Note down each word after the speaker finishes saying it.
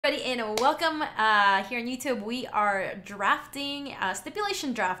everybody, and welcome here on YouTube. We are drafting a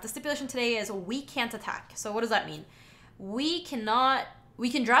stipulation draft. The stipulation today is we can't attack. So what does that mean? We can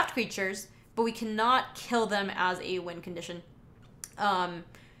draft creatures, but we cannot kill them as a win condition.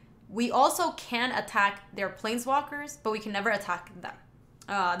 We also can attack their planeswalkers, but we can never attack them.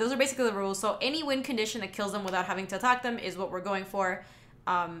 Those are basically the rules. So any win condition that kills them without having to attack them is what we're going for.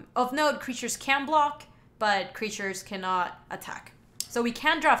 Of note, creatures can block, but creatures cannot attack. So we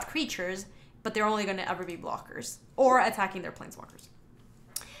can draft creatures, but they're only going to ever be blockers or attacking their planeswalkers.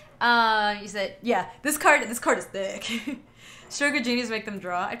 You said, yeah, this card is thick. Sugar Genies make them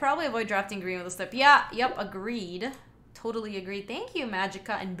draw. I'd probably avoid drafting green with a step. Yeah, yep, agreed. Totally agreed. Thank you,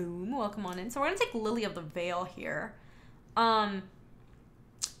 Magica and Boom. Welcome on in. So we're going to take Lily of the Veil here.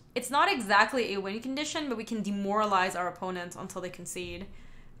 It's not exactly a win condition, but we can demoralize our opponents until they concede.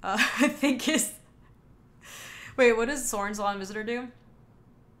 I think is... Wait, what does Sorin's Law and Visitor do?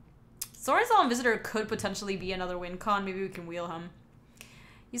 Sorin's Law and Visitor could potentially be another win con. Maybe we can wheel him.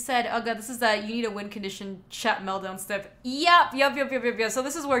 You said, oh god, this is that you need a win condition chat meltdown step. Yep. So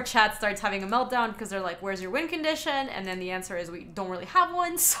this is where chat starts having a meltdown because they're like, where's your win condition? And then the answer is we don't really have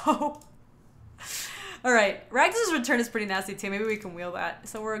one, so... Alright, Ragnus' return is pretty nasty too. Maybe we can wheel that.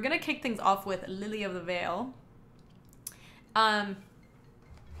 So we're gonna kick things off with Lily of the Veil. I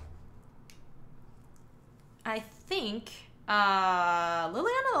think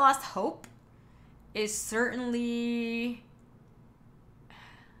Liliana the Last Hope is certainly...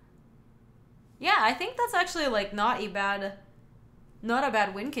 Yeah, I think that's actually like not a bad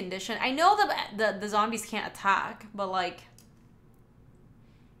win condition. I know that the zombies can't attack, but like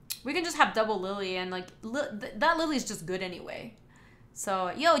we can just have double Lily and like that Lily's just good anyway.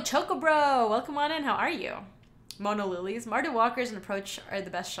 So, yo, Chocobro, welcome on in. How are you? Mono Lilies. Mardu Walkers and Approach are the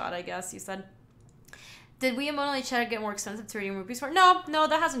best shot, I guess, you said. Did we and Mono Lily Chat get more expensive to redeem rupees for? No,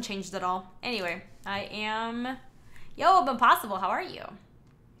 that hasn't changed at all. Anyway, I am... Yo, Impossible, how are you?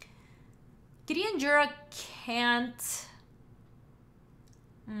 Gideon Jura can't...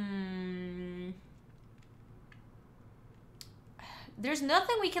 There's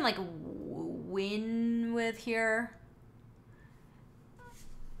nothing we can, like, win with here.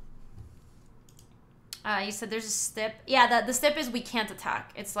 You said there's a stip. Yeah, the stip is we can't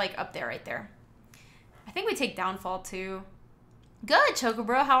attack. It's, like, up there, right there. I think we take Downfall, too. Good,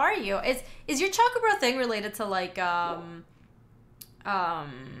 Chocobro. How are you? Is your Chocobro thing related to, like, God,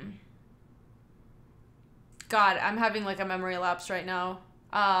 I'm having, like, a memory lapse right now.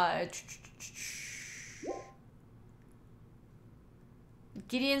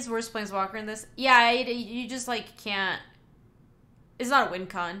 Gideon's worst planeswalker in this? Yeah, you just, like, can't... It's not a win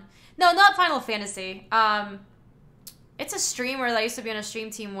con. No, not Final Fantasy. It's a streamer that I used to be on a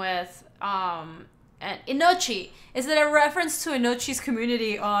stream team with, and Inochi. Is it a reference to Inochi's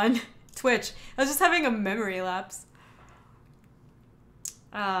community on Twitch? I was just having a memory lapse.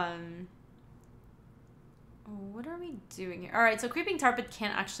 What are we doing here? Alright, so Creeping Tarpit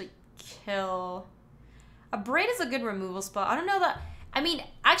can't actually kill. A Braid is a good removal spot. I don't know that... I mean,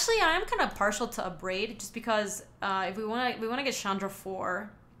 actually, I am kind of partial to a Braid, just because if we want to get Chandra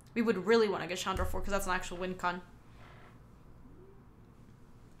 4, we would really want to get Chandra 4, because that's an actual win con.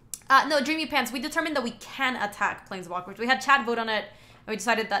 No, Dreamy Pants, we determined that we can attack Planeswalkers. We had Chad vote on it, and we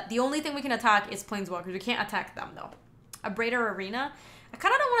decided that the only thing we can attack is Planeswalkers. We can't attack them, though. A Braid or Arena? I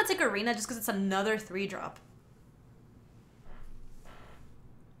kind of don't want to take Arena just because it's another 3-drop.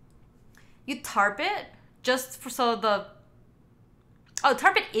 You Tarp it? Just for so the... Oh,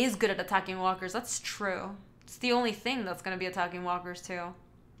 Tarpit is good at attacking walkers. That's true. It's the only thing that's going to be attacking walkers, too.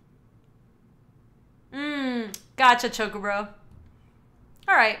 Gotcha, Chocobro.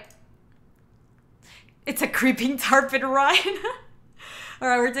 Alright. It's a Creeping Tarpit, Ryan.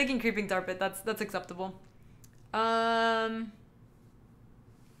 Alright, we're taking Creeping Tarpit. That's acceptable. Mirror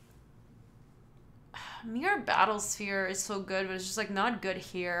Battlesphere is so good, but it's just, like, not good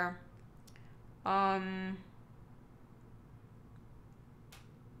here. I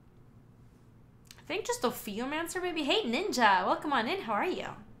think just Ophiomancer, maybe. Hey, Ninja! Welcome on in. How are you?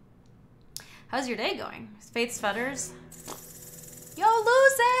 How's your day going? Faith's Fetters? Yo,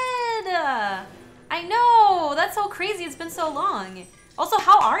 Lucid! I know! That's so crazy. It's been so long. Also,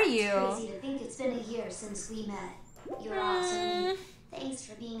 how are you? It's crazy to think it's been a year since we met. You're awesome. Thanks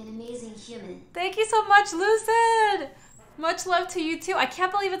for being an amazing human. Thank you so much, Lucid! Much love to you, too. I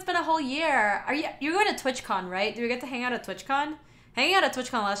can't believe it's been a whole year. You're going to TwitchCon, right? Do we get to hang out at TwitchCon? Hanging out at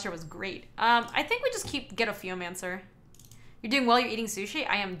TwitchCon last year was great. I think we just get a Geomancer. You're doing well, you're eating sushi?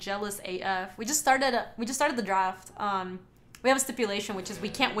 I am jealous AF. We just started the draft. We have a stipulation, which is we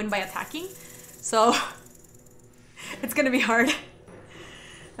can't win by attacking. So, it's gonna be hard.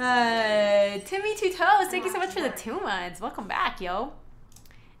 Timmy Two Toes, thank you so much for the 2 months. Welcome back, yo.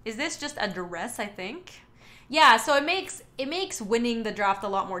 Is this just a duress, I think? Yeah, so it makes winning the draft a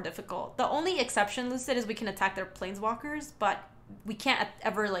lot more difficult. The only exception, Lucid, is we can attack their planeswalkers, but we can't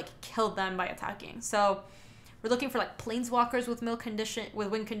ever like kill them by attacking. So we're looking for like planeswalkers with win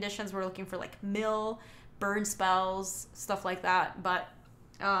conditions. We're looking for like mill, burn spells, stuff like that. But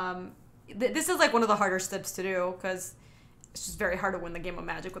this is like one of the harder steps to do because it's just very hard to win the game of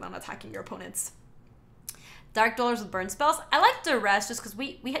Magic without attacking your opponents. Dark Dwellers with burn spells. I like Duress just because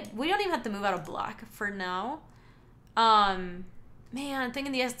we don't even have to move out of block for now. Man, Thing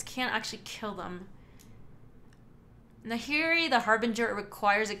in the S can't actually kill them. Nahiri, the Harbinger, it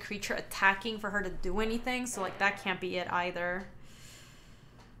requires a creature attacking for her to do anything, so like that can't be it either.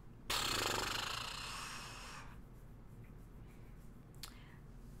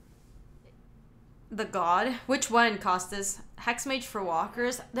 The God. Which one cost this? Hexmage for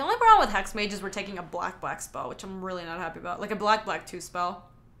walkers. The only problem with Hexmage is we're taking a black spell, which I'm really not happy about. Like a black 2 spell.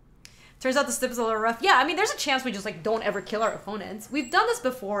 Turns out the stip is a little rough. Yeah, I mean, there's a chance we just like don't ever kill our opponents. We've done this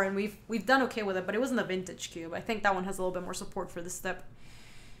before and we've done okay with it, but it wasn't the vintage cube. I think that one has a little bit more support for the stip.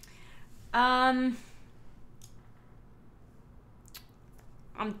 I'm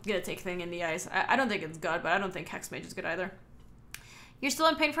gonna take Thing in the Ice. I don't think it's good, but I don't think Hexmage is good either. You're still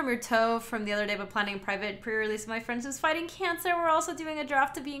in pain from your toe from the other day, but planning a private pre-release of my friends who's fighting cancer. We're also doing a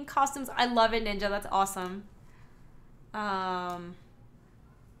draft to be in costumes. I love it, Ninja. That's awesome.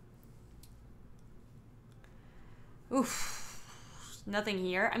 Oof. Nothing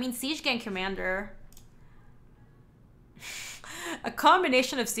here. I mean, Siege Gang Commander. A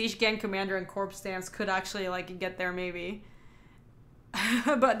combination of Siege Gang Commander and Corpse Dance could actually, like, get there, maybe.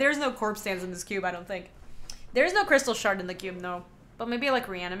 But there's no Corpse Dance in this cube, I don't think. There's no Crystal Shard in the cube, no. But maybe like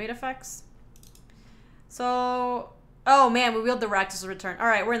reanimate effects. So, oh man, we wield the Rakdos Return. All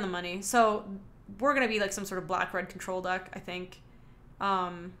right, we're in the money. So we're gonna be like some sort of black-red control deck, I think.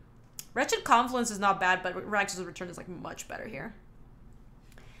 Wretched Confluence is not bad, but Rakdos Return is like much better here.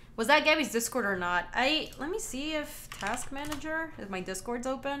 Was that Gaby's Discord or not? Let me see if Task Manager, if my Discord's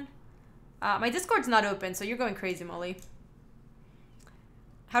open. My Discord's not open, so you're going crazy, Molly.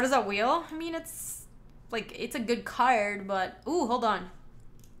 How does that wheel? I mean, it's like, it's a good card, but... Ooh, hold on.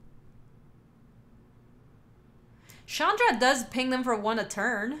 Chandra does ping them for 1 a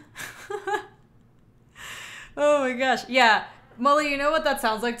turn. Oh my gosh. Yeah. Molly, you know what that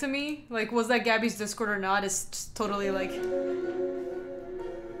sounds like to me? Like, was that Gaby's Discord or not? It's just totally like...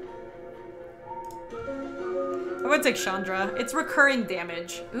 I'm gonna take Chandra. It's recurring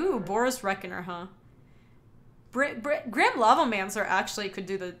damage. Ooh, Boros Reckoner, huh? Grim Lavamancer actually could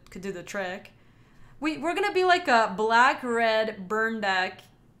do the trick. We're gonna be like a black-red burn deck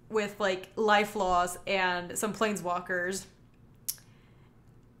with like life loss and some planeswalkers.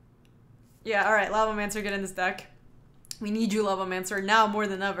 Yeah, alright, Lavamancer, get in this deck. We need you, Lavamancer, now more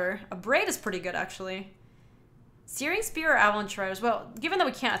than ever. A Braid is pretty good, actually. Searing Spear or Avalanche Riders? Well, given that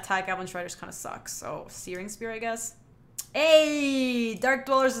we can't attack, Avalanche Riders kind of sucks, so Searing Spear, I guess. Hey! Dark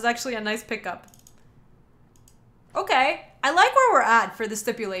Dwellers is actually a nice pickup. Okay. I like where we're at for the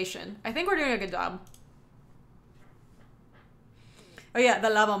stipulation. I think we're doing a good job. Oh yeah, the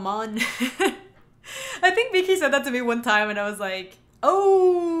Lavaman. I think Vicky said that to me one time and I was like,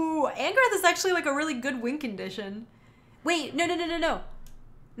 oh, Angrath is actually like a really good win condition. Wait, no.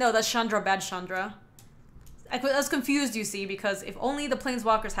 No, that's Chandra, bad Chandra. I was confused, you see, because if only the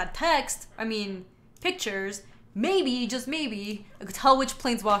Planeswalkers had text, I mean, pictures, maybe, just maybe, I could tell which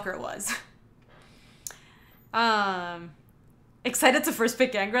Planeswalker it was. Excited to first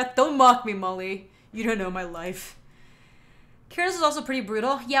pick Angrath? Don't mock me, Molly. You don't know my life. Kyrnos is also pretty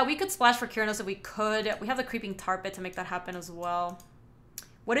brutal. Yeah, we could splash for Kyrnos if we could. We have the Creeping Tar Pit to make that happen as well.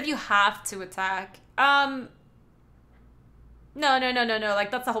 What if you have to attack? No.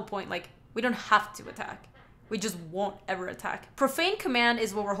 Like, that's the whole point. Like, we don't have to attack. We just won't ever attack. Profane Command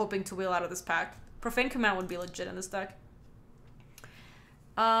is what we're hoping to wheel out of this pack. Profane Command would be legit in this deck.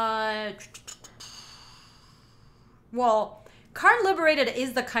 Well, Karn Liberated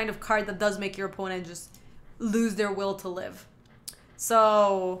is the kind of card that does make your opponent just lose their will to live.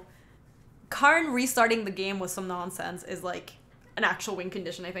 So, Karn restarting the game with some nonsense is like an actual win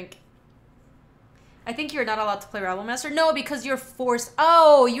condition, I think. I think you're not allowed to play Rabble Master. No, because you're forced.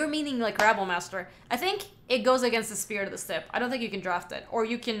 Oh, you're meaning like Rabble Master. I think it goes against the spirit of the stip. I don't think you can draft it. Or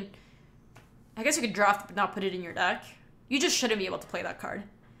you can... I guess you could draft it but not put it in your deck. You just shouldn't be able to play that card.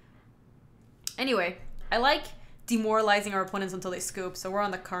 Anyway, I like demoralizing our opponents until they scoop, so we're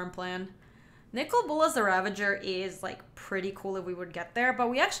on the Karn plan. Nicol Bolas the Ravager is like pretty cool if we would get there, but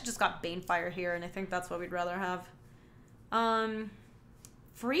we actually just got Banefire here, and I think that's what we'd rather have.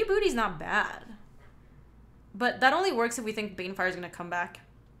 Free Booty's not bad. But that only works if we think Banefire is going to come back.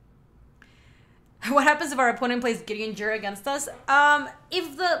 What happens if our opponent plays Gideon Jura against us?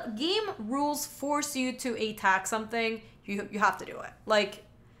 If the game rules force you to attack something, you have to do it. Like,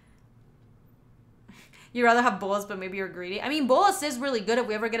 you'd rather have Bolas, but maybe you're greedy. I mean, Bolas is really good if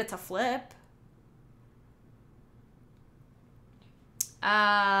we ever get it to flip.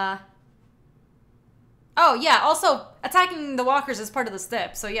 Oh, yeah, also, attacking the walkers is part of the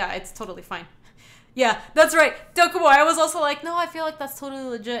step, so yeah, it's totally fine. Yeah, that's right. Dokubo, I was also like, no, I feel like that's totally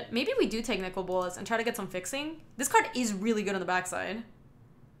legit. Maybe we do take Nicol Bolas and try to get some fixing. This card is really good on the backside.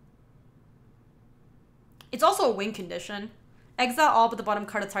 It's also a win condition. Exile all but the bottom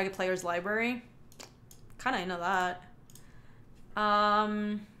card of target player's library. Kind of into that.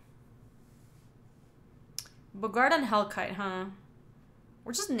 Bogard and Hellkite, huh?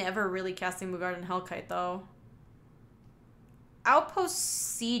 We're just never really casting Bogard and Hellkite, though. Outpost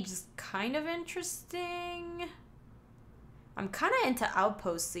Siege is kind of interesting. I'm kind of into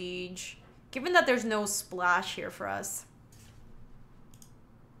Outpost Siege, given that there's no splash here for us.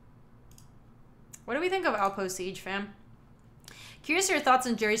 What do we think of Outpost Siege, fam? Curious your thoughts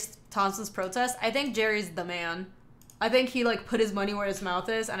on Jerry Thompson's protest. I think Jerry's the man. I think he, like, put his money where his mouth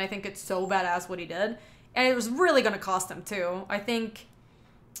is, and I think it's so badass what he did. And it was really gonna cost him, too. I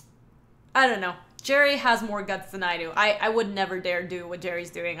don't know. Jerry has more guts than I do. I would never dare do what Jerry's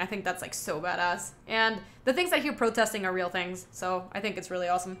doing. I think that's, like, so badass. And the things that you're protesting are real things, so I think it's really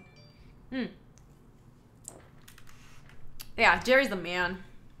awesome. Yeah, Jerry's the man.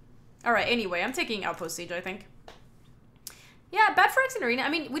 Alright, anyway, I'm taking Outpost Siege, I think. Yeah, bad for Exit Arena. I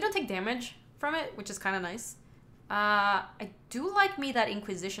mean, we don't take damage from it, which is kind of nice. I do like me that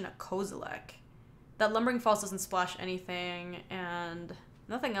Inquisition of Kozilek. That Lumbering Falls doesn't splash anything, and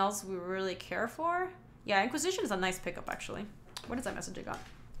nothing else we really care for. Yeah, Inquisition is a nice pickup, actually. What is that message I got?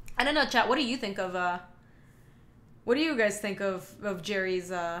 I don't know, chat. What do you think of, what do you guys think of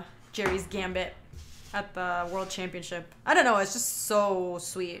Jerry's gambit at the World Championship? I don't know. It's just so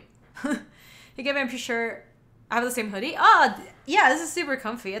sweet. Hey, Gaby, I'm pretty sure I have the same hoodie. Yeah, this is super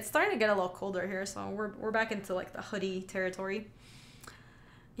comfy. It's starting to get a little colder here, so we're back into, like, the hoodie territory.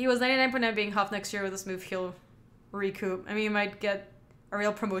 He was 99% being Huff next year with this move. He'll recoup. I mean, you might get a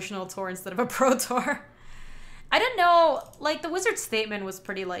real promotional tour instead of a pro tour. I don't know. Like, the Wizard's statement was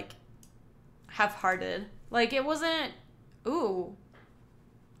pretty, like, half-hearted. Like, it wasn't... Ooh.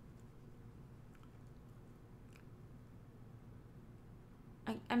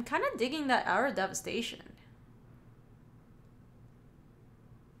 I'm kind of digging that Hour of Devastation.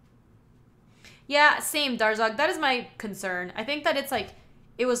 Yeah, same, Darzog. That is my concern. I think that it's, like...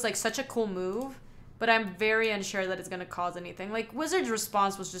 It was, like, such a cool move, but I'm very unsure that it's going to cause anything. Like, Wizard's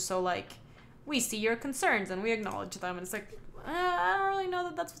response was just so, like, we see your concerns and we acknowledge them. And it's like, I don't really know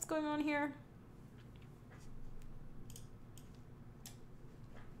that that's what's going on here.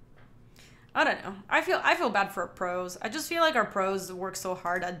 I don't know. I feel bad for our pros. I just feel like our pros work so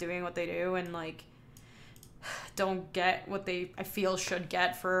hard at doing what they do and, like, don't get what they, I feel, should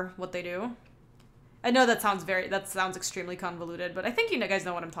get for what they do. I know that sounds extremely convoluted, but I think you guys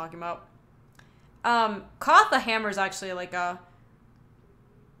know what I'm talking about. Koth the Hammer is actually, like, a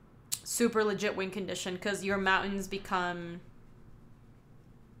super legit win condition because your mountains become...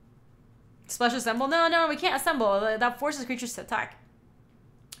 Splash assemble? No, we can't assemble. That forces creatures to attack.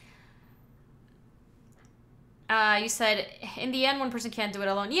 You said, in the end, one person can't do it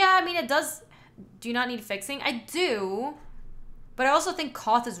alone. Yeah, I mean, it does... Do you not need fixing? I do, but I also think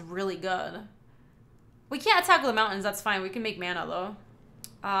Koth is really good. We can't attack with the mountains, that's fine. We can make mana, though.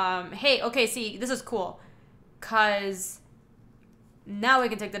 Hey, okay, see, this is cool. Because now we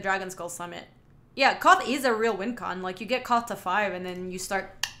can take the Dragon Skull Summit. Yeah, Koth is a real win con. Like, you get Koth to 5, and then you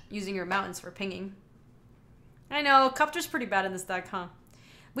start using your mountains for pinging. I know, Copter's pretty bad in this deck, huh?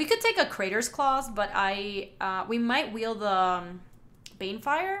 We could take a Crater's Claws, but we might wheel the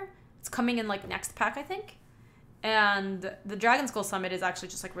Banefire. It's coming in, like, next pack, I think. And the Dragon Skull Summit is actually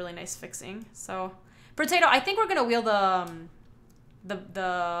just, like, really nice fixing, so... Potato, I think we're gonna wheel the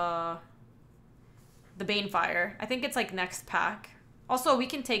Banefire. I think it's like next pack. Also, we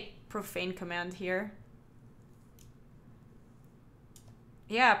can take Profane Command here.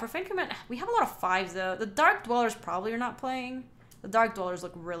 Yeah, Profane Command. We have a lot of 5s though. The Dark Dwellers probably are not playing. The Dark Dwellers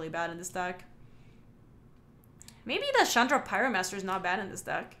look really bad in this deck. Maybe the Chandra Pyromaster is not bad in this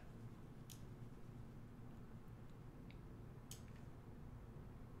deck.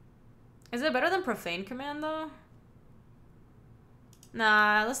 Is it better than Profane Command, though?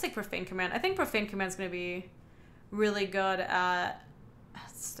 Nah, let's take Profane Command. I think Profane Command's gonna be really good at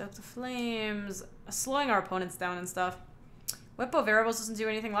Stoke the Flames, slowing our opponents down and stuff. Whip of Erebos doesn't do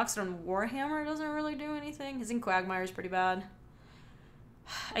anything. Lockstone Warhammer doesn't really do anything. His Quagmire is pretty bad.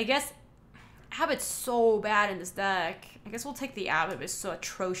 I guess Abbot's so bad in this deck. I guess we'll take the Abbot. It's so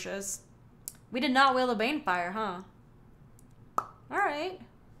atrocious. We did not wheel the Banefire, huh? Alright.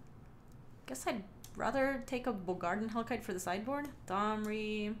 Guess I'd rather take a Bogarden Hellkite for the sideboard.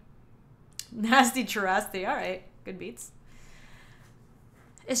 Domri. Nasty Chirasti. Alright. Good beats.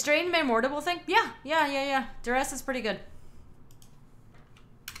 Is Drain a mortable thing? Yeah. Duress is pretty good.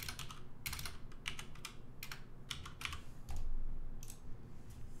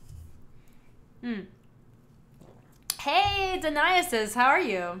 Hey, Deniasis, how are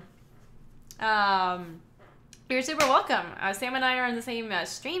you? You're super welcome. Sam and I are on the same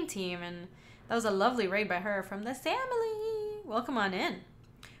stream team, and that was a lovely raid by her from the family. Welcome on in.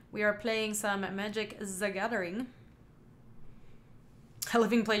 We are playing some Magic the Gathering. A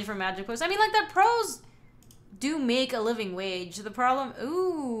living wage for Magic pros. I mean, like, the pros do make a living wage. The problem...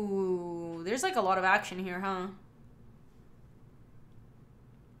 Ooh, there's, like, a lot of action here, huh?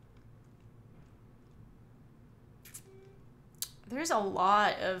 There's a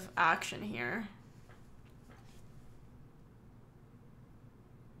lot of action here.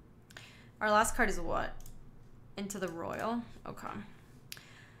 Our last card is what? Into the Royal? Okay.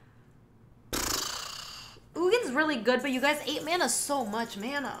 Ugin's really good, but you guys, 8 mana is so much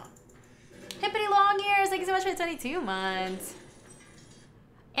mana. Hippity long ears, thank you so much for the 22 months.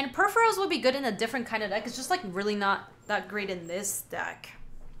 And Perforos would be good in a different kind of deck. It's just like really not that great in this deck.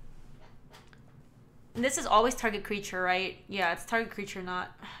 And this is always target creature, right? Yeah, it's target creature,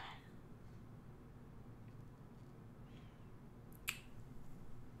 not...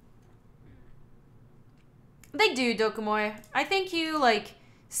 They do, Dokumoy. I think you, like,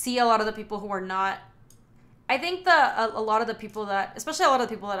 see a lot of the people who are not... I think a lot of the people that... Especially a lot of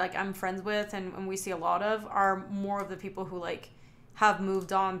the people that, like, I'm friends with and we see a lot of are more of the people who, like, have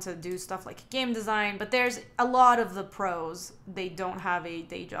moved on to do stuff like game design. But there's a lot of the pros. They don't have a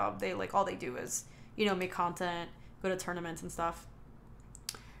day job. They, like, all they do is... you know, make content, go to tournaments and stuff.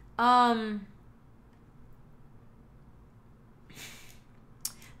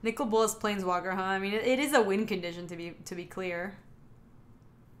 Nicol Bolas Planeswalker, huh? I mean, it is a win condition to be clear.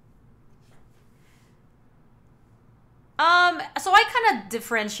 So I kind of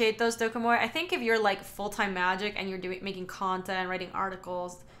differentiate those, Dokomori. I think if you're like full-time Magic and you're making content, writing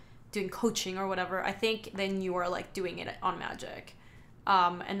articles, doing coaching or whatever, I think then you are like doing it on Magic.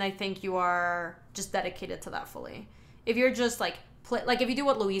 And I think you are just dedicated to that fully. If you're just like if you do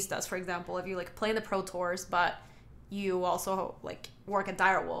what Luis does, for example, if you like play in the Pro Tours, but you also like work at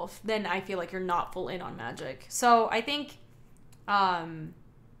Direwolf, then I feel like you're not full in on Magic. So I think, I'm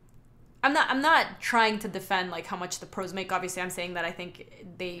not trying to defend like how much the pros make. Obviously, I'm saying that I think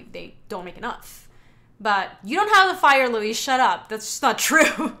they don't make enough. But you don't have the fire, Luis. Shut up. That's just not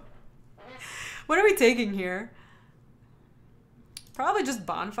true. What are we taking here? Probably just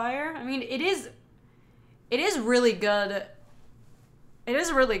Bonfire. I mean, it is really good. It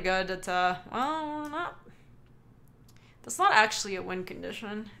is really good at, that's not actually a win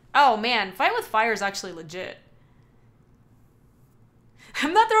condition. Oh, man. Fight with Fire is actually legit.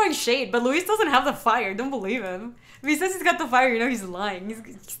 I'm not throwing shade, but Luis doesn't have the fire. Don't believe him. If he says he's got the fire, you know he's lying.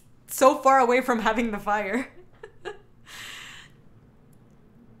 He's so far away from having the fire.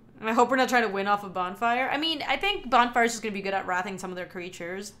 I hope we're not trying to win off of Bonfire. I mean, I think Bonfire is just going to be good at wrathing some of their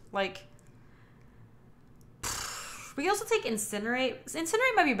creatures. Like, we also take Incinerate.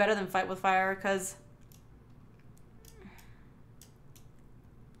 Incinerate might be better than Fight with Fire, because...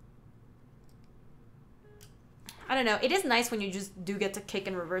 I don't know. It is nice when you just do get to kick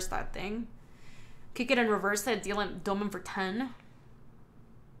and reverse that thing. Kick it and reverse it, deal him, dome him for 10.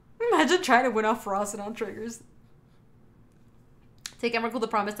 Imagine trying to win off Frost and on triggers. Take Emrakul the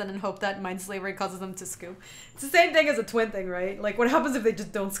Promised and then hope that Mind Slavery causes them to scoop. It's the same thing as a twin thing, right? Like, what happens if they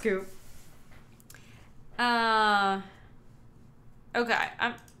just don't scoop? Okay,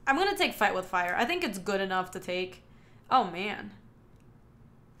 I'm gonna take Fight with Fire. I think it's good enough to take. Oh, man.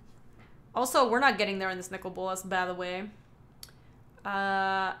 Also, we're not getting there in this Nicol Bolas, by the way.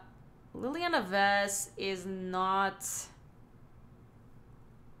 Liliana Vess is not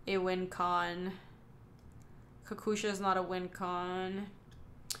a win con. Kakusha is not a win con.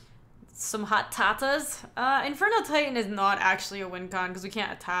 Some hot tatas. Inferno Titan is not actually a win con because we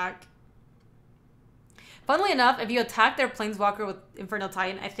can't attack. Funnily enough, if you attack their Planeswalker with Inferno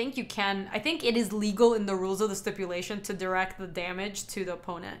Titan, I think you can... I think it is legal in the rules of the stipulation to direct the damage to the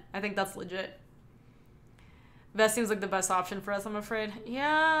opponent. I think that's legit. Vest seems like the best option for us, I'm afraid.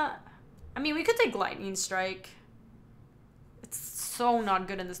 Yeah. I mean, we could take Lightning Strike. It's so not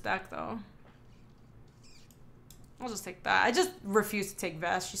good in this deck, though. I'll just take that. I just refuse to take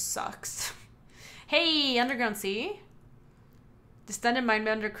Vest. She sucks. Hey, Underground Sea. Distended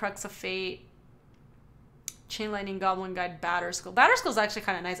Mindbender, Crux of Fate. Chain Lightning, Goblin Guide, Batterskull. Batterskull's actually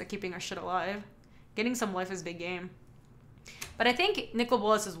kind of nice at keeping our shit alive. Getting some life is big game. But I think Nicol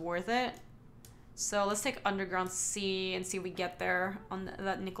Bolas is worth it. So let's take Underground Sea and see if we get there on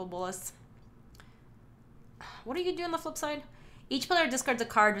that Nicol Bolas. What do you do on the flip side? Each player discards a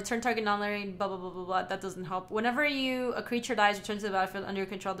card, return target non-landing, blah, blah, blah, blah, blah. That doesn't help. Whenever a creature dies, return to the battlefield under your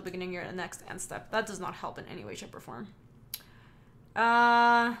control at the beginning of your next end step. That does not help in any way, shape, or form.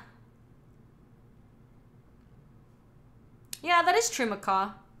 Yeah, that is true,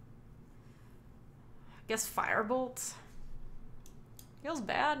 Macaw. I guess Firebolt. Feels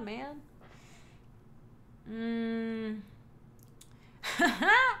bad, man.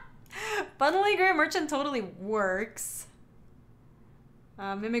 Bundling Great Merchant totally works.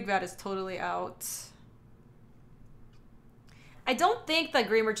 Mimic Vat is totally out. I don't think that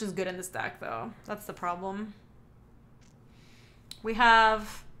Grey Merchant's good in this deck, though. That's the problem. We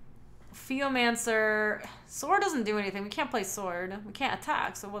have Theomancer. Sword doesn't do anything. We can't play Sword. We can't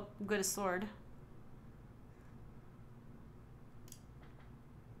attack, so what good is Sword?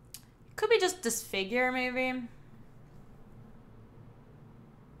 Could be just Disfigure, maybe.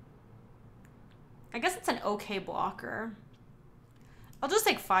 I guess it's an okay blocker. I'll just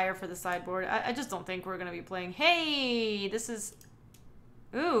take Fire for the sideboard. I just don't think we're going to be playing... Hey, this is...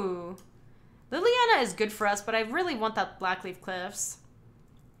 Ooh. Liliana is good for us, but I really want that Blackleaf Cliffs.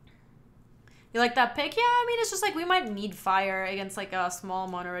 You like that pick? Yeah, I mean, it's just like we might need Fire against like a small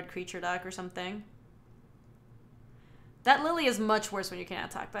mono-red creature deck or something. That Lily is much worse when you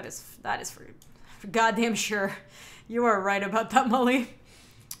can't attack. That is for goddamn sure. You are right about that, Molly.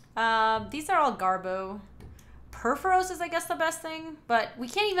 These are all Garbo. Purphoros is, I guess, the best thing, but we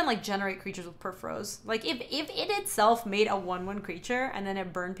can't even, like, generate creatures with Purphoros. Like, if it itself made a 1/1 creature and then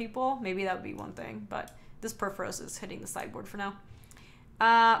it burned people, maybe that would be one thing, but this Purphoros is hitting the sideboard for now.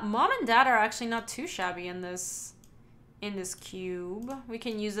 Mom and Dad are actually not too shabby in this cube. We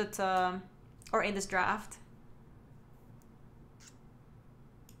can use it to, or in this draft.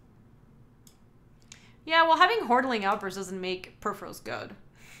 Yeah, well, having Hordling Outburst doesn't make Purphoros good.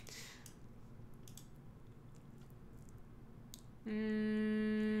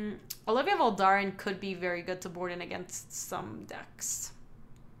 Olivia Voldaren could be very good to board in against some decks.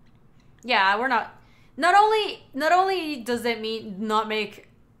 Yeah, we're not... Not only does it mean not make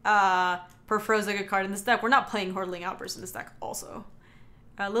Purphoros a good card in this deck, we're not playing Hordling Outburst in this deck also.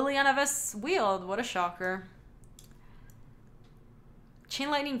 Liliana Vest's Wield, what a shocker. Chain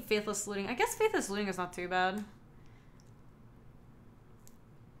Lightning, Faithless Looting. I guess Faithless Looting is not too bad.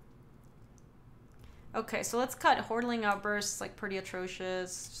 Okay, so let's cut Hordling Outbursts, like pretty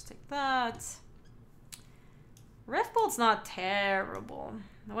atrocious. Just take that. Riftbolt's not terrible.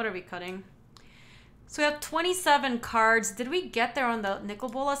 What are we cutting? So we have 27 cards. Did we get there on the Nicol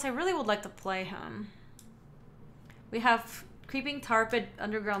Bolas? I really would like to play him. We have Creeping Tarpid,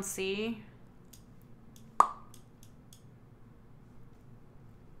 Underground Sea.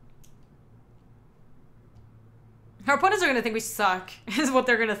 Our opponents are going to think we suck, is what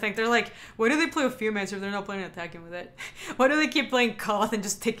they're going to think. They're like, why do they play with Fearmancer if they're not planning on attacking with it? Why do they keep playing Koth and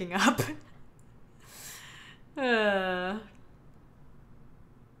just ticking up? The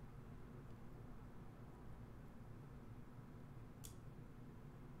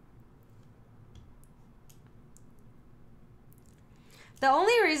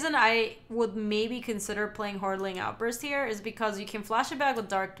only reason I would maybe consider playing Hordling Outburst here is because you can flash it back with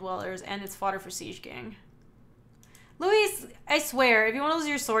Dark Dwellers and it's fodder for Siege King. Luis, I swear, if you want to lose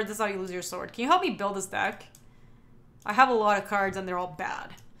your sword, this is how you lose your sword. Can you help me build this deck? I have a lot of cards and they're all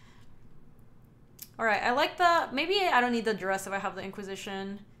bad. Alright, I like the... Maybe I don't need the Duress if I have the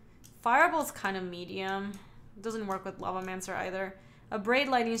Inquisition. Fireball's kind of medium. It doesn't work with Lavamancer either. A Braid,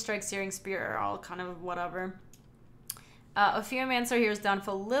 Lightning Strike, Searing Spear are all kind of whatever. A Fearmancer here is down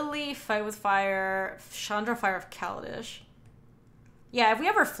for Lily, Fight with Fire, Chandra Fire of Kaladesh. Yeah, if we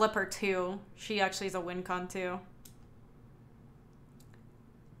ever flip her too, she actually is a win con too.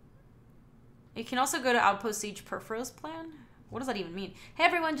 You can also go to Outpost Siege Purphoros Plan. What does that even mean? Hey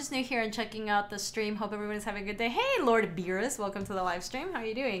everyone, just new here and checking out the stream. Hope everyone's having a good day. Hey Lord Beerus, welcome to the live stream. How are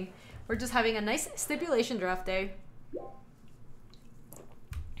you doing? We're just having a nice stipulation draft day.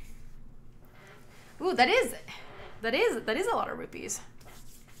 Ooh, that is a lot of rupees.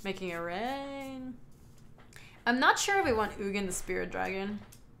 Making it rain. I'm not sure if we want Ugin the Spirit Dragon.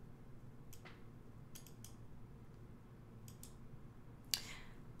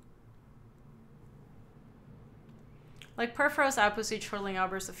 Like Purphoros, Outpost Siege, Hordling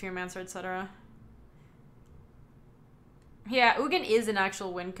Outburst, the Fearmancer, etc. Yeah, Ugin is an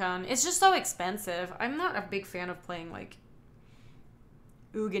actual win con. It's just so expensive. I'm not a big fan of playing, like,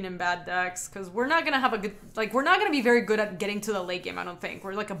 Ugin in bad decks, because we're not going to have a good... Like, we're not going to be very good at getting to the late game, I don't think.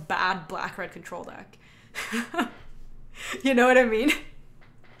 We're, like, a bad black-red control deck. You know what I mean?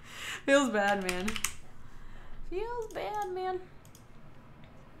 Feels bad, man. Feels bad, man.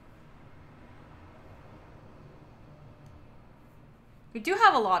 We do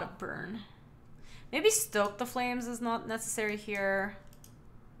have a lot of burn. Maybe Stoke the Flames is not necessary here.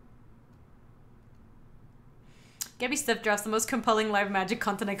 Gaby Stiff Drafts, the most compelling live Magic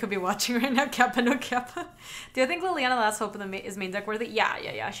content I could be watching right now. Kappa no Kappa. Do I think Liliana Last Hope is main deck worthy?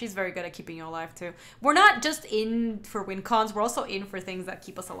 Yeah. She's very good at keeping you alive too. We're not just in for win cons, we're also in for things that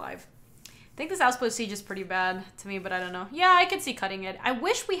keep us alive. I think this Outpost Siege is pretty bad to me, but I don't know. Yeah, I could see cutting it. I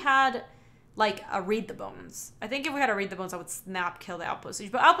wish we had... like, a Read the Bones. I think if we had a Read the Bones, I would snap kill the Outpost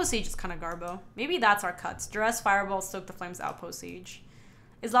Siege. But Outpost Siege is kind of garbo. Maybe that's our cuts. Duress, Fireball, Stoke the Flames, Outpost Siege.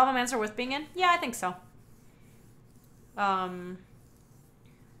 Is Lavamancer worth being in? Yeah, I think so.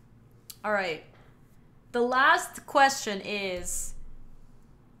 Alright. The last question is...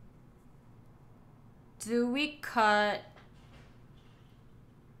 do we cut...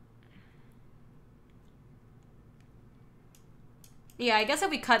 Yeah, I guess if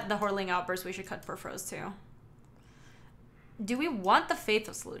we cut the Horling Outburst, we should cut Perfroze too. Do we want the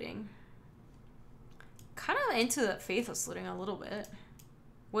Faithless Looting? Kind of into the Faithless Looting a little bit.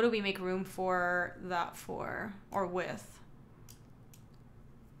 What do we make room for that for? Or with?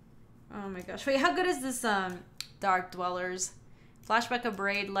 Oh my gosh. Wait, how good is this Dark Dwellers? Flashback of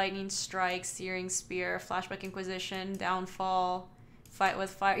Braid, Lightning Strike, Searing Spear, Flashback Inquisition, Downfall, Fight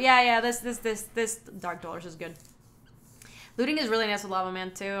with Fire. Yeah, this Dark Dwellers is good. Looting is really nice with Lava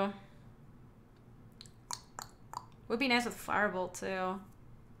Man too. Would be nice with Firebolt too.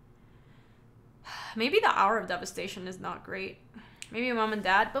 Maybe the Hour of Devastation is not great. Maybe Mom and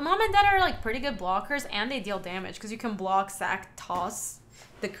Dad. But Mom and Dad are like pretty good blockers and they deal damage because you can block, sack, toss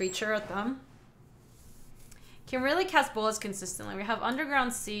the creature at them. Can really cast bullets consistently. We have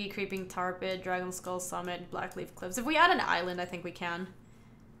Underground Sea, Creeping Tarpid, Dragon Skull Summit, Blackleaf Cliffs. If we add an island, I think we can.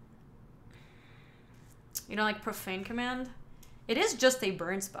 You know, like Profane Command? It is just a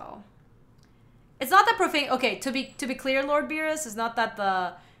burn spell. It's not that Profane... Okay, to be clear, Lord Beerus, it's not that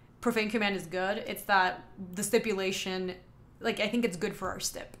the Profane Command is good. It's that the Stipulation... Like, I think it's good for our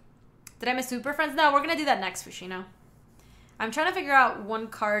stip. Did I miss Super Friends? No, we're going to do that next, Fushino. I'm trying to figure out one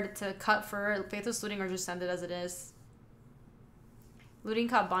card to cut for Faithless Looting or just send it as it is. Looting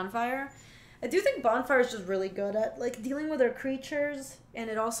caught Bonfire. I do think Bonfire is just really good at, like, dealing with our creatures. And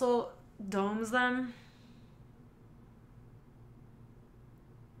it also domes them.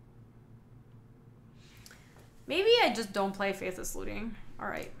 Maybe I just don't play Faithless Looting.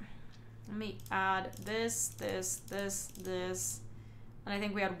 Alright. Let me add this. And I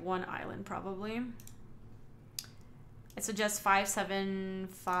think we had one island, probably. It suggests 5, 7,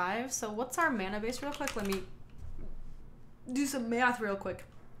 5. So what's our mana base real quick? Let me do some math real quick.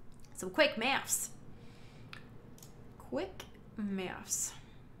 Some quick maths. Quick maths.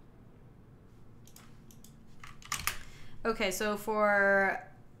 Okay, so for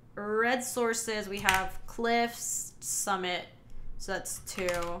red sources, we have Cliffs, Summit. So that's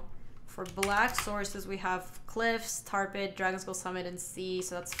 2. For black sources, we have Cliffs, Tarpid, Dragon Skull Summit, and Sea.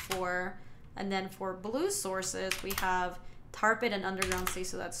 So that's 4. And then for blue sources, we have Tarpid and Underground Sea.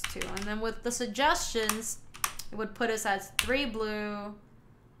 So that's 2. And then with the suggestions, it would put us as 3 blue,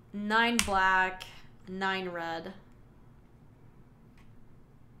 9 black, 9 red.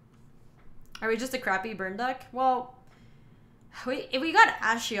 Are we just a crappy burn deck? Well, if we got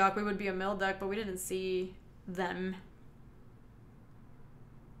Ashiok, we would be a mill deck, but we didn't see them.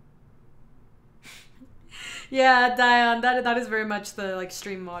 Yeah, Dion, that is very much the like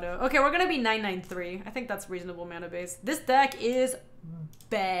stream motto. Okay, we're gonna be 993. I think that's reasonable mana base. This deck is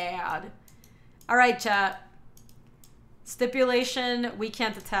bad. All right, chat. Stipulation, we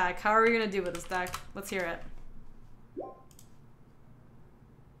can't attack. How are we gonna do with this deck? Let's hear it.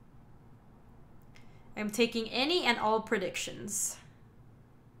 I'm taking any and all predictions.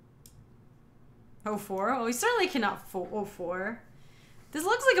 04? Oh, we certainly cannot 04. This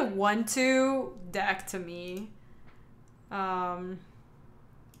looks like a 1-2 deck to me. It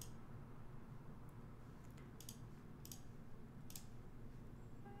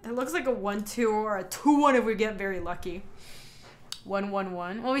looks like a 1-2 or a 2-1 if we get very lucky.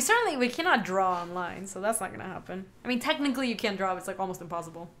 1-1-1. Well, we cannot draw online, so that's not gonna happen. I mean, technically you can draw, but it's like almost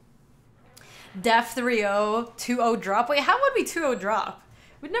impossible. Def 3-0, 2-0 drop. Wait, how would we 2-0 drop?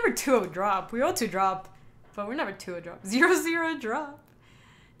 We'd never 2-0 drop. We 0-2 drop, but we're never 2-0 drop. 0-0 drop.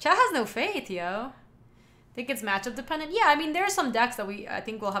 Chat has no faith, yo. Think it's matchup dependent? Yeah, I mean, there are some decks that I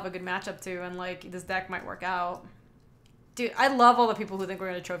think we'll have a good matchup to, and like this deck might work out. Dude, I love all the people who think we're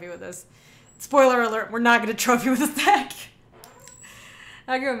gonna trophy with this. Spoiler alert, we're not gonna trophy with this deck.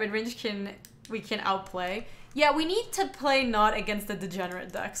 Aggro mid-range we can outplay. Yeah, we need to play not against the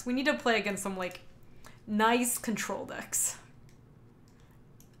degenerate decks. We need to play against some like nice control decks.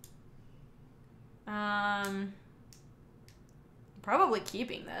 Probably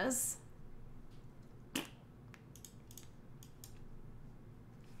keeping this.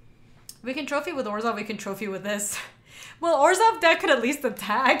 We can trophy with Orzhov, we can trophy with this. Well, Orzhov deck could at least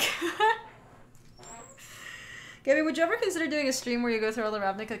attack. Gaby, would you ever consider doing a stream where you go through all the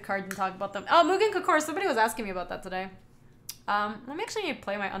Ravnica cards and talk about them? Oh, Mugen Kokor, somebody was asking me about that today. Let me actually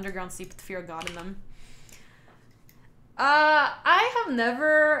play my Underground Sea with the Fear of God in them. I have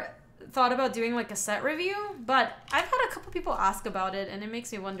never thought about doing like a set review, but I've had a couple people ask about it, and it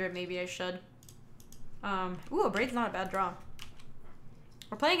makes me wonder if maybe I should. Ooh, a Braid's not a bad draw.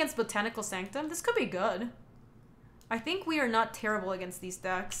 We're playing against Botanical Sanctum. This could be good. I think we are not terrible against these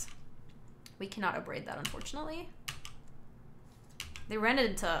decks. We cannot abrade that, unfortunately. They ran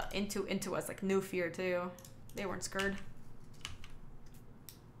it into us like no fear too. They weren't scared.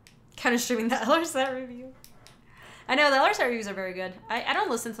 Kind of streaming the LRSet review. I know the LRSet reviews are very good. I don't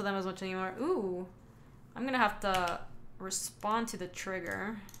listen to them as much anymore. Ooh, I'm gonna have to respond to the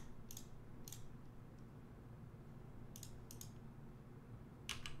trigger.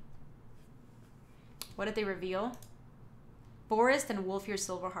 What did they reveal? Forest and Wolfear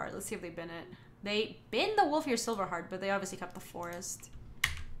Silverheart. Let's see if they bin it. They bin the Wolfear Silverheart, but they obviously kept the Forest.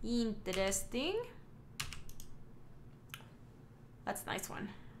 Interesting. That's a nice one.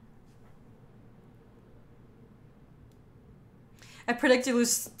 I predict you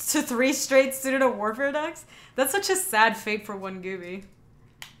lose to 3 straight Student of Warfare decks? That's such a sad fate for one Gooby.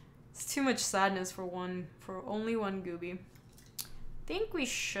 It's too much sadness for only one Gooby. Think we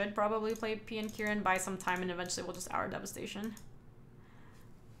should probably play PN Kieran, buy some time, and eventually we'll just Hour Devastation.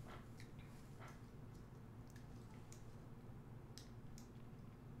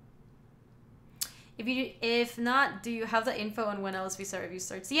 If not, do you have the info on when LSV set review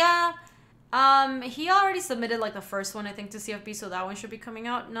starts? Yeah. He already submitted like the first one, I think, to CFB, so that one should be coming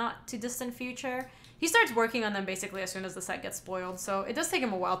out not too distant future. He starts working on them basically as soon as the set gets spoiled, so it does take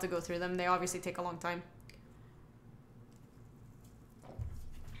him a while to go through them. They obviously take a long time.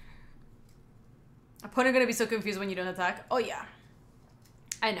 Opponent gonna be so confused when you don't attack. Oh yeah.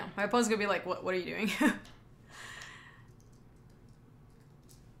 I know. My opponent's gonna be like, what are you doing?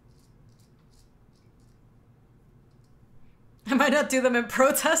 I might not do them in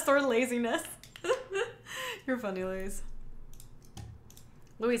protest or laziness. You're funny, Louise.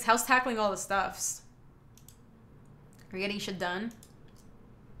 Louise, how's tackling all the stuffs? Are you getting shit done?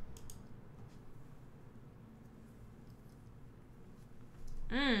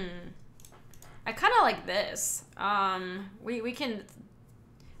 I kind of like this.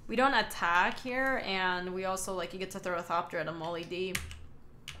 We don't attack here, and we also, like, you get to throw a Thopter at a Molly D.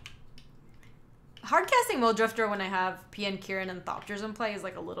 Hardcasting Muldrifter when I have PN Kieran and Thopters in play is,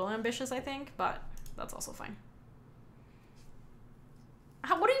 like, a little ambitious, I think, but that's also fine.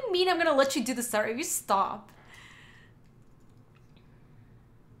 What do you mean I'm gonna let you do the start? If you stop.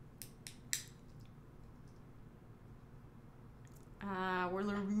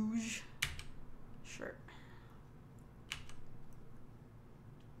 Whirler Rouge. Sure.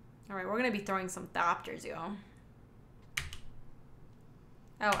 Alright, we're gonna be throwing some Thopters, yo.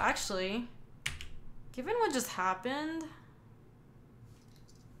 Oh, actually, given what just happened,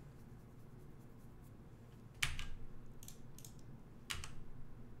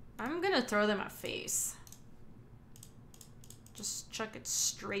 I'm gonna throw them at face. Just chuck it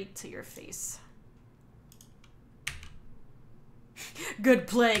straight to your face. Good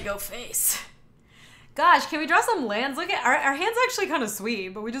play, go face. Gosh, can we draw some lands? Look at our hand's actually kind of sweet,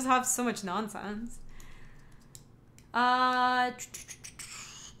 but we just have so much nonsense.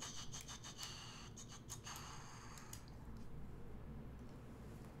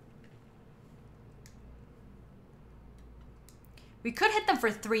 We could hit them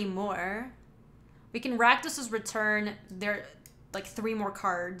for 3 more. We can Rakdos's return their like 3 more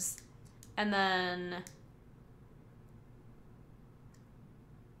cards, and then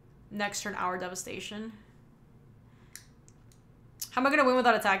next turn Hour Devastation. How am I gonna win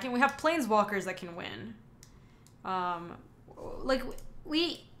without attacking? We have Planeswalkers that can win. Like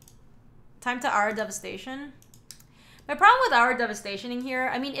time to Hour Devastation. My problem with Hour Devastationing here,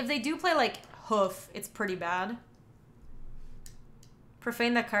 I mean, if they do play like Hoof, it's pretty bad.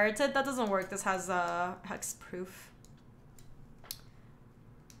 Profane the Caryatid, that doesn't work. This has Hexproof.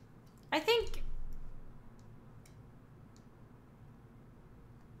 I think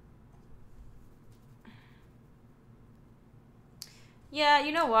Yeah,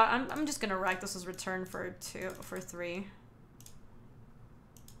 you know what? I'm just gonna rack this as return for 3.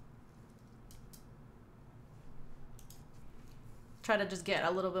 Try to just get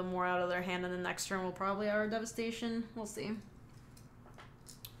a little bit more out of their hand, and the next turn will probably our devastation. We'll see.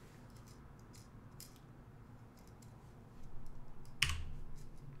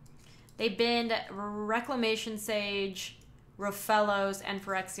 They banned Reclamation Sage, Rofellos, and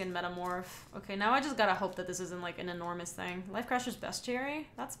Phyrexian Metamorph. Okay, now I just gotta hope that this isn't like an enormous thing. Life Crasher's Bestiary?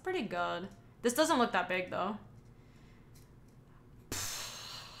 That's pretty good. This doesn't look that big though.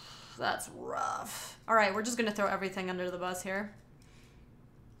 That's rough. Alright, we're just gonna throw everything under the bus here.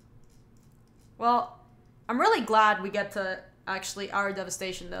 Well, I'm really glad we get to actually our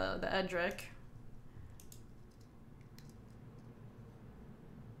devastation the Edric.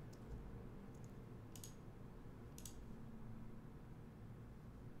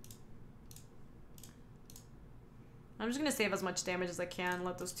 I'm just gonna save as much damage as I can,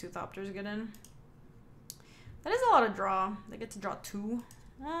 let those 2 Thopters get in. That is a lot of draw. They get to draw 2.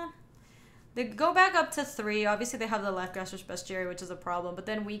 They go back up to 3. Obviously, they have the Life Crasher's Bestiary, which is a problem. But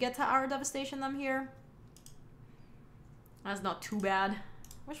then we get to our devastation them here. That's not too bad.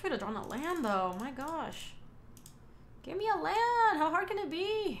 Wish we'd have drawn a land, though. My gosh. Give me a land. How hard can it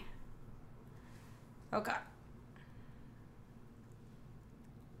be? Okay.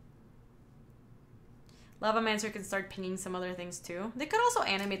 Lavamancer can start pinging some other things, too. They could also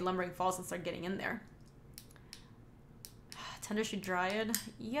animate Lumbering Falls and start getting in there. Tendershoot Dryad.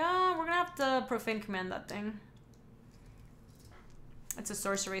 Yeah, we're gonna have to Profane Command that thing. It's a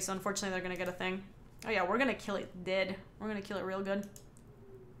sorcery, so unfortunately they're gonna get a thing. Oh yeah, we're gonna kill it dead. We're gonna kill it real good.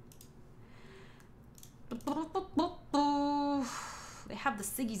 They have the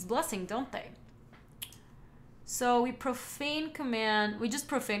Siggy's Blessing, don't they? So we Profane Command. We just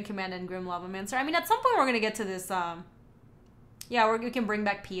Profane Command and Grim Lavamancer. I mean, at some point we're gonna get to this. Yeah, we can bring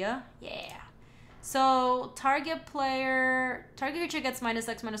back Pia. Yeah. So target creature gets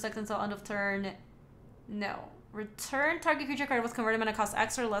 -X until end of turn. No. Return target creature card with converted mana cost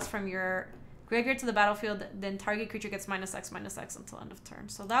X or less from your graveyard to the battlefield. Then target creature gets -X until end of turn.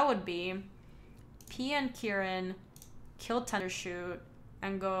 So that would be Pia and Kieran kill Tendershoot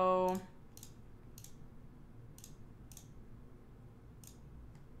and go.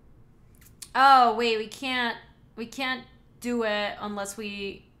 Oh wait, we can't do it unless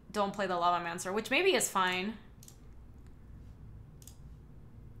we don't play the Lavamancer, which maybe is fine.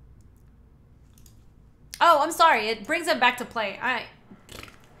 Oh, I'm sorry. It brings it back to play.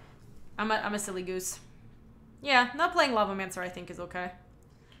 I'm a silly goose. Yeah, not playing Lavamancer I think is okay.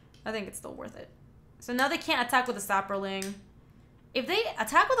 I think it's still worth it. So now they can't attack with a Saproling. If they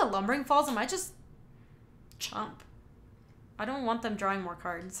attack with a Lumbering Falls, I might just chomp. I don't want them drawing more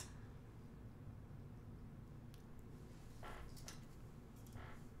cards.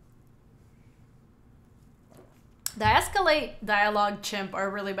 The Escalate Dialogue Chimp are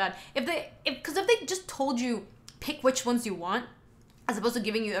really bad. Because if they just told you pick which ones you want, as opposed to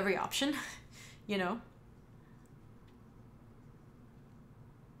giving you every option, you know.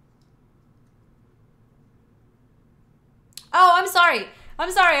 Oh, I'm sorry.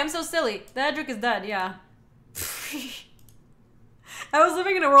 I'm so silly. The Edric is dead, yeah. I was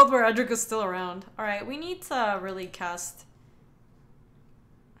living in a world where Edric is still around. Alright, we need to really cast.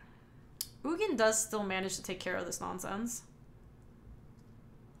 Ugin does still manage to take care of this nonsense.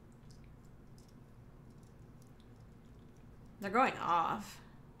 They're going off.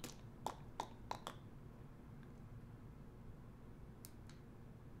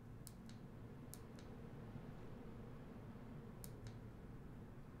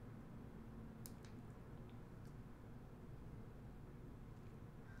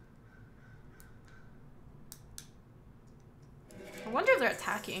 I wonder if they're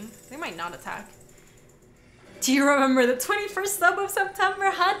attacking. They might not attack. Do you remember the 21st sub of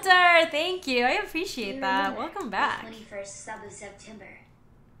September? Hunter, thank you. I appreciate that. Welcome back. 21st sub of September.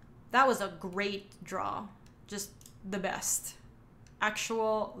 That was a great draw. Just the best.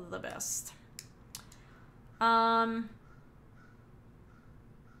 The best. The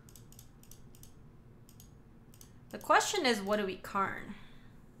question is, what do we Karn?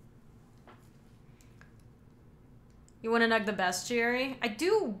 You want to nug the Bestiary? I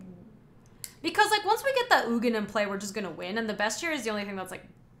do. Because, like, once we get that Ugin in play, we're just going to win. And the Bestiary is the only thing that's, like,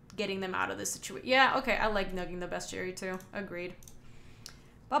 getting them out of this situation. Yeah, okay. I like nugging the Bestiary, too. Agreed.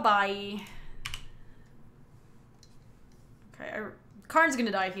 Bye-bye. Okay, Karn's going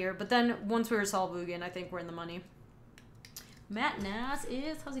to die here. But then, once we resolve Ugin, I think we're in the money. Matt Nass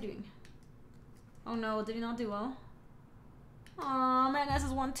is... How's he doing? Oh, no. Did he not do well? Aw, Matt Nass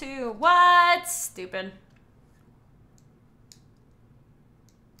is 1-2. What? Stupid.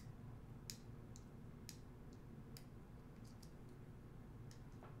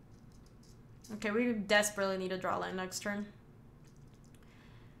 Okay, we desperately need to draw land next turn.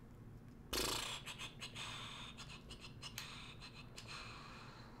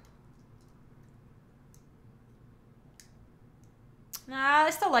 Nah, I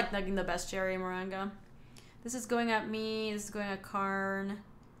still like negging the bestiary Moringa. This is going at me, this is going at Karn,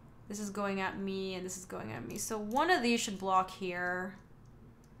 this is going at me, and this is going at me. So one of these should block here.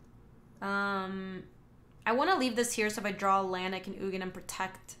 I want to leave this here so if I draw a land, I can Ugin and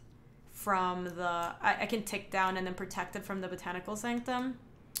protect from the... I can tick down and then protect it from the Botanical Sanctum.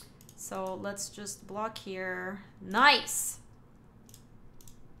 So let's just block here. Nice!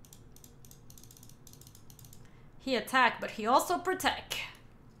 He attack, but he also protect.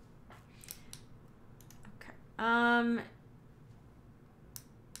 Okay.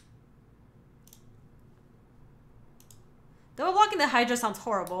 Though blocking the Hydra sounds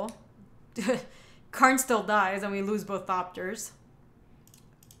horrible. Karn still dies and we lose both Thopters.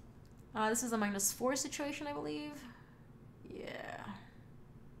 This is a -4 situation, I believe. Yeah.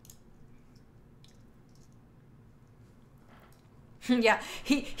 Yeah,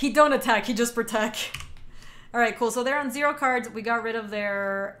 he don't attack, he just protect. Alright, cool. So they're on 0 cards. We got rid of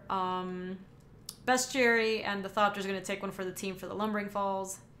their bestiary, and the Thopter's gonna take one for the team for the Lumbering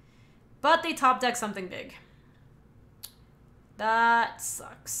Falls. But they top deck something big. That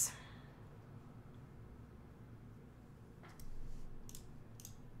sucks.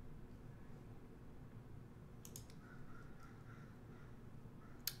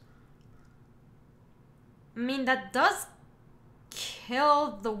 I mean, that does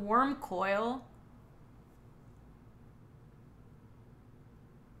kill the Worm Coil.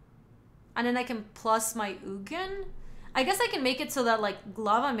 And then I can plus my Ugin. I guess I can make it so that, like,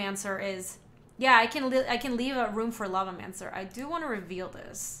 Lavamancer is... Yeah, I can leave a room for Lavamancer. I do want to reveal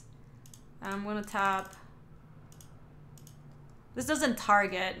this. I'm going to tap... This doesn't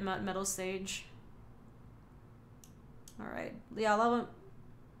target Metal Sage. Alright. Yeah, Lava...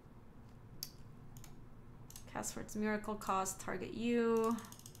 Cast for its Miracle cost, target you.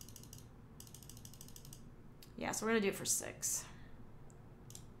 Yeah, so we're going to do it for 6.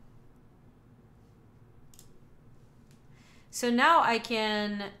 So now I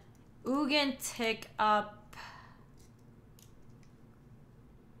can Ugin tick up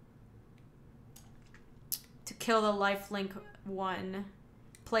to kill the lifelink 1,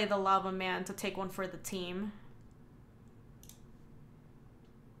 play the Lava Man to take one for the team.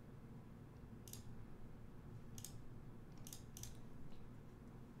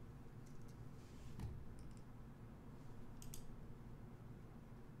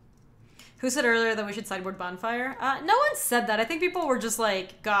 Who said earlier that we should sideboard Bonfire? No one said that. I think people were just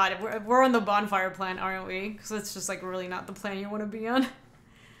like, God, we're on the Bonfire plan, aren't we? Because it's just like really not the plan you want to be on.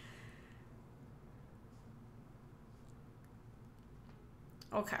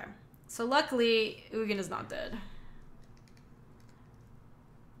 Okay. So luckily, Ugin is not dead.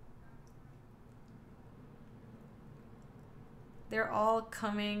 They're all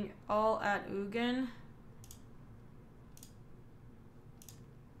coming all at Ugin.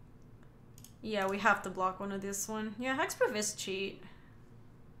 Yeah, we have to block one of this one. Yeah, Hexproof is cheat.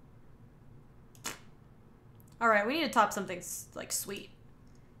 Alright, we need to top something, like, sweet.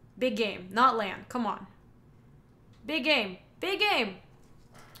 Big game, not land. Come on. Big game. Big game!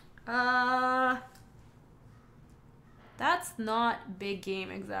 That's not big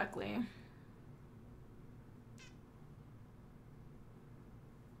game, exactly.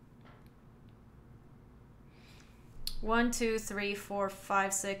 One, 2, 3, 4,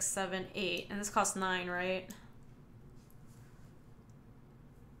 5, 6, 7, 8. And this costs 9, right?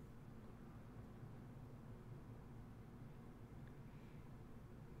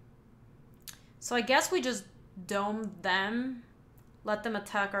 So I guess we just dome them. Let them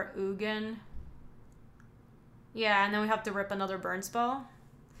attack our Ugin. Yeah, and then we have to rip another burn spell.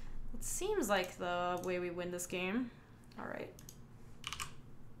 It seems like the way we win this game. Alright.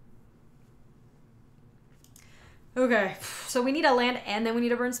 Okay, so we need a land and then we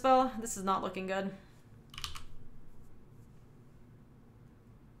need a burn spell. This is not looking good.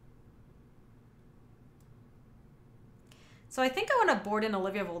 So I think I want to board in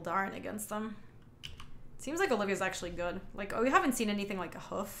Olivia Voldaren against them. Seems like Olivia's actually good. Like, oh, we haven't seen anything like a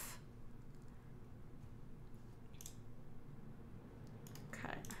hoof.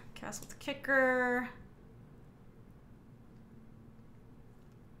 Okay, cast with the kicker.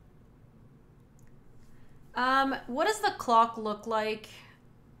 What does the clock look like?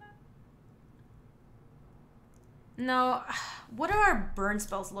 No, what do our burn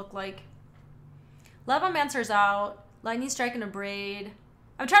spells look like? Lavamancer's out. Lightning Strike and a Braid.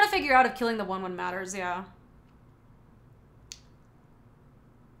 I'm trying to figure out if killing the 1/1 matters, yeah.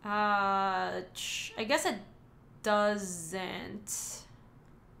 I guess it doesn't,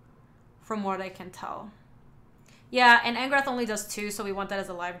 from what I can tell. Yeah, and Angrath only does 2, so we want that as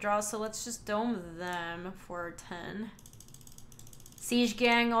a live draw. So let's just dome them for 10. Siege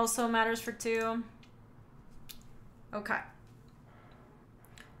Gang also matters for 2. Okay.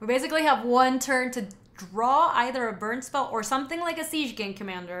 We basically have 1 turn to draw either a burn spell or something like a Siege Gang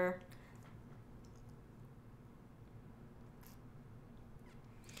commander.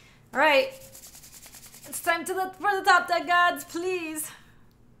 Alright. It's time for the top deck gods, please.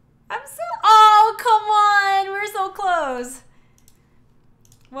 Oh, come on! We're so close.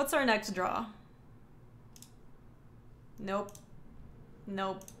 What's our next draw? Nope.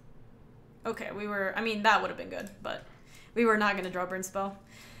 Nope. Okay, I mean, that would have been good, but we were not going to draw Burn Spell.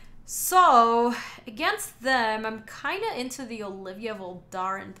 So, against them, I'm kind of into the Olivia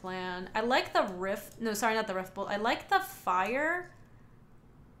Voldaren plan. I like the Rift. No, sorry, not the Rift Bolt. I like the Fire.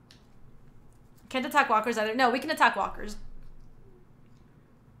 Can't attack walkers either. No, we can attack walkers.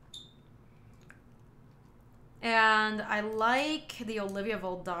 And I like the Olivia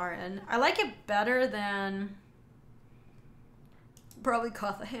Voldaren. I like it better than probably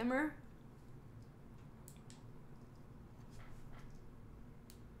Hammer.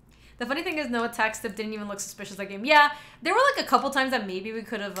 The funny thing is no attack step didn't even look suspicious that game. Yeah, there were like a couple times that maybe we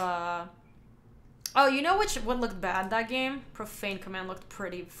could have Oh, you know what looked bad that game? Profane Command looked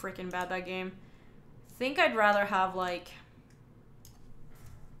pretty freaking bad that game. I think I'd rather have like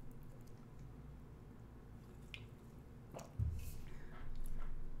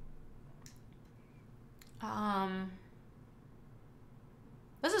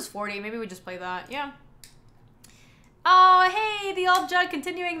this is 40. Maybe we just play that. Yeah. Oh, hey, the old jug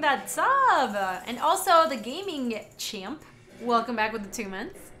continuing that sub. And also the gaming champ. Welcome back with the 2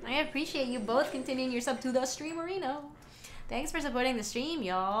 months. I appreciate you both continuing your sub to the streamerino. Thanks for supporting the stream,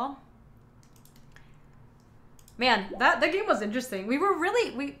 y'all. Man, that game was interesting. We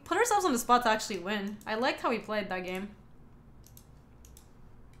put ourselves on the spot to actually win. I liked how we played that game.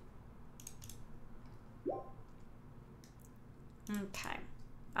 Okay.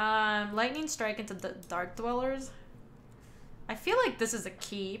 Lightning Strike into the Dark Dwellers. I feel like this is a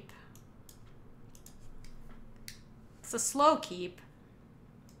keep. It's a slow keep.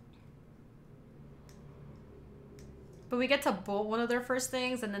 But we get to bolt one of their first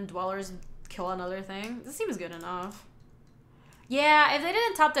things and then Dwellers kill another thing. This seems good enough. Yeah, if they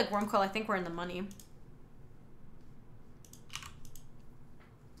didn't top deck Wormcoil, I think we're in the money.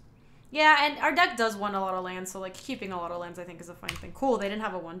 Yeah, and our deck does want a lot of lands, so like keeping a lot of lands I think is a fine thing. Cool, they didn't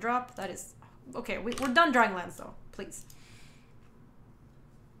have a 1-drop. That is... Okay, we're done drawing lands though. Please.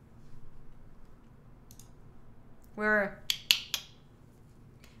 We're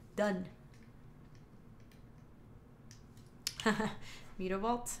done.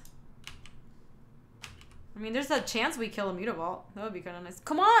 Mutavault. I mean, there's a chance we kill a Mutavault. That would be kind of nice.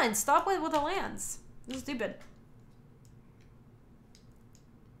 Come on, stop with the lands. This is stupid.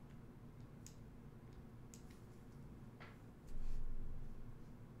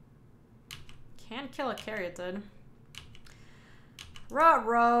 Can't kill a Caryatid.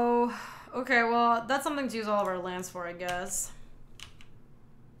 Ruh-roh. Okay, well, that's something to use all of our lands for, I guess.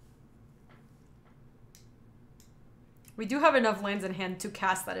 We do have enough lands in hand to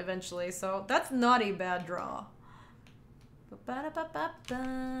cast that eventually, so that's not a bad draw.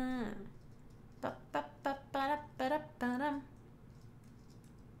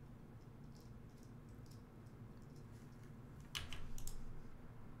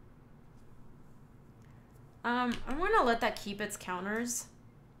 I'm gonna let that keep its counters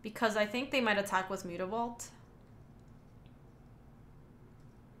because I think they might attack with Mutavault.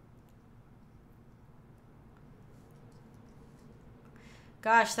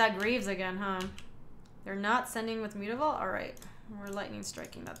 Gosh, that Greaves again, huh? They're not sending with Mutavault? Alright. We're lightning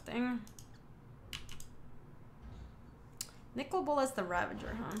striking that thing. Nicol Bolas the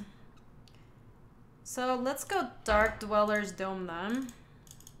Ravager, huh? So let's go Dark Dwellers, dome them.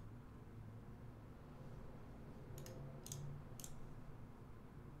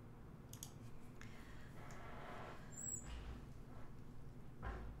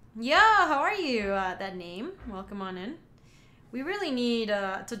 Yeah, how are you? That name. Welcome on in. We really need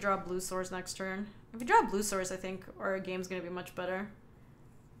to draw Blue Source next turn. If we draw Blue Source, I think our game's gonna be much better.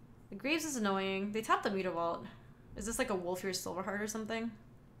 The Graves is annoying. They tapped the Mutavault. Is this like a Wolfear Silverheart or something?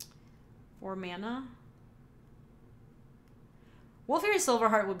 4 mana? Wolfear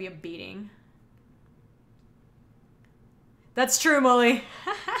Silverheart would be a beating. That's true, Molly.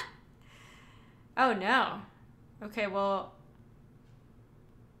 Oh no. Okay, well...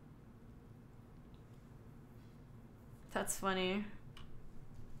 That's funny.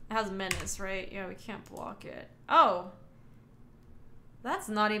 It has menace, right? Yeah, we can't block it. Oh! That's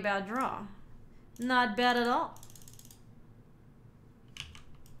not a bad draw. Not bad at all.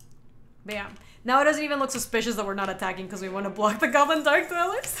 Bam. Now it doesn't even look suspicious that we're not attacking because we want to block the Goblin Dark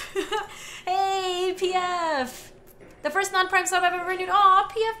Dwellers. Hey, PF! The first non-prime sub I've ever renewed. Aw,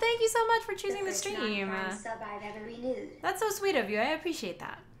 PF, thank you so much for choosing the stream. Non-prime sub I've ever renewed. That's so sweet of you. I appreciate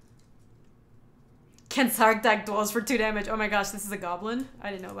that. Can Sark deck dwells for 2 damage? Oh my gosh, this is a goblin?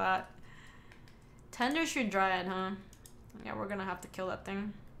 I didn't know that. Tender Shoot Dryad, huh? Yeah, we're gonna have to kill that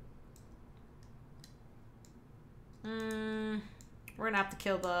thing. We're gonna have to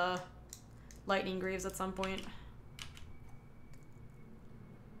kill the Lightning Greaves at some point.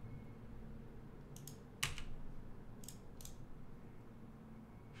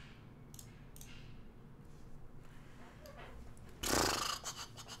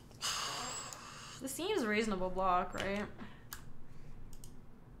 This seems reasonable block, right?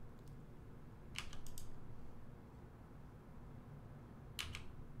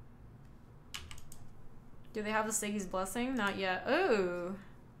 Do they have the Siggy's Blessing? Not yet. Ooh.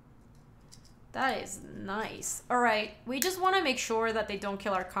 That is nice. Alright, we just want to make sure that they don't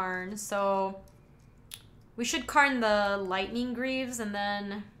kill our Karn, so we should Karn the Lightning Greaves and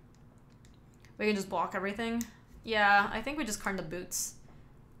then we can just block everything. Yeah, I think we just Karn the boots.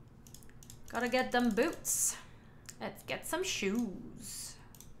 Gotta get them boots. Let's get some shoes.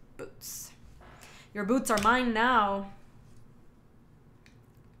 Boots. Your boots are mine now.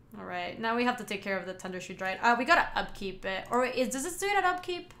 Alright, now we have to take care of the Tender Shoot Dryad. We gotta upkeep it. Or does this do it at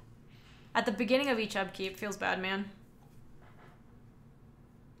upkeep? At the beginning of each upkeep. Feels bad, man.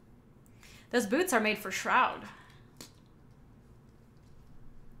 Those boots are made for Shroud.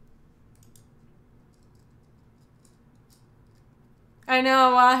 I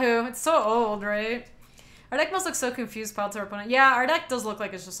know, Wahoo. It's so old, right? Our deck must look so confused, piled to our opponent. Yeah, our deck does look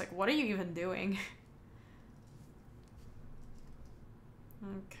like it's just like, what are you even doing?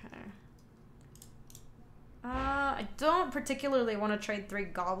 Okay. I don't particularly want to trade 3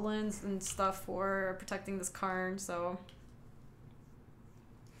 goblins and stuff for protecting this Karn, so...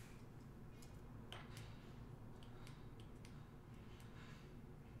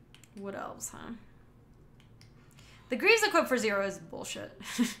 What else, huh? The Greaves equipped for 0 is bullshit.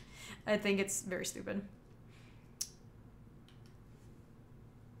 I think it's very stupid.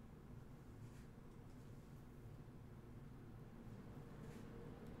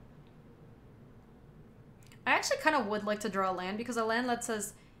 I actually kind of would like to draw a land because a land lets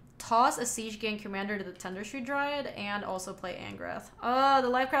us toss a Siege Gang Commander to the Tender Shoot Dryad and also play Angrath. Oh, the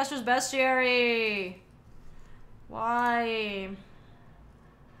Lifecrafters Bestiary! Why?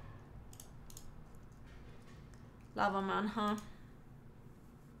 Lava Man, huh?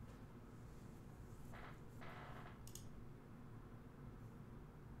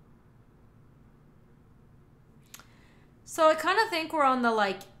 So I kind of think we're on the,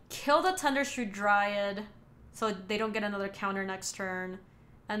 like, kill the Tender Shoot Dryad so they don't get another counter next turn.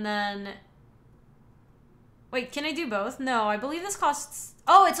 And then... Wait, can I do both? No, I believe this costs...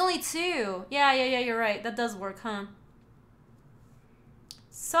 Oh, it's only 2! Yeah, you're right. That does work, huh?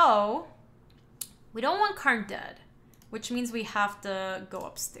 So... We don't want Karn dead, which means we have to go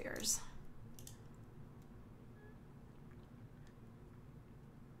upstairs.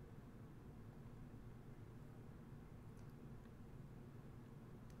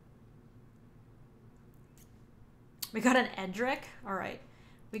 We got an Edric? Alright.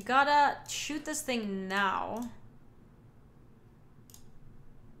 We gotta shoot this thing now.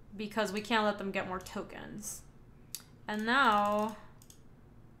 Because we can't let them get more tokens. And now...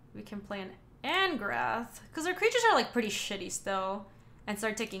 we can play an Angrath. Because our creatures are like pretty shitty still. And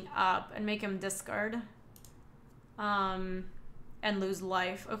start taking up and make him discard. And lose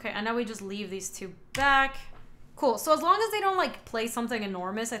life. Okay, and now we just leave these 2 back. Cool. So as long as they don't like play something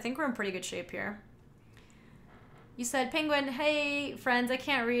enormous, I think we're in pretty good shape here. You said, Penguin, hey, friends, I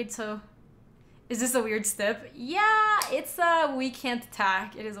can't read, so... Is this a weird step? Yeah, it's a we can't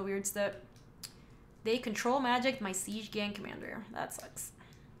attack. It is a weird step. They control magic, my Siege Gang Commander. That sucks.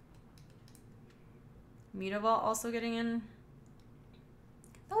 Mutavault also getting in.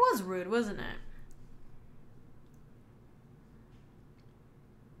 That was rude, wasn't it?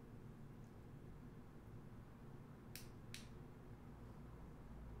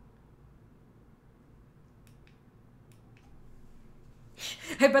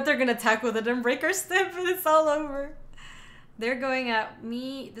 I bet they're gonna attack with a Unbreaker Step and it's all over. They're going at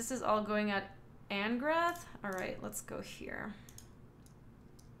me. This is all going at Angrath. Alright, let's go here.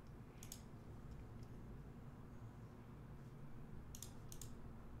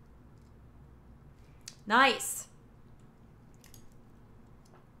 Nice.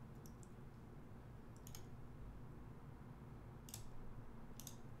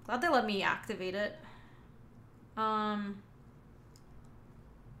 Glad they let me activate it. Kind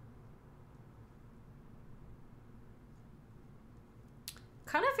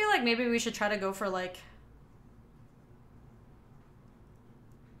of feel like maybe we should try to go for like...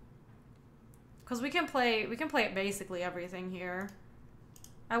 Because we can play basically everything here.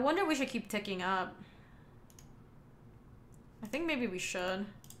 I wonder if we should keep ticking up. I think maybe we should.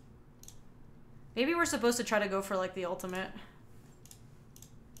 Maybe we're supposed to try to go for like the ultimate.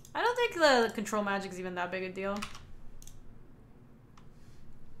 I don't think the control magic's even that big a deal.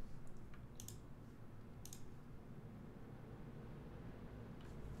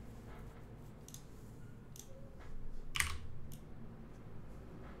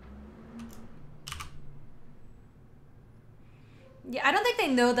 Yeah, I don't think they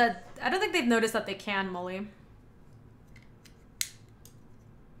know that. I don't think they've noticed that they can, Molly.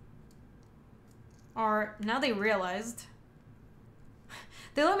 Or now they realized.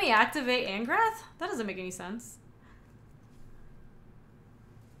 They let me activate Angrath? That doesn't make any sense.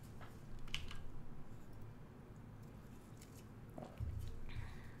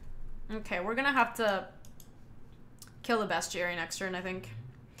 Okay, we're gonna have to kill the bestiary next turn, I think.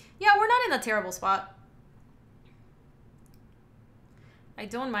 Yeah, we're not in a terrible spot. I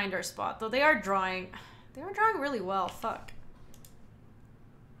don't mind our spot, though they are drawing really well. Fuck.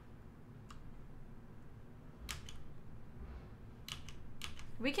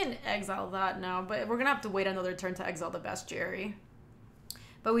 We can exile that now, but we're gonna have to wait another turn to exile the bestiary.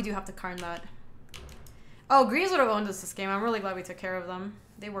 But we do have to Karn that. Oh, Greaves would have owned us this game. I'm really glad we took care of them.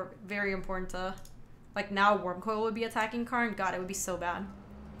 They were very important to... Like, now Wormcoil would be attacking Karn. God, it would be so bad.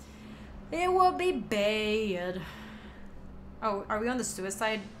 It would be bad. Oh, are we on the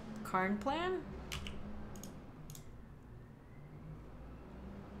suicide Karn plan?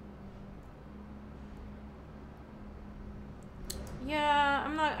 Yeah,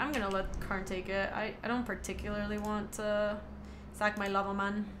 I'm gonna let Karn take it. I don't particularly want to sack my lava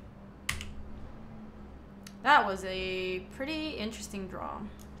man. That was a pretty interesting draw.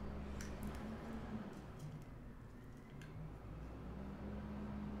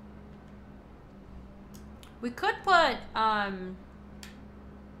 We could put, Oh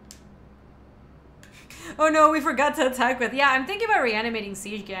no, we forgot to attack with... Yeah, I'm thinking about reanimating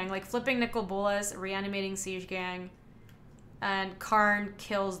Siege Gang. Like, flipping Nicol Bolas, reanimating Siege Gang, and Karn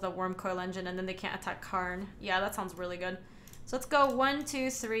kills the Wormcoil engine, and then they can't attack Karn. Yeah, that sounds really good. So let's go 1,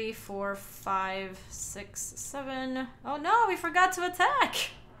 2, 3, 4, 5, 6, 7... Oh no, we forgot to attack!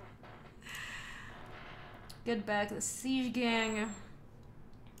 Get back the Siege Gang.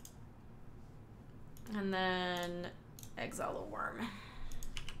 And then exile a worm.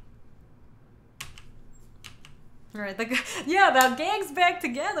 Alright, yeah, that gang's back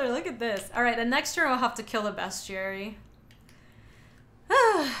together. Look at this. Alright, the next turn we'll have to kill the bestiary.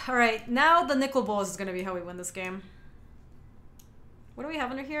 Alright, now the Nicol Bolas is going to be how we win this game. What do we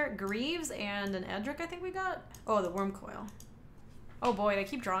have under here? Greaves and an Edric, I think we got. Oh, the Wormcoil. Oh boy, they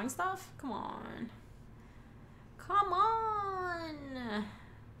keep drawing stuff? Come on. Come on!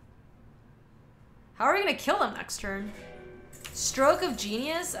 How are we gonna kill them next turn? Stroke of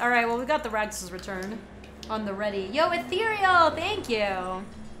Genius? Alright, well we got the Rakdos' Return on the ready. Yo, Ethereal! Thank you!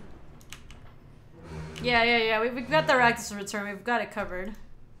 Yeah. We've got the Rakdos' Return. We've got it covered.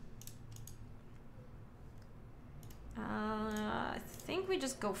 I think we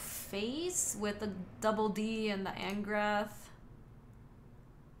just go face with the double D and the Angrath.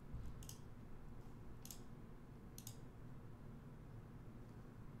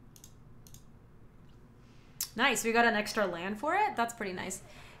 Nice, we got an extra land for it? That's pretty nice.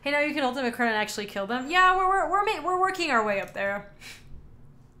 Hey, now you can ultimate Karn and actually kill them. Yeah, we're working our way up there.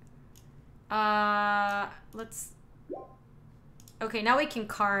 Let's... Okay, now we can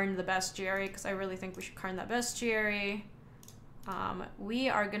Karn the bestiary, because I really think we should Karn that bestiary. We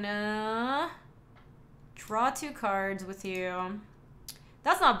are gonna draw 2 cards with you.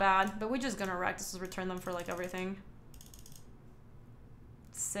 That's not bad, but we're just gonna Rakdos' Return them for like everything.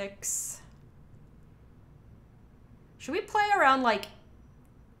 6. Should we play around like...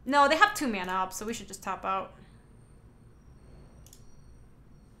 No, they have 2 mana up, so we should just tap out.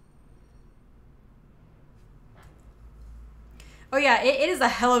 Oh yeah, it is a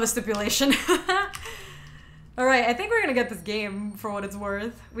hell of a stipulation. Alright, I think we're gonna get this game for what it's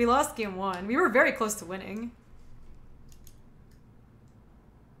worth. We lost game 1. We were very close to winning.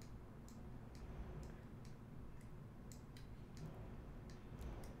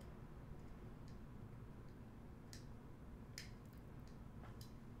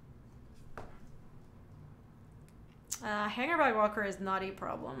 Hangerby Walker is not a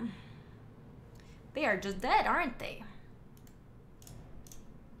problem. They are just dead, aren't they?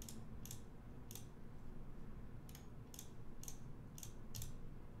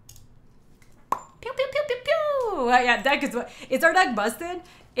 yeah, deck is our deck busted?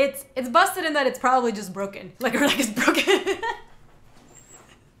 It's busted in that it's probably just broken. Like our deck is broken.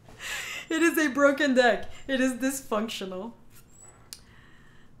 It is a broken deck. It is dysfunctional.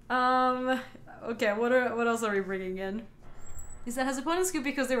 Okay, what else are we bringing in? He said, has opponent scooped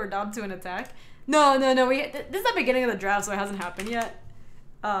because they were down to an attack? No. This is the beginning of the draft, so it hasn't happened yet.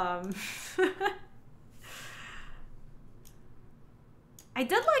 I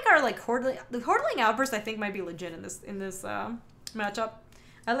did like our the Hordling Outburst. I think might be legit in this matchup.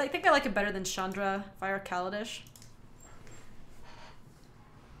 I think I like it better than Chandra Fire Kaladesh.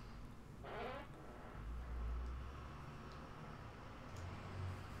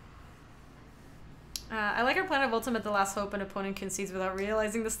 I like our plan of ultimate the last hope an opponent concedes without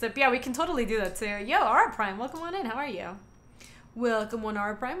realizing the step. Yeah, we can totally do that too. Yo, R Prime, welcome on in. How are you? Welcome on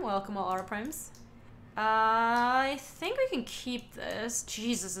R Prime. Welcome all R Primes. I think we can keep this.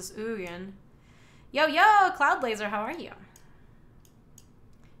 Jesus, this Ugin. Yo, Cloud Laser, how are you?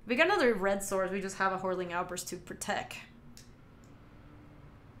 If we get another red sword, we just have a Hordling Outburst to protect.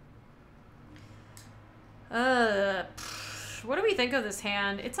 What do we think of this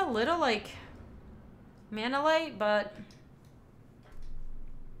hand? It's a little like mana light, but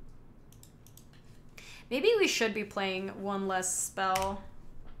maybe we should be playing one less spell.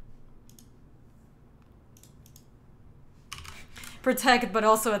 Protect, but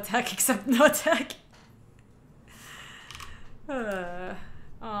also attack, except no attack. Oh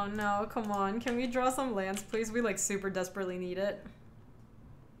no, come on. Can we draw some lands, please? We like super desperately need it.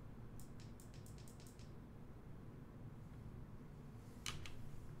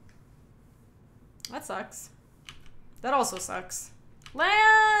 That sucks. That also sucks.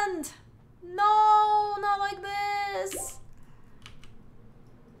 Land! No, not like this.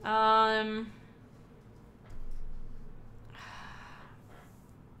 I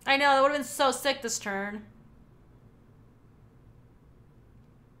know, that would have been so sick this turn.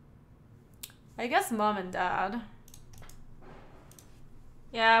 I guess mom and dad.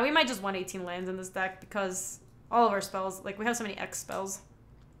 Yeah, we might just want 18 lands in this deck because all of our spells, like we have so many X spells.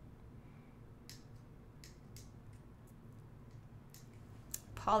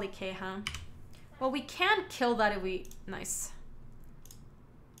 Poly K, huh? Well, we can kill that if we... Nice.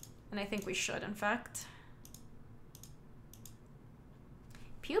 And I think we should, in fact.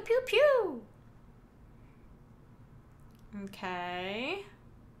 Pew, pew, pew! Okay.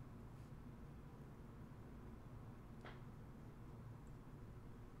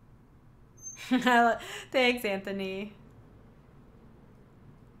 Thanks, Anthony.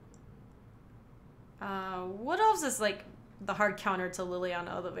 What else is like the hard counter to Liliana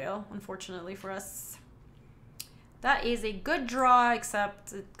of the Veil, unfortunately for us? That is a good draw,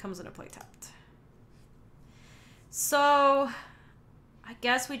 except it comes into play tapped. So, I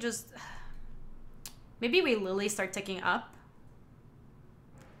guess we just... Maybe we Lily start ticking up.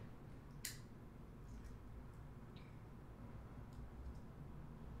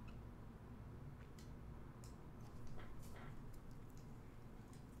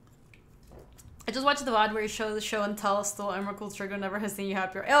 I just watched the VOD where you show the show and tell still Emrakul Trigger never has seen you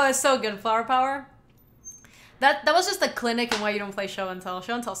happier. Oh, it's so good. Flower Power. That was just a clinic and why you don't play show and tell.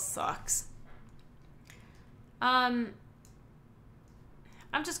 Show and tell sucks. I'm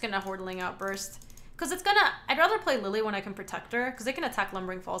just gonna Hordling Outburst. Because it's gonna... I'd rather play Lily when I can protect her. Because they can attack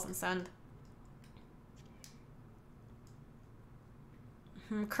Lumbering Falls and send.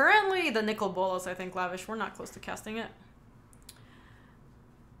 Currently, the Nicol Bolas, I think, Lavish. We're not close to casting it.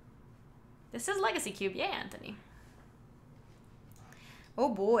 This is Legacy Cube. Yeah, Anthony. Oh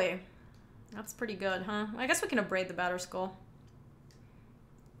boy. That's pretty good, huh? I guess we can abrade the Batter Skull.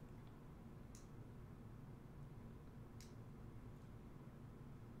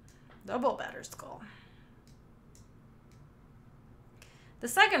 Double Batter Skull. The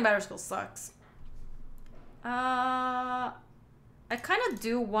second Batter Skull sucks. I kind of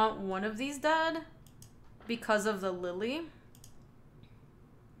do want one of these dead because of the Lily.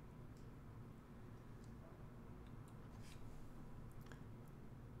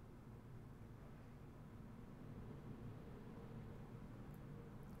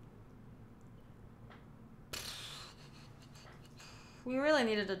 We really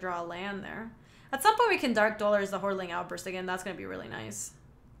needed to draw a land there. At some point we can Dark Dollars the Hordling Outburst again. That's going to be really nice.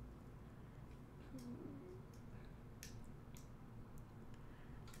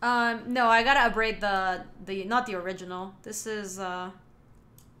 No, I gotta abrade the not the original. This is I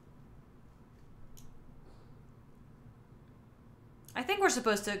think we're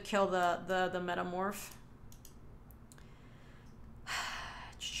supposed to kill the Metamorph.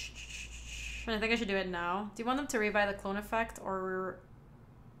 I think I should do it now. Do you want them to rebuy the clone effect or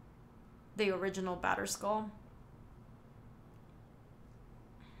the original Batter Skull?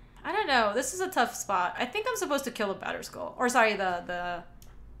 know. This is a tough spot. I think I'm supposed to kill a batter skull. Or sorry,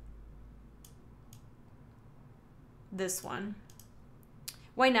 this one.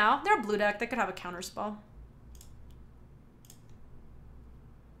 Wait, now? They're a blue deck. They could have a counter spell.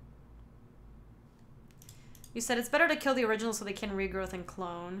 You said it's better to kill the original so they can regrowth and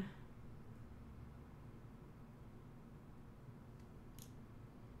clone.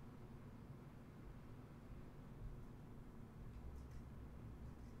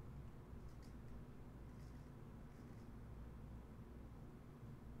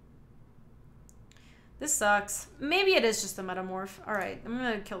 This sucks. Maybe it is just a metamorph. Alright, I'm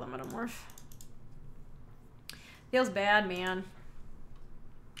gonna kill the metamorph. Feels bad, man.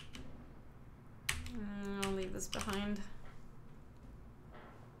 I'll leave this behind.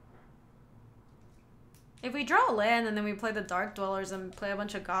 If we draw a land and then we play the Dark Dwellers and play a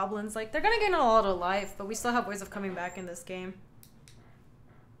bunch of goblins, like, they're gonna gain a lot of life, but we still have ways of coming back in this game.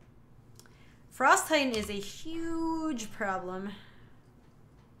 Frost Titan is a huge problem.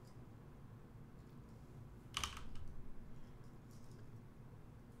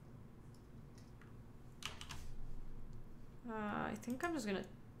 I think I'm just gonna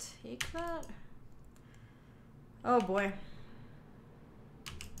take that. Oh boy.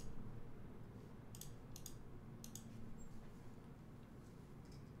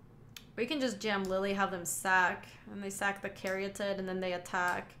 We can just jam Lily, have them sack, and they sack the Caryatid, and then they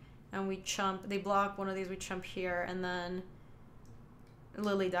attack, and we chump. They block one of these, we chump here, and then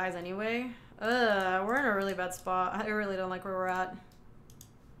Lily dies anyway. Ugh, we're in a really bad spot. I really don't like where we're at.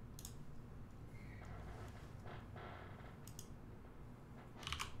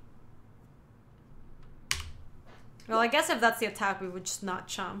 Well, I guess if that's the attack, we would just not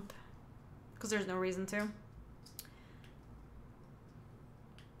chump. Because there's no reason to.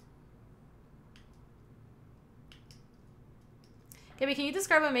 Gaby, can you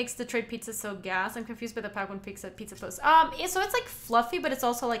describe what makes Detroit pizza so gas? I'm confused by the pack when pizza posts. So it's like fluffy, but it's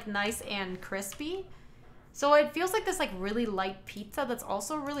also like nice and crispy. So it feels like this like really light pizza that's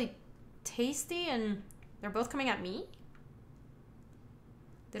also really tasty, and they're both coming at me?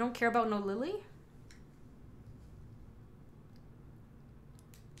 They don't care about no Lily?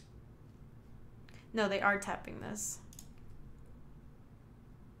 No, they are tapping this.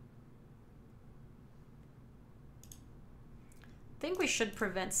 I think we should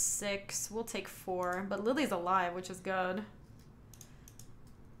prevent 6. We'll take 4, but Lily's alive, which is good.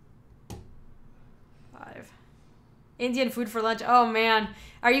 5. Indian food for lunch. Oh man,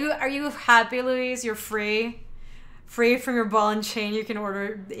 are you happy, Louise? You're free from your ball and chain. You can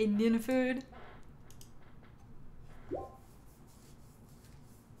order Indian food.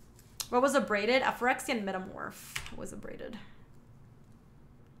 What was a braided? A Phyrexian Metamorph was a braided.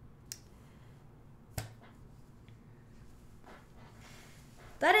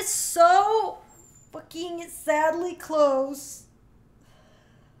 That is so fucking sadly close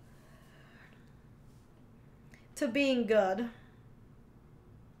to being good.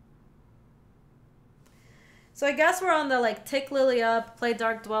 So I guess we're on the like tick Lily up, play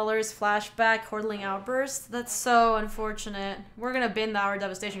Dark Dwellers, flashback, Hordling Outburst. That's so unfortunate. We're gonna bin the Hour of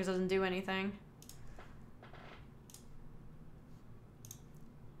Devastation because it doesn't do anything.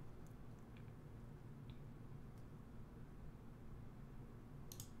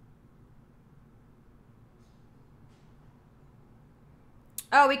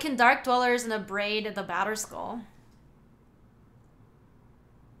 Oh, we can Dark Dwellers and a braid the Batter Skull.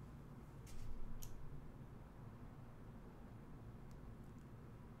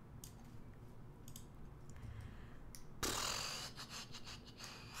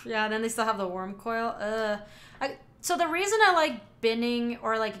 Yeah, then they still have the Worm Coil. So the reason I like binning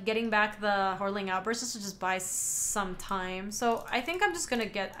or like getting back the Hordling Outburst is to just buy some time. So I think I'm just gonna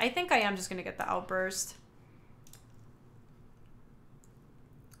get, I think I am just gonna get the Outburst.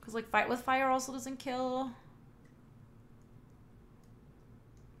 Because like Fight with Fire also doesn't kill.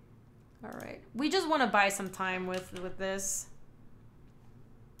 Alright. We just want to buy some time with this.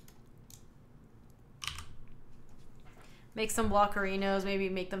 Make some Blockerinos, maybe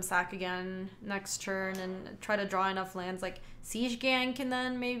make them sack again next turn and try to draw enough lands. Like Siege Gang can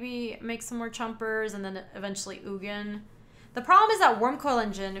then maybe make some more chumpers and then eventually Ugin. The problem is that Worm Coil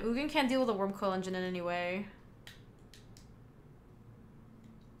Engine. Ugin can't deal with a Worm Coil Engine in any way.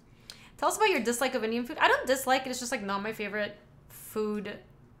 Tell us about your dislike of Indian food. I don't dislike it, it's just like not my favorite food.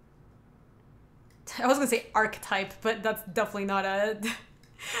 I was gonna say archetype, but that's definitely not a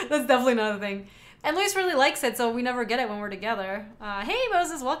that's definitely not a thing. And Luis really likes it, so we never get it when we're together. Hey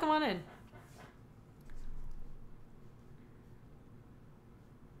Moses, welcome on in.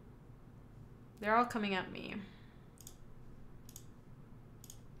 They're all coming at me.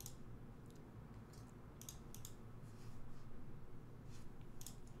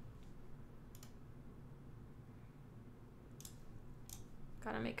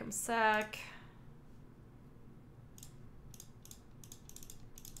 Gotta make him sack.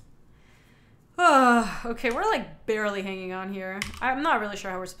 Okay, we're like barely hanging on here. I'm not really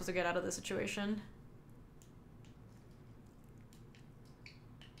sure how we're supposed to get out of this situation.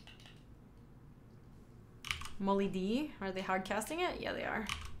 Molly D, are they hard casting it? Yeah, they are.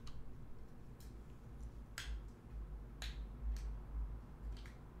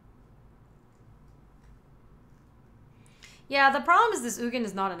 Yeah, the problem is this Ugin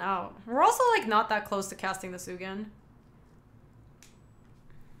is not an out. We're also like not that close to casting this Ugin.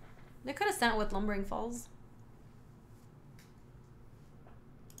 They could have sent with Lumbering Falls.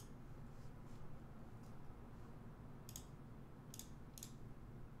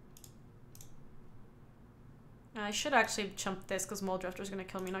 I should actually chump this because Mole Drifter's gonna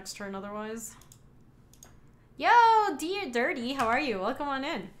kill me next turn otherwise. Yo, dear Dirty, how are you? Welcome on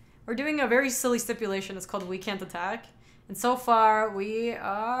in. We're doing a very silly stipulation. It's called We Can't Attack. And so far, we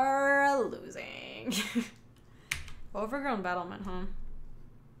are losing. Overgrown Battlement, huh?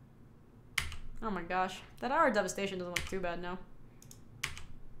 Oh my gosh. That Hour of Devastation doesn't look too bad now.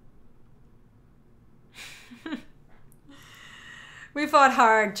 We fought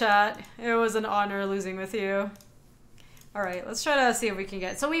hard, chat. It was an honor losing with you. Alright, let's try to see if we can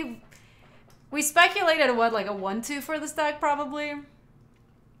get... So we speculated what, like a 1-2 for this deck, probably?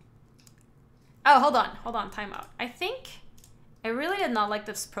 Oh, hold on, timeout. I think I really did not like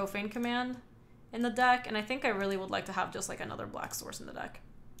this Profane command in the deck, and I think I really would like to have just like another black source in the deck.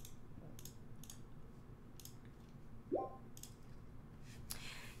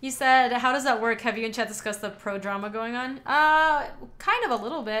 You said, how does that work? Have you and chat discussed the pro drama going on? Kind of a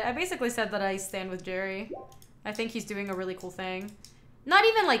little bit. I basically said that I stand with Jerry. I think he's doing a really cool thing. Not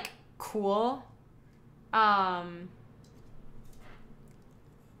even like cool.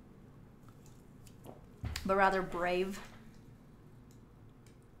 But rather brave.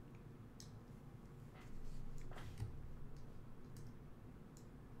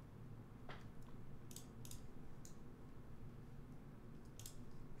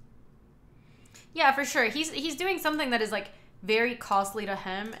 Yeah, for sure. He's doing something that is like very costly to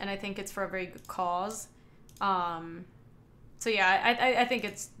him, and I think it's for a very good cause. So yeah, I think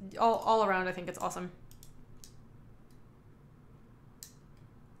it's all around. I think it's awesome.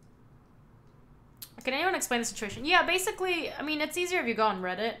 Can anyone explain the situation? Yeah, basically, I mean, it's easier if you go on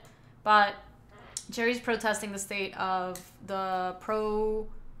Reddit, but Jerry's protesting the state of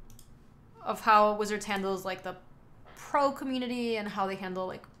how Wizards handles like the pro community and how they handle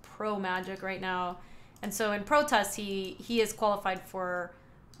like pro Magic right now. And so in protest, he is qualified for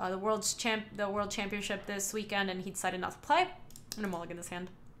the World Championship this weekend, and he decided not to play. I'm gonna mulligan this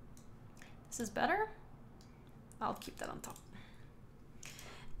hand. This is better. I'll keep that on top.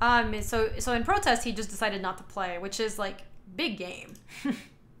 So in protest, he just decided not to play, which is like big game.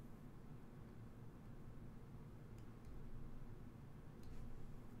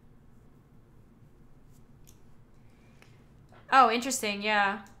 Oh, interesting.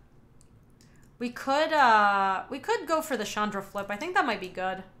 Yeah. We could go for the Chandra flip. I think that might be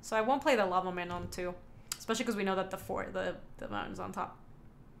good. So I won't play the Lava Man on 2, especially because we know that the mountain's on top.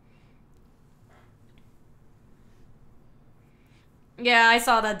 Yeah, I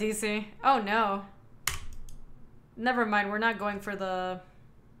saw that, DC. Oh no. Never mind, we're not going for the...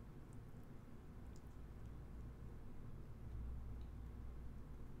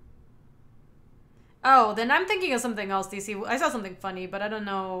 Oh, then I'm thinking of something else, DC. I saw something funny, but I don't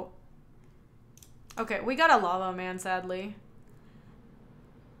know. Okay, we got a Lava Man, sadly.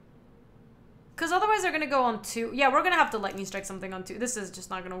 Because otherwise they're going to go on 2. Yeah, we're going to have to Lightning Strike something on 2. This is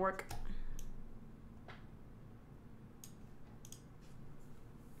just not going to work.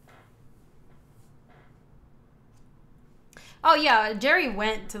 Oh yeah, Jerry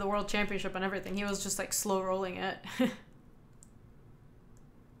went to the World Championship and everything. He was just like slow rolling it.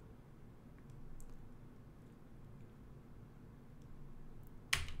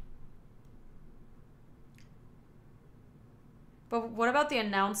 But what about the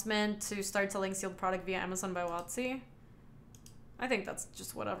announcement to start selling sealed product via Amazon by WotC? I think that's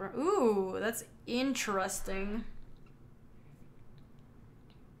just whatever. Ooh, that's interesting.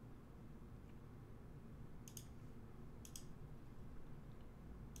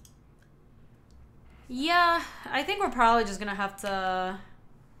 Yeah, I think we're probably just gonna have to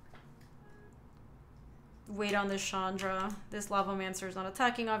wait on this Chandra. This Lavamancer is not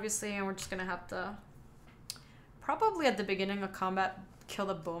attacking, obviously, and we're just gonna have to probably at the beginning of combat kill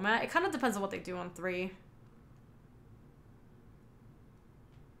the Bomat. It kind of depends on what they do on 3.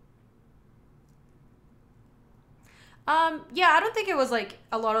 Yeah, I don't think it was like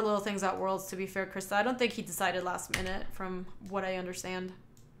a lot of little things at Worlds, to be fair, Krista. I don't think he decided last minute, from what I understand.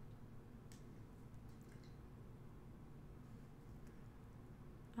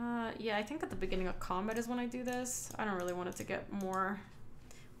 Yeah, I think at the beginning of combat is when I do this. I don't really want it to get more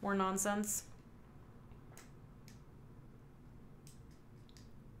nonsense.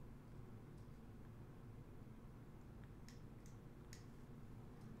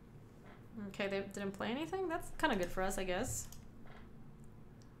 Okay, they didn't play anything? That's kind of good for us, I guess.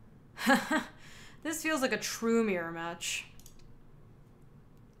 This feels like a true mirror match.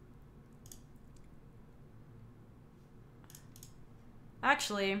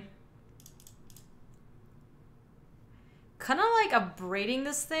 Actually, kind of like abrading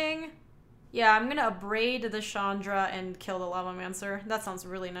this thing. Yeah, I'm gonna abrade the Chandra and kill the Lavamancer. That sounds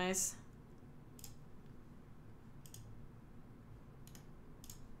really nice.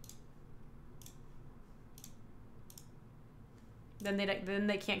 Then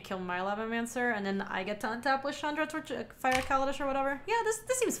they can't kill my Lavamancer, and then I get to untap with Chandra Torch, Fire Kaladesh or whatever. Yeah, this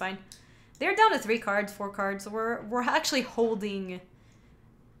seems fine. They're down to 3 cards, 4 cards, so we're actually holding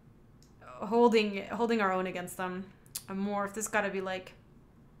our own against them. And more if this gotta be like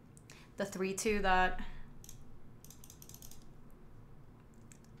the 3/2 that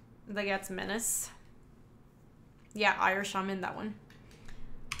gets Menace. Yeah, Irish Shaman, that one.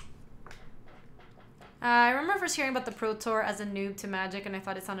 I remember first hearing about the Pro Tour as a noob to Magic, and I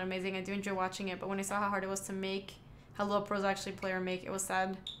thought it sounded amazing. I do enjoy watching it, but when I saw how hard it was to make, how little pros actually play or make, it was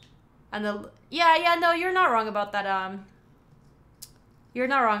sad. And no, you're not wrong about that. You're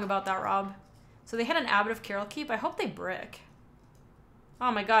not wrong about that, Rob. So they had an Abbot of Carol Keep. I hope they brick.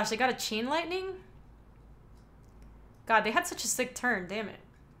 Oh my gosh, they got a Chain Lightning? God, they had such a sick turn, damn it.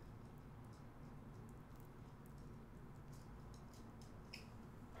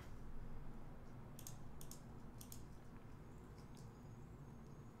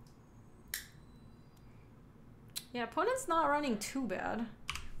 Yeah, opponent's not running too bad.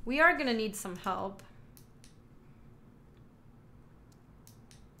 We are gonna need some help.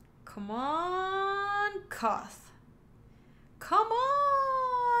 Come on, Koth. Come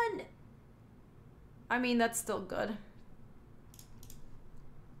on! I mean, that's still good.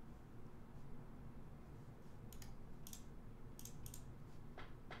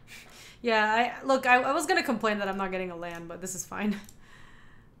 Yeah, I was gonna complain that I'm not getting a land, but this is fine.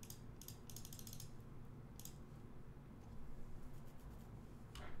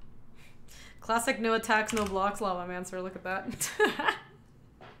 Classic no attacks, no blocks, Lavamancer. Look at that.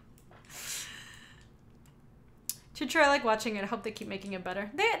 Chitra, I like watching it. I hope they keep making it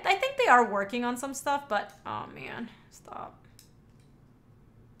better. I think they are working on some stuff, but oh man, stop.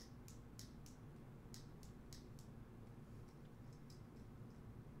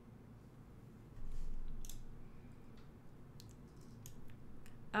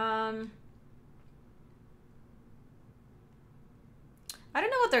 I don't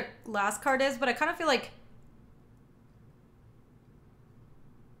know what their last card is, but I kind of feel like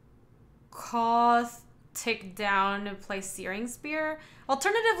Koth tick down and play Searing Spear.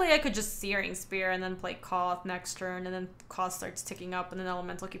 Alternatively, I could just Searing Spear and then play Koth next turn, and then Koth starts ticking up and then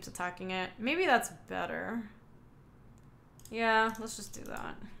Elemental keeps attacking it. Maybe that's better. Yeah, let's just do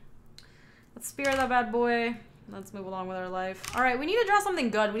that. Let's Spear that bad boy. Let's move along with our life. Alright, we need to draw something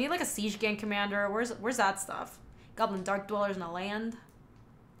good. We need like a Siege Gang Commander. Where's that stuff? Goblin Dark Dwellers in a land.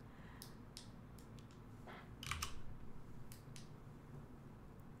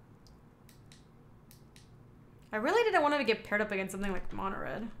 I really didn't want to get paired up against something like Mono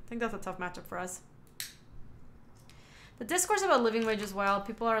Red. I think that's a tough matchup for us. The discourse about living wage is wild.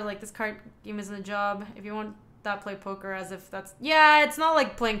 People are like, this card game isn't a job. If you want that, play poker, as if that's... Yeah, it's not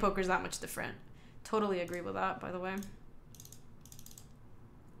like playing poker is that much different. Totally agree with that, by the way.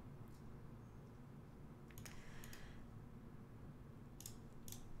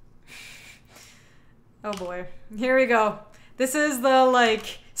 Oh boy. Here we go. This is the,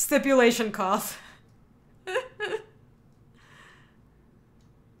 like, stipulation cough.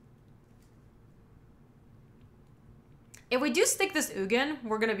 If we do stick this Ugin,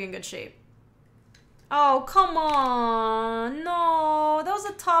 we're gonna be in good shape. Oh, come on. No, that was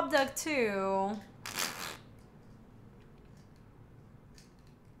a top deck too.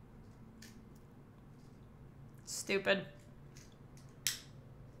 Stupid.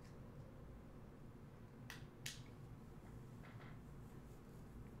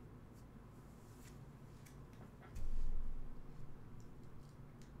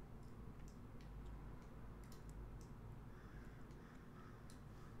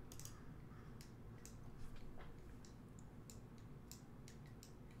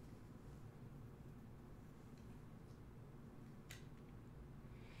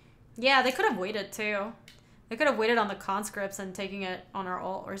 Yeah, they could have waited too. They could have waited on the conscripts and taking it on our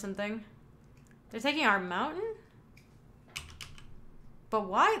ult or something. They're taking our mountain? But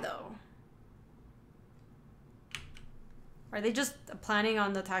why though? Are they just planning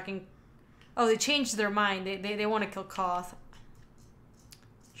on attacking? Oh, they changed their mind. They want to kill Koth.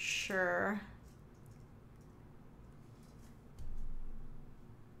 Sure.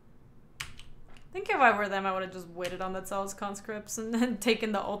 I think if I were them, I would have just waited on the Cell's conscripts and then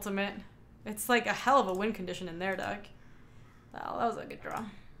taken the ultimate. It's like a hell of a win condition in their deck. Wow, that was a good draw.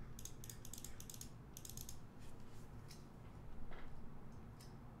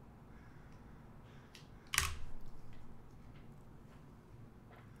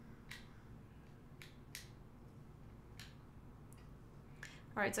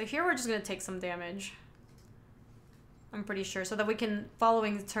 Alright, so here we're just going to take some damage. I'm pretty sure. So that we can,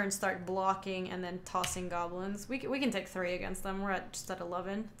 following the turn, start blocking and then tossing goblins. We can take 3 against them. We're just at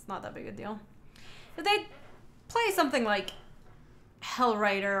 11. It's not that big a deal. If they play something like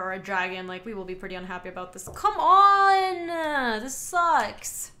Hellrider or a dragon, like, we will be pretty unhappy about this. Come on! This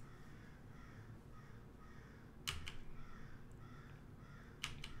sucks.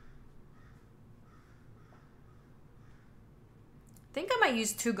 I think I might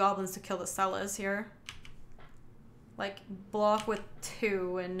use 2 goblins to kill the Cellas here. Like, block with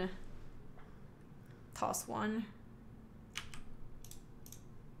 2 and toss 1.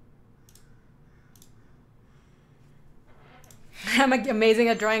 I'm amazing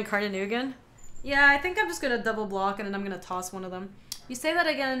at drawing Carnanugan. Yeah, I think I'm just gonna double block and then I'm gonna toss one of them. You say that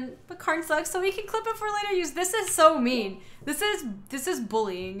again, but Karn sucks, so we can clip it for later use. This is so mean. This is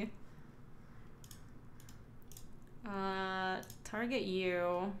bullying. Target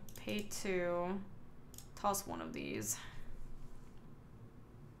you, pay 2, toss one of these.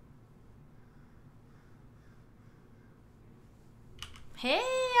 Hey,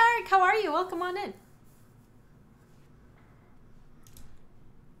 Arik, how are you? Welcome on in.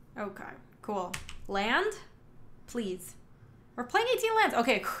 Okay, cool. Land? Please. We're playing 18 lands.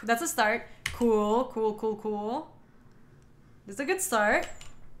 Okay, that's a start. Cool, cool, cool, cool. This is a good start.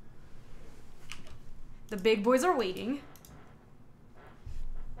 The big boys are waiting.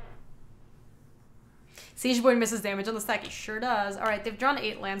 Siegeborn misses damage on the stack. He sure does. Alright, they've drawn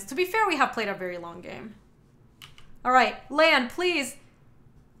 8 lands. To be fair, we have played a very long game. Alright, land, please.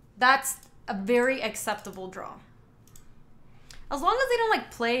 That's a very acceptable draw. As long as they don't,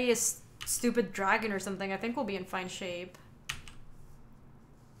 like, play a stupid dragon or something, I think we'll be in fine shape.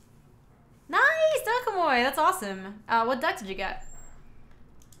 Nice! Nakamoy! That's awesome. What deck did you get?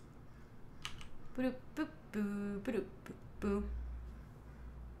 Boop, boop, boop, boop, boop, boop.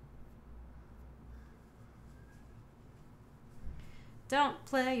 Don't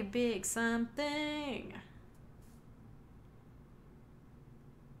play a big something.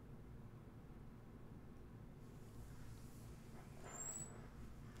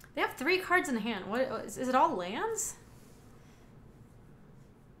 They have 3 cards in hand. What is it? All lands?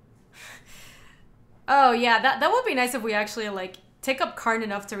 Oh yeah, that would be nice if we actually like take up Karn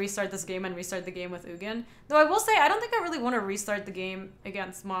enough to restart this game and restart the game with Ugin. Though I will say I don't think I really want to restart the game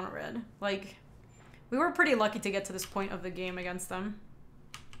against Mono Red. Like, we were pretty lucky to get to this point of the game against them.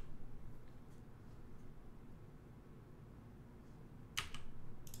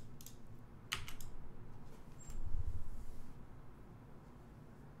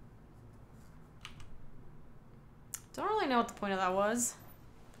 Don't really know what the point of that was.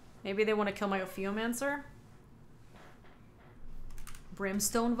 Maybe they want to kill my Ophiomancer?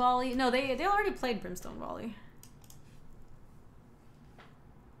 Brimstone Volley? No, they already played Brimstone Volley.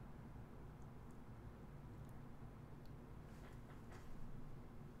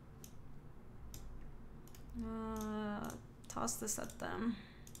 Toss this at them.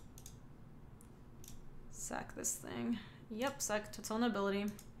 Sack this thing. Yep, sack to its own ability.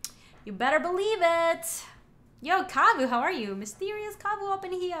 You better believe it! Yo, Kavu, how are you? Mysterious Kavu up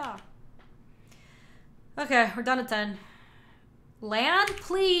in here. Okay, we're done at 10. Land?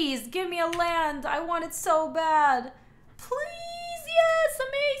 Please, give me a land. I want it so bad. Please, yes,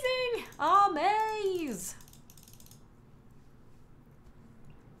 amazing. Amaze.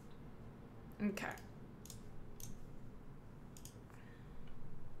 Okay.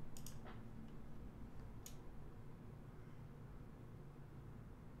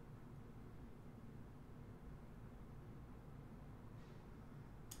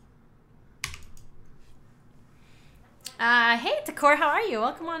 Hey, Takor, how are you?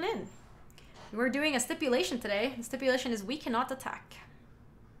 Welcome on in. We're doing a stipulation today. The stipulation is we cannot attack.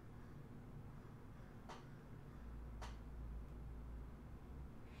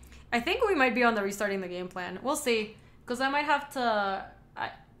 I think we might be on the restarting the game plan. We'll see. Because I might have to...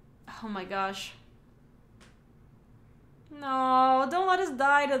 Oh my gosh. No, don't let us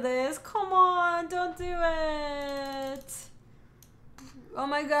die to this. Come on, don't do it. Oh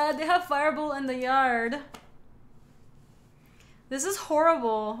my god, they have Firebolt in the yard. This is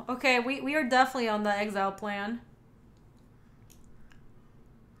horrible. Okay, we are definitely on the exile plan.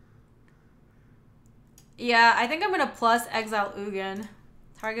 Yeah, I think I'm gonna plus exile Ugin.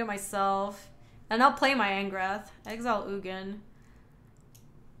 Target myself. And I'll play my Angrath. Exile Ugin.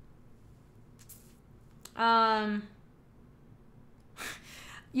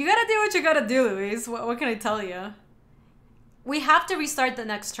 You gotta do what you gotta do, Luis. What can I tell you? We have to restart the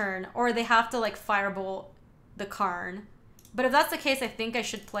next turn, or they have to, like, Firebolt the Karn. But if that's the case, I think I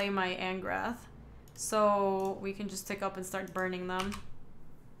should play my Angrath. So we can just tick up and start burning them.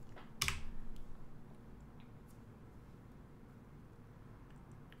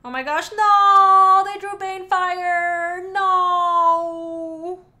 Oh my gosh, no! They drew Banefire!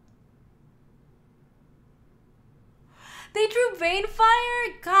 No! They drew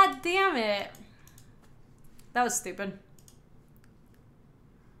Banefire? God damn it. That was stupid.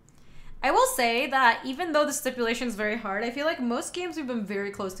 I will say that even though the stipulation is very hard, I feel like most games we've been very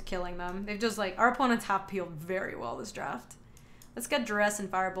close to killing them. They've just, like, our opponents have peeled very well this draft. Let's get Duress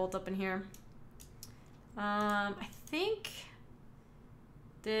and Firebolt up in here. I think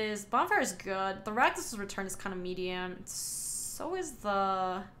this Bonfire is good. The Rakdos' Return is kind of medium. So is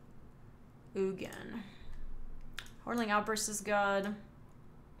the Ugin. Hordeling Outburst is good.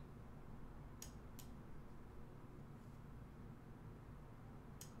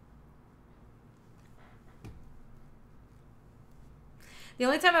 The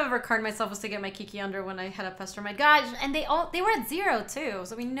only time I've ever carded myself was to get my Kiki under when I had a Pester. My gosh, and they were at 0 too,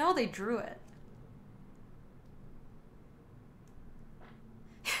 so we know they drew it.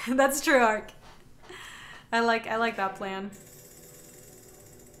 That's true, Ark. I like that plan.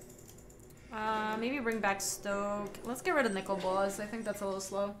 Maybe bring back Stoke. Let's get rid of Nicol Bolas. I think that's a little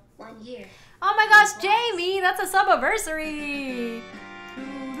slow. 1 year. Oh my gosh, Jamie! That's a sub-anniversary!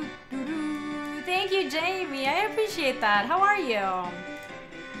 Thank you, Jamie. I appreciate that. How are you?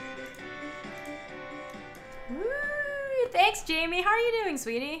 Woo! Thanks, Jamie. How are you doing,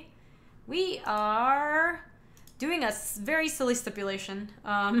 sweetie? We are doing a very silly stipulation.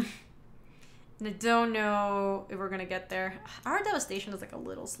 And I don't know if we're gonna get there. Our Devastation is like a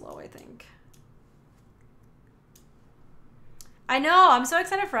little slow, I think. I know, I'm so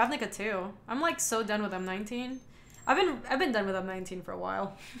excited for Ravnica too. I'm like so done with M19. I've been done with M19 for a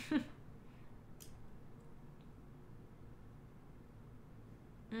while.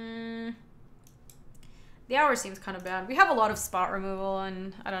 The hour seems kind of bad. We have a lot of spot removal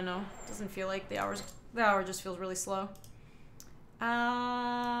and I don't know. Doesn't feel like the hour just feels really slow.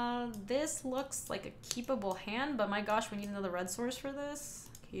 This looks like a keepable hand, but my gosh, we need another red source for this.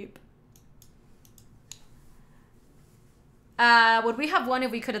 Keep. Would we have one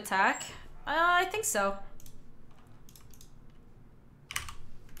if we could attack? I think so.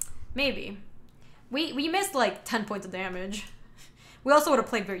 Maybe. We missed like 10 points of damage. We also would have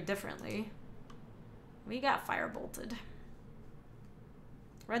played very differently. We got Firebolted.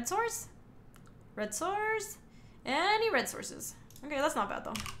 Red source? Red source? Any red sources? Okay, that's not bad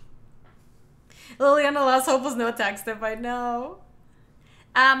though. Liliana, last hope was no attack step, I know.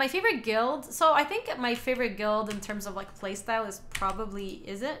 My favorite guild, so I think my favorite guild in terms of like playstyle is probably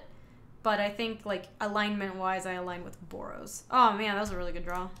Izzet. But I think like alignment wise, I align with Boros. Oh man, that was a really good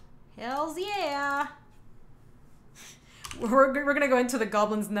draw. Hells yeah! We're gonna go into the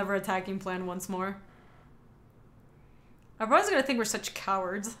goblins never attacking plan once more. Everyone's gonna think we're such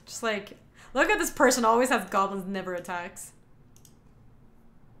cowards. Just like, look at this person always has goblins never attacks.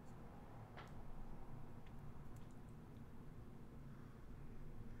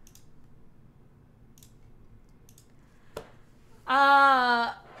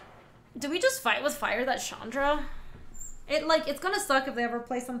 Do we just fight with fire that Chandra? It's gonna suck if they ever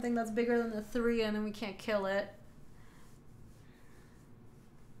play something that's bigger than the 3 and then we can't kill it.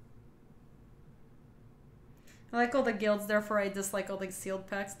 I like all the guilds, therefore I dislike all the sealed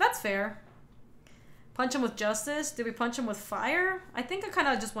packs. That's fair. Punch him with justice. Did we punch him with fire? I think I kind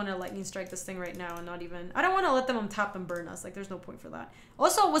of just want to lightning strike this thing right now and not even... I don't want to let them untap and burn us. Like, there's no point for that.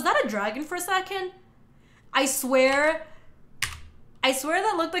 Also, was that a dragon for a second? I swear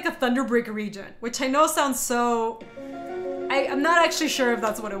that looked like a Thunderbreak Regent, which I know sounds so... I'm not actually sure if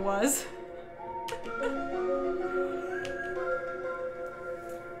that's what it was.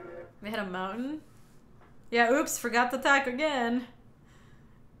 They hit a mountain? Yeah, oops, forgot to attack again.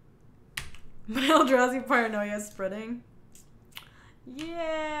 My Eldrazi paranoia is spreading.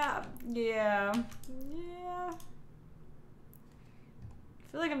 Yeah. I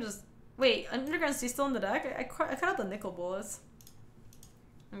feel like I'm just Wait, Underground Sea still in the deck? I cut out the nickel bullets.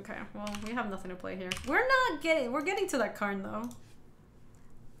 Okay, well, we have nothing to play here. We're getting to that card though.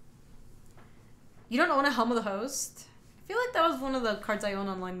 You don't own a Helm of the Host? I feel like that was one of the cards I own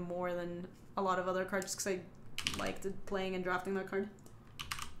online more than a lot of other cards because I liked playing and drafting that card.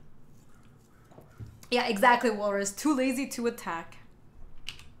 Yeah, exactly, Walrus. Too lazy to attack.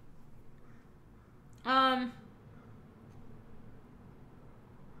 I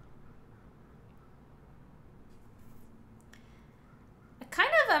kind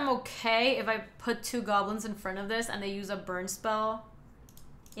of am okay if I put 2 goblins in front of this and they use a burn spell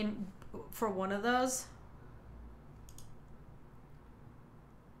for one of those.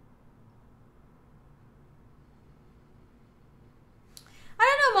 I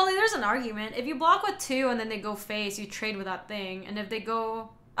don't know, Molly, there's an argument. If you block with 2 and then they go face, you trade with that thing. And if they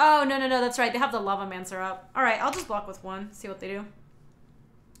go... Oh, no, that's right. They have the Lava Mancer up. Alright, I'll just block with 1. See what they do.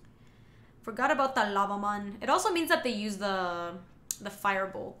 Forgot about the Lava Man. It also means that they use the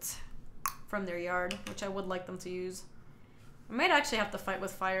Firebolt from their yard, which I would like them to use. I might actually have to fight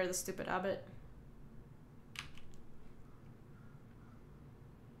with fire, the stupid abbot.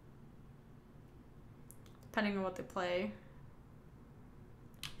 Depending on what they play.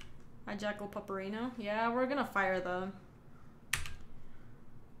 My Jackal Pupperino. Yeah, we're gonna fire the...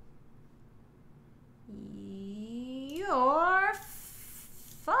 You're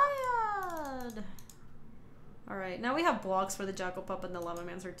fired! Alright, now we have blocks for the Jackal Pup and the Lava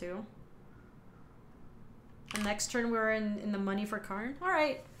Mancer too. And next turn we're in the money for Karn.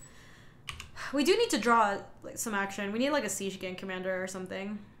 Alright. We do need to draw like some action. We need like a Siege Gang Commander or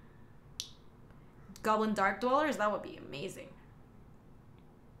something. Goblin Dark Dwellers? That would be amazing.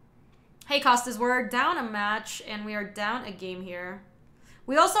 Hey Costas, we're down a match and we are down a game here.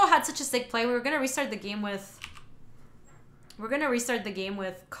 We also had such a sick play. We were gonna restart the game with... We're gonna restart the game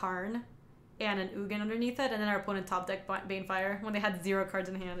with Karn and an Ugin underneath it, and then our opponent top deck Banefire when they had 0 cards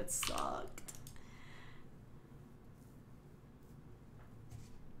in hand. It sucked.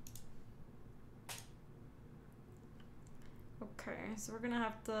 Okay, so we're gonna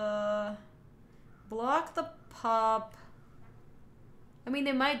have to block the pup. I mean,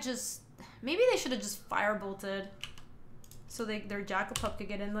 they might just... Maybe they should have just Firebolted so their Jackal Pup could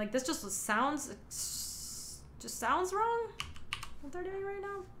get in. Like, this just sounds... Just sounds wrong what they're doing right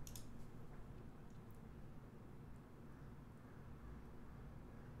now.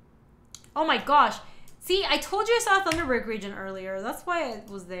 Oh my gosh. See, I told you I saw Thunderbreak region earlier. That's why it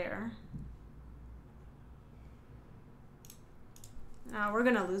was there. Now we're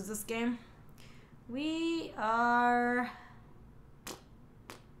gonna lose this game. We are...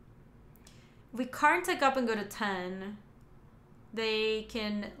 If we Karn take up and go to 10, they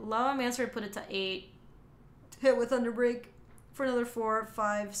can Lava Mancer put it to 8. Hit with Thunderbreak for another 4,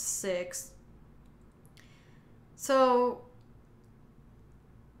 5, 6. So...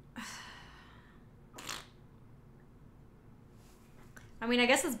 I mean, I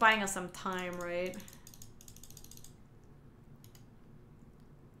guess it's buying us some time, right?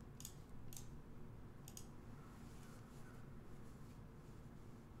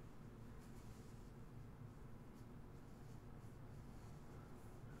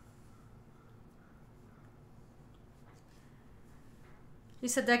 You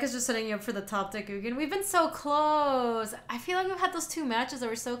said deck is just setting you up for the top deck Ugin. We've been so close. I feel like we've had those 2 matches that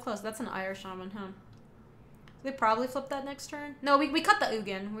were so close. That's an Ire Shaman, huh? They probably flip that next turn. No, we cut the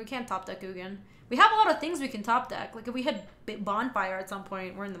Ugin. We can't top deck Ugin. We have a lot of things we can top deck. Like if we had Bonfire at some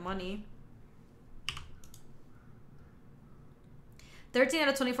point, we're in the money. 13 out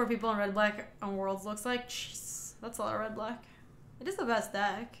of 24 people on red-black on Worlds looks like. Jeez, that's a lot of red-black. It is the best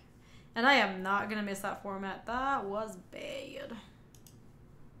deck. And I am not going to miss that format. That was bad.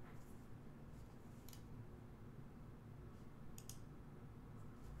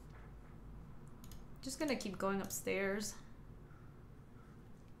 Just gonna keep going upstairs.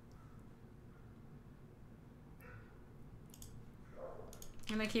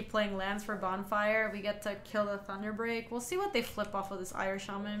 I'm gonna keep playing lands for Bonfire. We get to kill the Thunderbreak. We'll see what they flip off of this Ire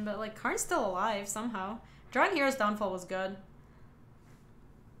Shaman, but like Karn's still alive somehow. Drawing Hero's Downfall was good.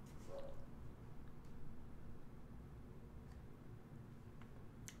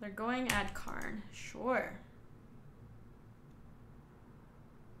 They're going at Karn. Sure.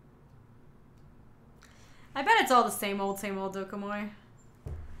 I bet it's all the same old Dokumoy.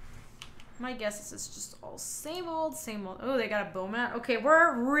 My guess is it's just all same old, same old. Oh, they got a Bowmat. Okay, we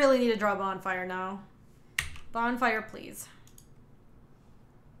really need to draw Bonfire now. Bonfire, please.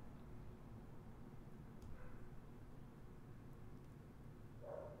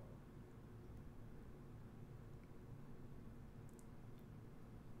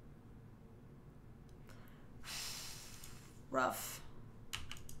 Rough.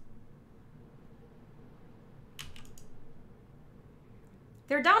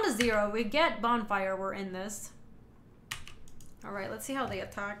 They're down to 0. We get Bonfire. We're in this. Alright, let's see how they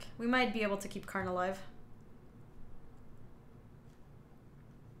attack. We might be able to keep Karn alive.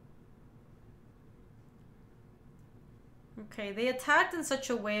 Okay, they attacked in such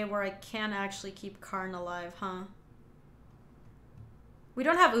a way where I can actually keep Karn alive, huh? We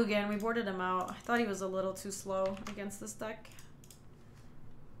don't have Ugin. We boarded him out. I thought he was a little too slow against this deck.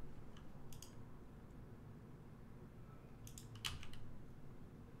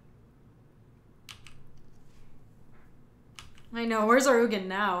 I know. Where's our Ugin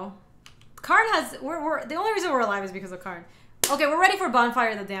now? Karn has... We're the only reason we're alive is because of Karn. Okay, we're ready for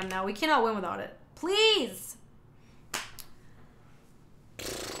Bonfire the Dam now. We cannot win without it. Please!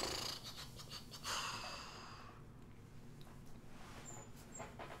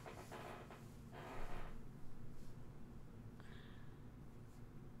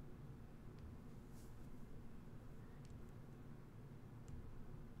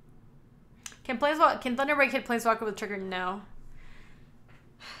 Can Thunderbreak hit Planeswalker with trigger? No.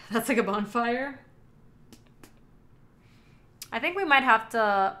 That's like a Bonfire. I think we might have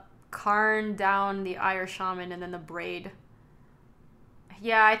to Karn down the Ire Shaman and then the Braid.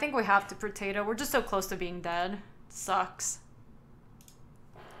 Yeah, I think we have to Potato. We're just so close to being dead. Sucks.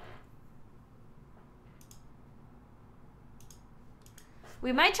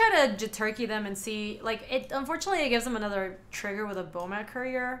 We might try to Jiturkey them and see, like, unfortunately it gives them another trigger with a Bomat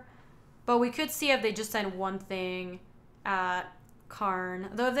Courier. But we could see if they just send one thing at Karn.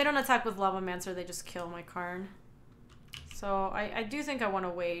 Though if they don't attack with Lavamancer, they just kill my Karn. So I do think I want to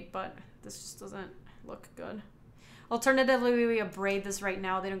wait, but this just doesn't look good. Alternatively, we braid this right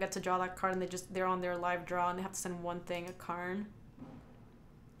now. They don't get to draw that card, and they're on their live draw, and they have to send one thing at Karn.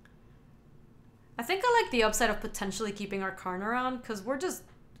 I think I like the upside of potentially keeping our Karn around, because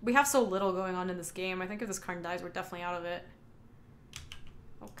we have so little going on in this game. I think if this Karn dies, we're definitely out of it.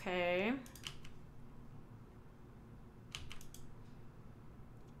 Okay.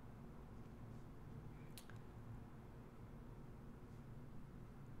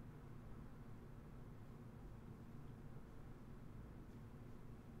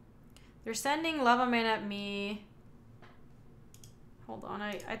 They're sending Lavaman at me. Hold on,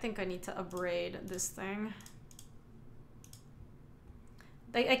 I think I need to abrade this thing.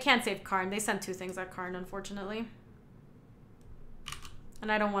 I can't save Karn. They sent two things at Karn, unfortunately.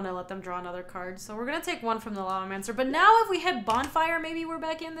 And I don't want to let them draw another card. So we're going to take one from the Lavamancer. But now if we hit Bonfire, maybe we're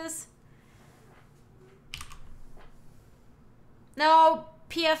back in this. No,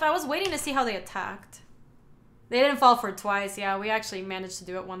 PF, I was waiting to see how they attacked. They didn't fall for it twice. Yeah, we actually managed to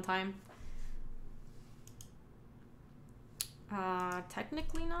do it one time.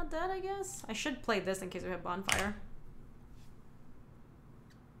 Technically not dead, I guess. I should play this in case we have Bonfire.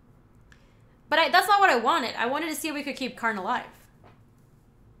 But that's not what I wanted. I wanted to see if we could keep Karn alive.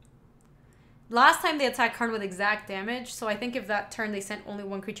 Last time they attacked Karn with exact damage, so I think if that turn they sent only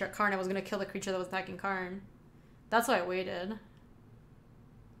one creature at Karn, I was going to kill the creature that was attacking Karn. That's why I waited.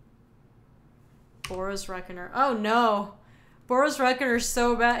 Boros Reckoner. Oh no! Boros Reckoner is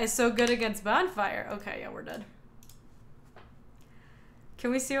so bad. Is so good against Bonfire. Okay, yeah, we're dead. Can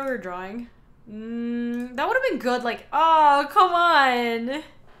we see what we're drawing? That would have been good. Like, oh, come on.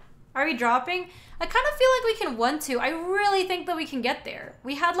 Are we dropping? I kind of feel like we can 1-2. I really think that we can get there.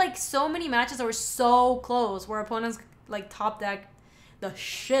 We had like so many matches that were so close where opponents like top deck the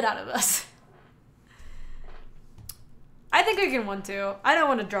shit out of us. I think we can 1-2. I don't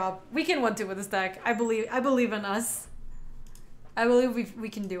want to drop. We can 1-2 with this deck. I believe in us. I believe we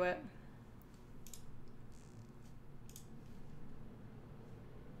can do it.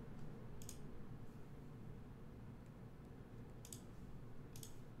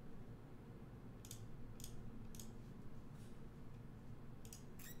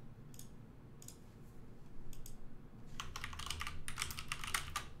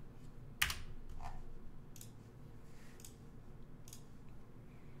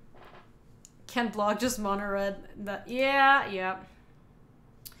 Can block just mono red. Yeah.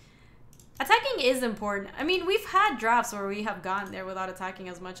 Attacking is important. I mean, we've had drafts where we have gotten there without attacking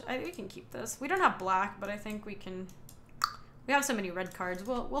as much. We can keep this. We don't have black, but I think we can. We have so many red cards.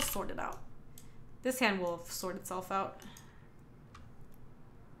 We'll sort it out. This hand will sort itself out.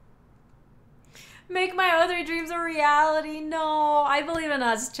 Make my other dreams a reality. No, I believe in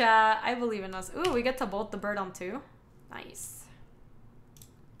us, chat. I believe in us. Ooh, we get to bolt the bird on 2. Nice.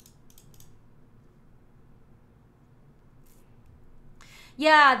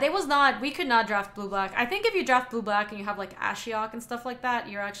 Yeah, we could not draft blue-black. I think if you draft blue-black and you have like Ashiok and stuff like that,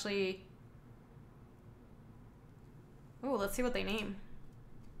 you're actually... Oh, let's see what they name.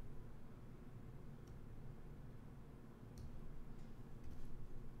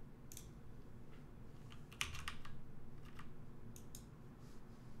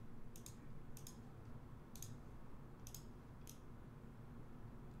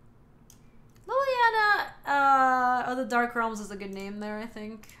 Liliana of the Dark Realms is a good name there, I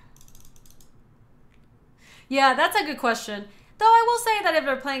think. Yeah, that's a good question. Though I will say that if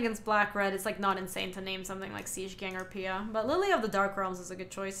they're playing against Black-Red, it's like not insane to name something like Siege Gang or Pia. But Lily of the Dark Realms is a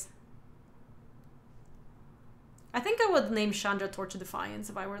good choice. I think I would name Chandra Torch of Defiance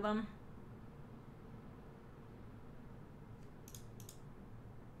if I were them.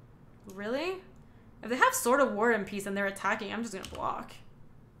 Really? If they have Sword of War and Peace and they're attacking, I'm just gonna block.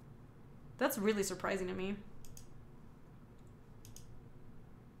 That's really surprising to me.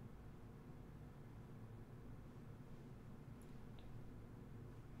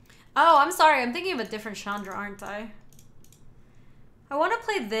 Oh, I'm sorry. I'm thinking of a different Chandra, aren't I? I want to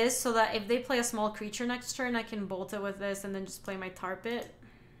play this so that if they play a small creature next turn, I can bolt it with this and then just play my Tar Pit.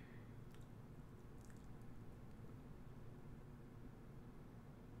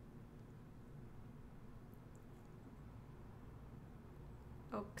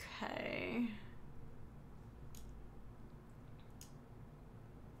 Okay.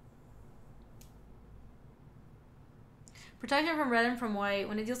 Protection from red and from white.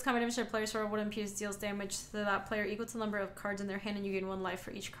 When it deals combat damage to a player, Sword of Wood and Peace deals damage to that player equal to the number of cards in their hand, and you gain 1 life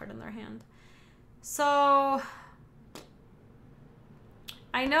for each card in their hand. So...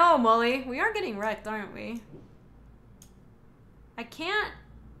 I know, Molly. We are getting wrecked, aren't we? I can't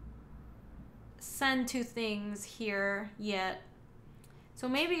send 2 things here yet. So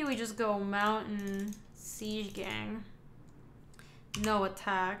maybe we just go Mountain Siege Gang. No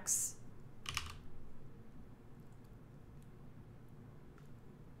attacks.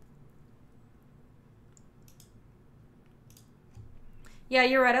 Yeah,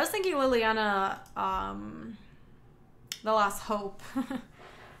 you're right. I was thinking Liliana, The Last Hope.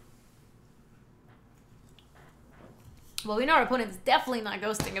 Well, we know our opponent's definitely not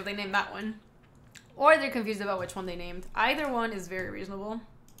ghosting if they name that one. Or they're confused about which one they named. Either one is very reasonable.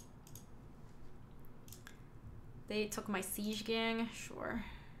 They took my Siege Gang? Sure.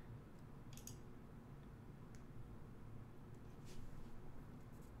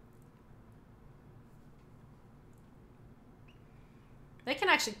 They can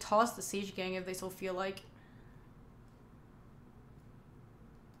actually toss the Siege Gang if they so feel like.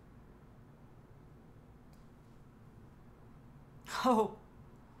 Oh.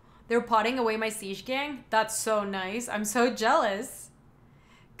 They're potting away my Siege Gang? That's so nice. I'm so jealous.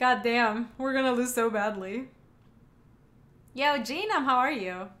 God damn. We're gonna lose so badly. Yo, Genum, how are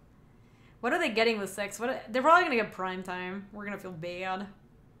you? What are they getting with 6? They're probably gonna get Prime Time. We're gonna feel bad.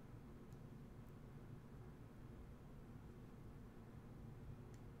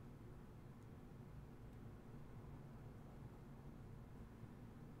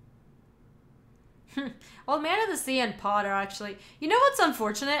 Old Man of the Sea and Pod are actually... You know what's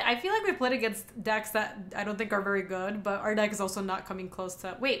unfortunate? I feel like we played against decks that I don't think are very good, but our deck is also not coming close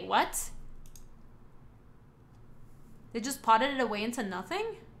to... Wait, what? They just potted it away into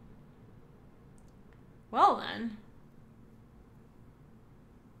nothing? Well then.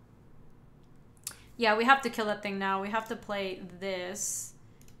 Yeah, we have to kill that thing now. We have to play this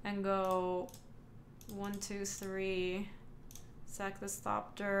and go 1, 2, 3. Sack the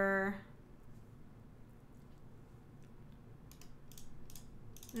Stopter.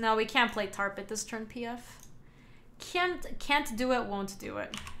 No, we can't play Tar Pit this turn, PF. Can't do it, won't do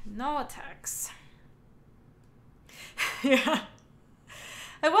it. No attacks. Yeah.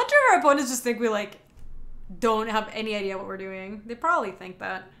 I wonder if our opponents just think we, like, don't have any idea what we're doing. They probably think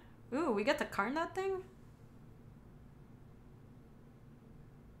that. Ooh, we get to Karn that thing?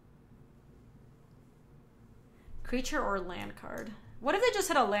 Creature or land card. What if they just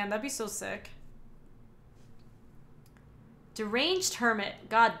hit a land? That'd be so sick. Deranged Hermit.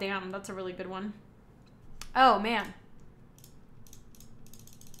 God damn, that's a really good one. Oh, man.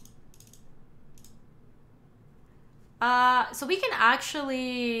 So we can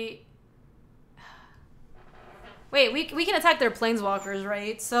actually... Wait, we can attack their planeswalkers,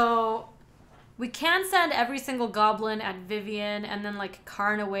 right? So we can send every single goblin at Vivian and then, like,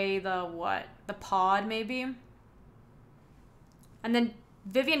 Karn away the what? The pod, maybe? And then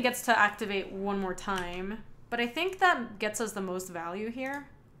Vivian gets to activate 1 more time. But I think that gets us the most value here.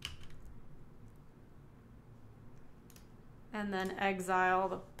 And then exile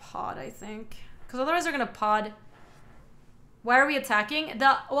the pod, I think. Because otherwise they're going to pod. Why are we attacking?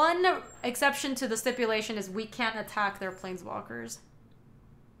 The one exception to the stipulation is we can't attack their planeswalkers.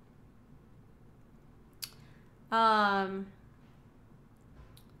 The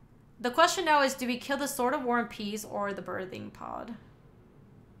question now is, do we kill the Sword of War and Peace or the birthing pod?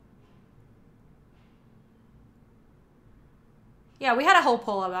 Yeah, we had a whole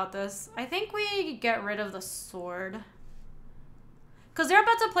poll about this. I think we get rid of the sword. Because they're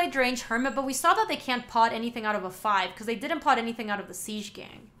about to play Deranged Hermit, but we saw that they can't pot anything out of a 5, because they didn't pot anything out of the Siege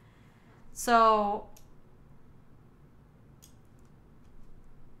Gang. So...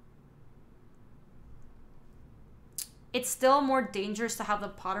 it's still more dangerous to have the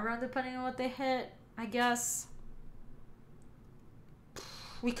pot around depending on what they hit, I guess.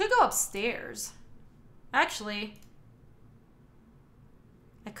 We could go upstairs. Actually...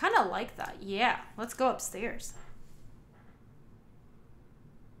 I kind of like that. Yeah, let's go upstairs.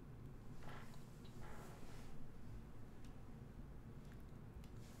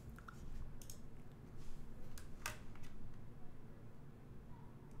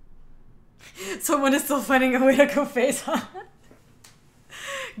 Someone is still finding a way to go face on.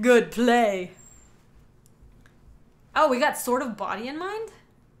 Good play. Oh, we got Sword of Body in mind?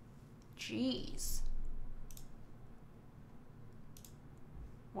 Jeez.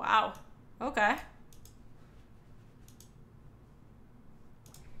 Wow. Okay.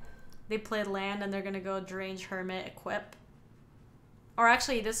 They played land and they're gonna go Deranged Hermit, equip. Or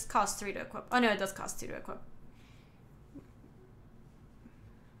actually, this costs 3 to equip. Oh no, it does cost 2 to equip.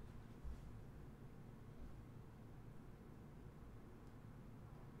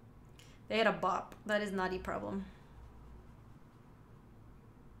 They had a bop. That is not a problem.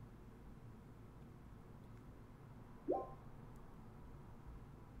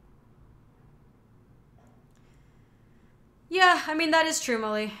 Yeah, I mean, that is true,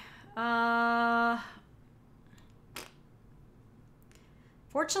 Molly.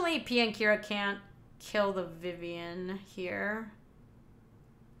 Fortunately, P and Kira can't kill the Vivian here.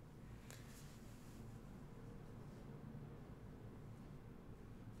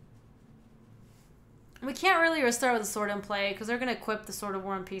 We can't really restart with the sword in play because they're going to equip the Sword of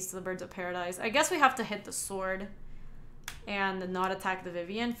War and Peace to the Birds of Paradise. I guess we have to hit the sword and not attack the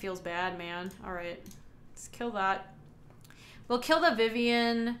Vivian. Feels bad, man. All right, let's kill that. We'll kill the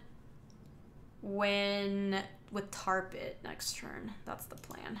Vivian with Tarpit next turn. That's the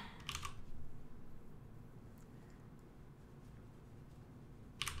plan.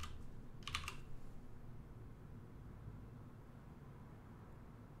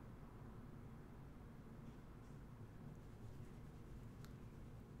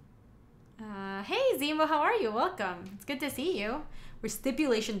 Hey Zemo, how are you? Welcome. It's good to see you. We're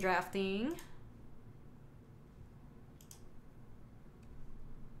stipulation drafting.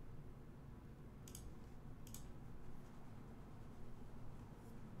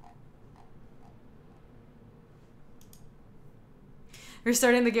 You're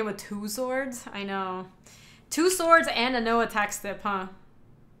starting the game with 2 swords? I know. 2 swords and a no attack stip, huh?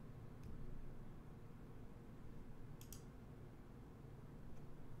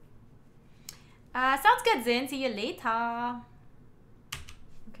 Sounds good, Zin. See you later.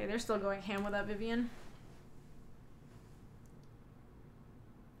 Okay, they're still going ham with that Vivian.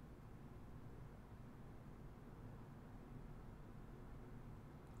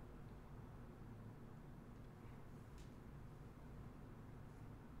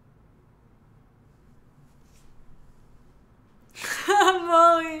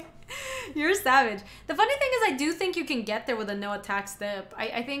 Molly, you're savage. The funny thing is I do think you can get there with a no attack step.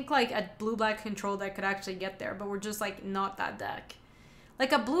 I think like a blue-black control deck could actually get there, but we're just like not that deck.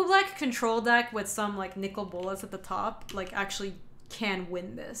 Like a blue-black control deck with some like nickel bullets at the top like actually can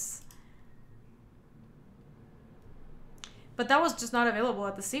win this. But that was just not available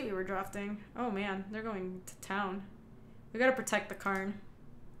at the seat we were drafting. Oh man, they're going to town. We gotta protect the Karn.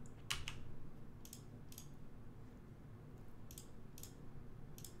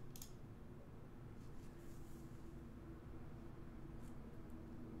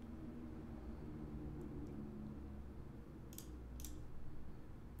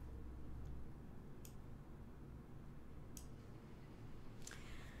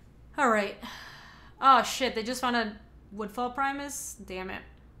 Alright. Oh shit, they just found a Woodfall Primus? Damn it.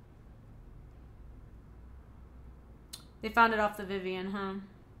 They found it off the Vivian, huh?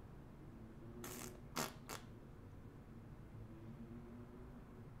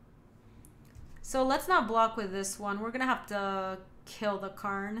 So let's not block with this one. We're gonna have to kill the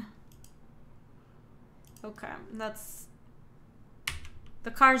Karn. Okay, that's...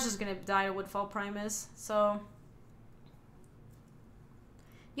 The Karn's just gonna die to Woodfall Primus, so...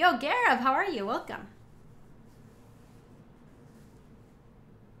 Yo, Gareb, how are you? Welcome.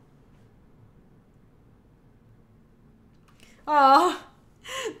 Oh,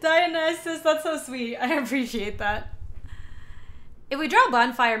 Dionysus, that's so sweet. I appreciate that. If we draw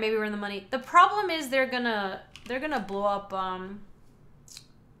bonfire, maybe we're in the money. The problem is they're gonna blow up.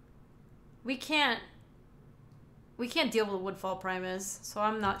 We can't deal with Woodfall Primus, so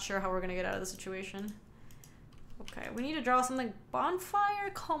I'm not sure how we're gonna get out of the situation. Okay, we need to draw something. Bonfire?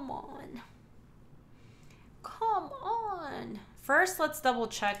 Come on. Come on. First, let's double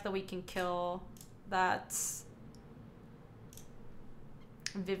check that we can kill that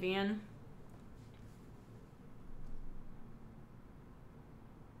Vivian.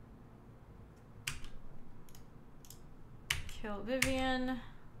 Kill Vivian.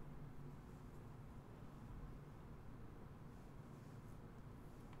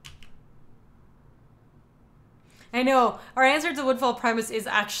 I know. Our answer to Woodfall Primus is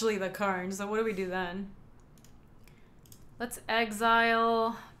actually the Karn, so what do we do then? Let's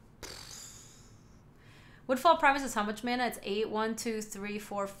exile. Woodfall Primus is how much mana? It's 8. 1, 2, 3,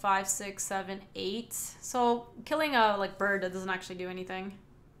 4, 5, 6, 7, 8. So killing a like bird that doesn't actually do anything.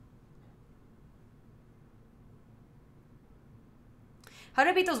 How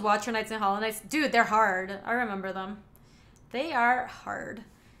to beat those Watcher Knights and Hollow Knights? Dude, they're hard. I remember them. They are hard.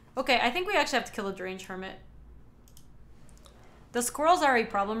 Okay, I think we actually have to kill a Deranged Hermit. The squirrels are a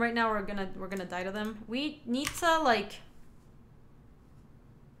problem right now. We're gonna die to them. We need to like.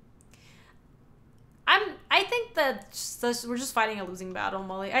 I think that we're just fighting a losing battle,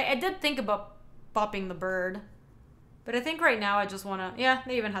 Molly. I did think about popping the bird, but I think right now I just wanna. Yeah,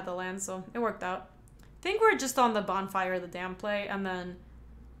 they even had the land, so it worked out. I think we're just on the bonfire, the dam play, and then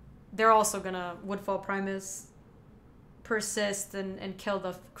they're also gonna Woodfall Primus, persist and kill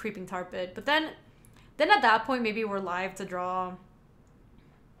the creeping tar pit. But then at that point, maybe we're live to draw.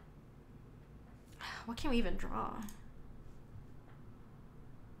 What can we even draw?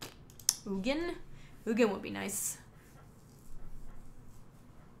 Ugin? Ugin would be nice.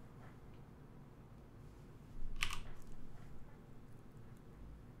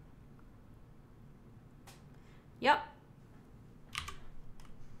 Yep.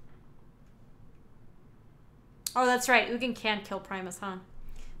 Oh, that's right. Ugin can't kill Primus, huh?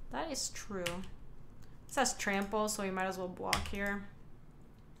 That is true. This has trample, so we might as well block here.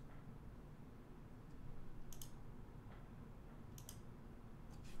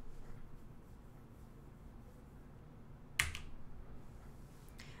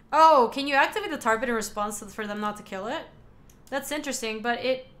 Oh, can you activate the tar pit in response for them not to kill it? That's interesting, but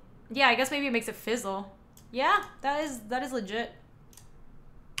it... Yeah, I guess maybe it makes it fizzle. Yeah, that is legit.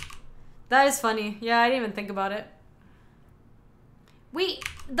 That is funny. Yeah, I didn't even think about it.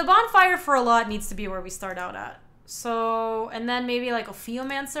 The bonfire for a lot needs to be where we start out at. So, and then maybe like a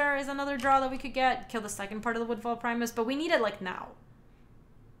Opheomancer is another draw that we could get. Kill the second part of the Woodfall Primus, but we need it like now.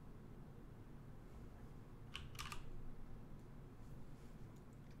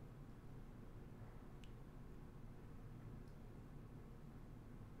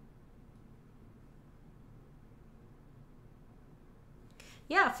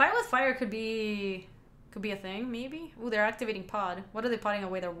 Yeah, fight with fire could be a thing, maybe. Ooh, they're activating pod. What are they potting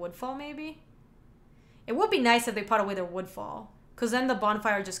away? Their Woodfall, maybe? It would be nice if they pot away their Woodfall, because then the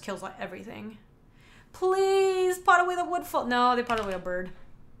bonfire just kills like everything. Please pot away the Woodfall. No, they pot away a bird.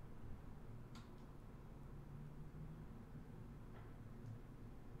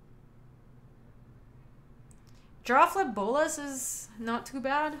 Draw flip Bolas is not too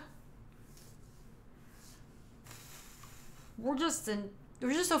bad. We're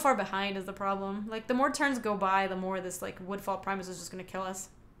just so far behind is the problem. Like, the more turns go by, the more this, like, Woodfall Primus is just gonna kill us.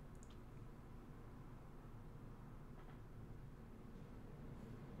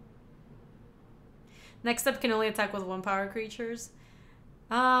 Next up can only attack with 1-power creatures.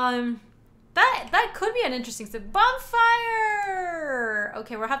 That could be an interesting step. Bonfire!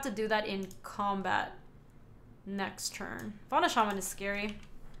 Okay, we'll have to do that in combat next turn. Fauna Shaman is scary.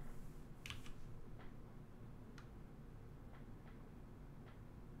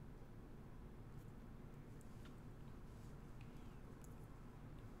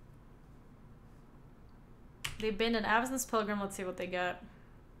 They've been an Avacyn's Pilgrim. Let's see what they get.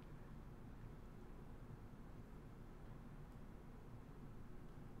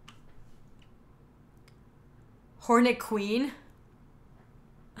 Hornet Queen?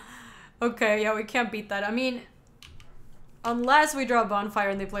 Okay, yeah, we can't beat that. I mean, unless we draw a Bonfire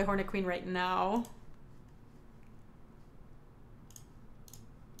and they play Hornet Queen right now.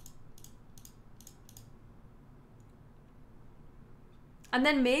 And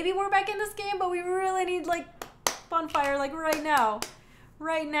then maybe we're back in this game, but we really need, like, Bonfire, like, right now.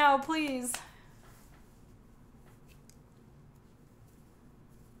 Right now, please.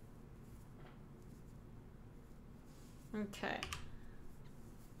 Okay.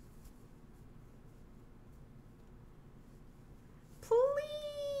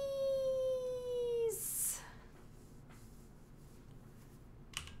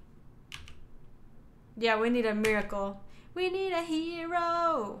 Yeah, we need a miracle. We need a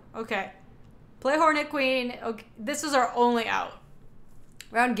hero. Okay. Play Hornet Queen. Okay, this is our only out.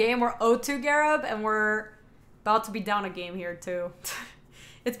 Round game, we're 0-2 Garib, and we're about to be down a game here, too.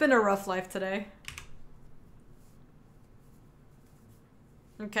 It's been a rough life today.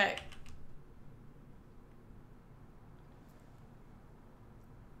 Okay.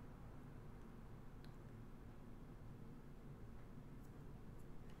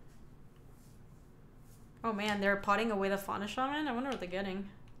 Oh man, they're potting away the Fauna Shaman? I wonder what they're getting.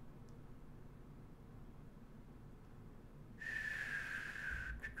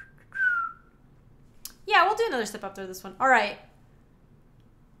 Yeah, we'll do another step after this one. Alright.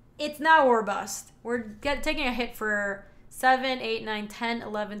 It's now or bust. We're taking a hit for 7, 8, 9, 10,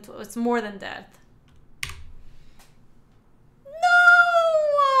 11, 12. It's more than death. No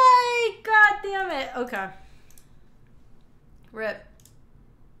way! God damn it. Okay. Rip.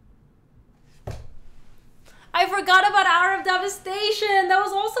 I forgot about Hour of Devastation. That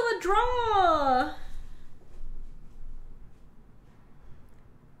was also a draw.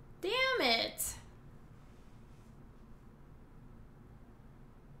 Damn it.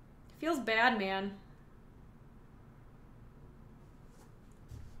 Feels bad, man.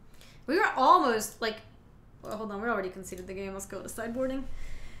 We were almost like, well, hold on, we already conceded the game. Let's go to sideboarding.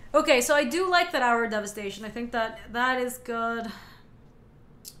 Okay, so I do like that Hour of Devastation. I think that is good.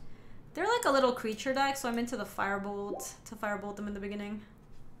 They're like a little creature deck, so I'm into the Firebolt, to Firebolt them in the beginning.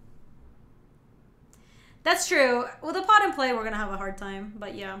 That's true. With a pot and play, we're gonna have a hard time,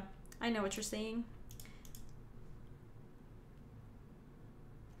 but yeah, I know what you're saying.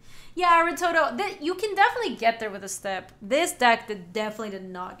 Yeah, Ritoto, you can definitely get there with a step. This deck definitely did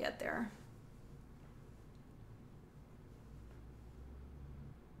not get there.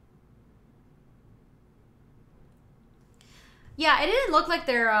 Yeah, it didn't look like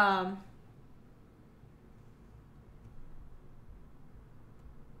they're,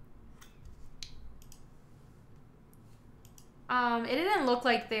 it didn't look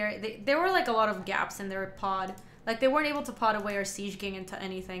like there were like a lot of gaps in their pod. Like they weren't able to pot away our Siege King into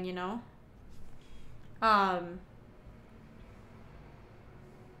anything, you know?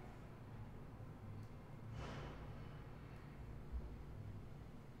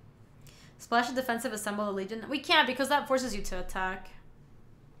 Splash a defensive, assemble a legion. We can't because that forces you to attack.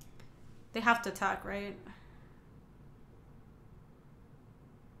 They have to attack, right?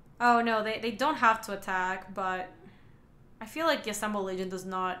 Oh no, they don't have to attack, but I feel like the assemble legion is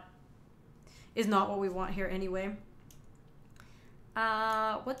not what we want here anyway.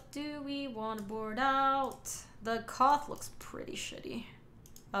 What do we want to board out? The Koth looks pretty shitty,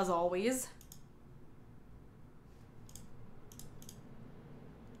 as always.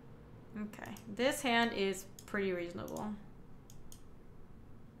 Okay, this hand is pretty reasonable.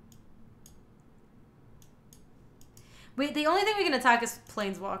 The only thing we can attack is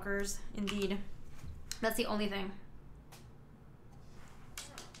Planeswalkers, indeed. That's the only thing.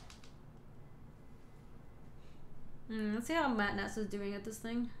 Let's see how Matt Ness is doing at this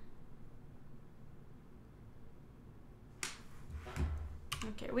thing.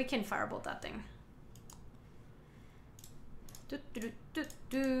 Okay, we can Firebolt that thing.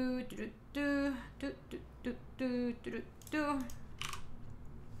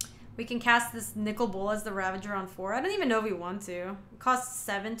 We can cast this Nicol Bolas as the Ravager on 4. I don't even know if we want to. It costs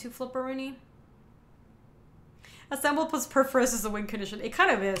 7 to flip a Rooney. Assemble plus Perforos is a win condition. It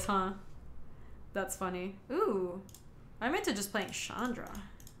kind of is, huh? That's funny. Ooh. I'm into just playing Chandra.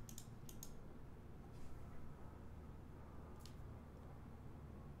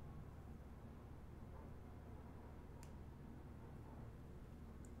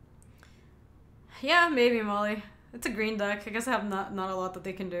 Yeah, maybe, Molly. It's a green deck. I guess I have not a lot that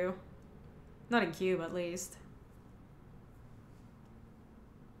they can do. Not in cube, at least.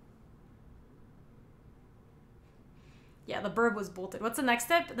 Yeah, the Burb was bolted. What's the next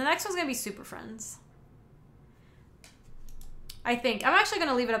step? The next one's gonna be Super Friends. I think. I'm actually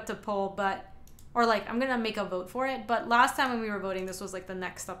gonna leave it up to poll, but... Or, like, I'm gonna make a vote for it. But last time when we were voting, this was, like, the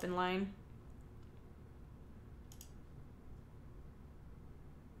next up in line.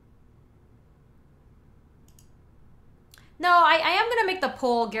 No, I am gonna make the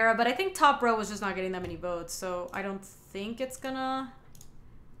poll, Gara, but I think top row was just not getting that many votes, so I don't think it's gonna...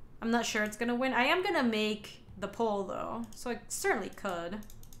 I'm not sure it's gonna win. I am gonna make the poll, though, so I certainly could.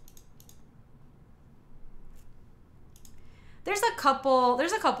 There's a couple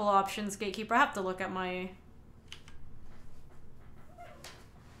options, Gatekeeper. I have to look at my...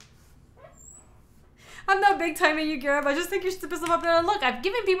 I'm not big timing you, Garib. I just think you're stupid stuff up there. Look, I've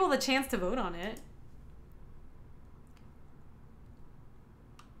given people the chance to vote on it.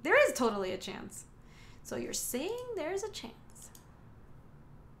 There is totally a chance. So you're saying there's a chance.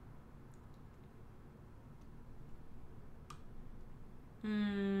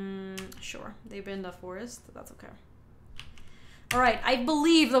 Sure. They've been in the forest. That's okay. Alright, I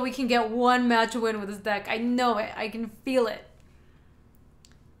believe that we can get one match win with this deck. I know it. I can feel it.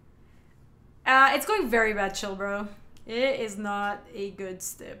 It's going very bad, chill, bro. It is not a good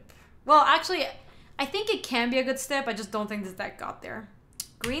stip. Well, actually, I think it can be a good stip. I just don't think this deck got there.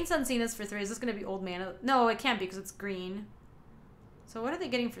 Green Sunsinus for 3. Is this going to be old mana? No, it can't be because it's green. So what are they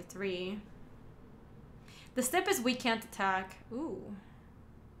getting for 3? The stip is we can't attack. Ooh.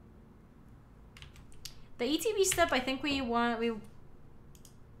 The ETB step, I think we want...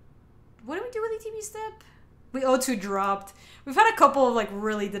 What did we do with ETB step? We O2 dropped. We've had a couple of, like,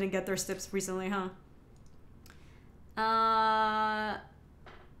 really didn't get their steps recently, huh?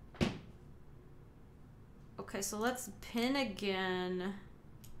 Okay, so let's pin again.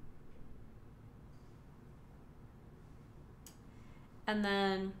 And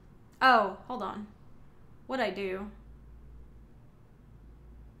then... Oh, hold on. What'd I do?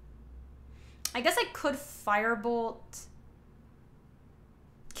 I guess I could Firebolt...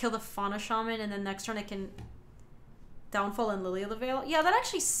 kill the Fauna Shaman, and then next turn I can Downfall and Lily of the Veil. Yeah, that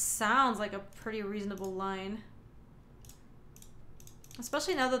actually sounds like a pretty reasonable line.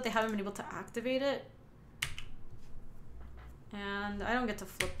 Especially now that they haven't been able to activate it. And I don't get to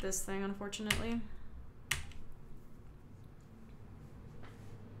flip this thing, unfortunately.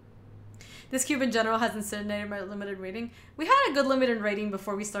 This cube in general has incinerated my limited rating. We had a good limited rating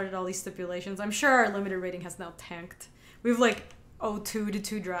before we started all these stipulations. I'm sure our limited rating has now tanked. We've like 0-2 to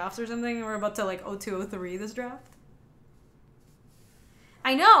 2 drafts or something. We're about to like 0-2, 0-3 this draft.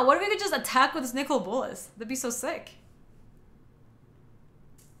 I know. What if we could just attack with this Nicol Bolas? That'd be so sick.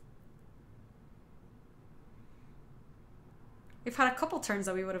 We've had a couple turns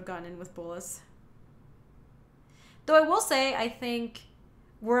that we would have gotten in with Bolas. Though I will say, I think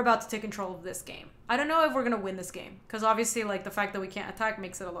we're about to take control of this game. I don't know if we're going to win this game. Because obviously, like, the fact that we can't attack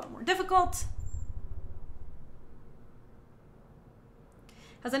makes it a lot more difficult.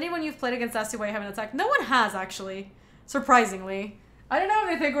 Has anyone you've played against asked you why you haven't attacked? No one has, actually. Surprisingly. I don't know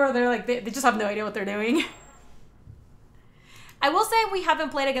if they think they're like, they just have no idea what they're doing. I will say we haven't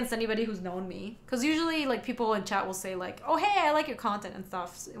played against anybody who's known me. Because usually, like, people in chat will say, like, oh, hey, I like your content and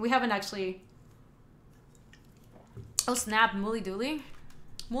stuff. So we haven't actually... Oh, snap. Mooly Dooley?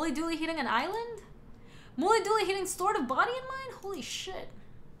 Mooly Dooley hitting an island? Mooly Dooley hitting Sword of Body and Mind? Holy shit.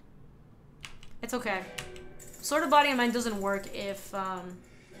 It's okay. Sword of Body and Mind doesn't work if,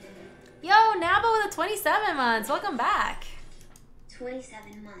 Yo, Nabo with the 27 months. Welcome back.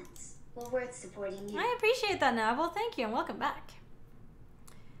 27 months. Well, worth supporting you. I appreciate that, Nabo. Thank you, and welcome back.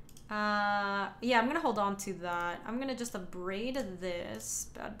 Yeah, I'm gonna hold on to that. I'm gonna just abrade this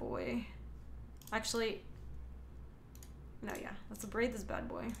bad boy. Actually, no, yeah. Let's abrade this bad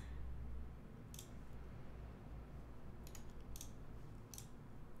boy.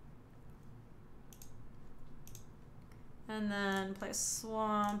 And then play a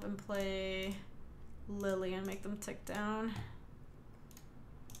Swamp and play Lily and make them tick down.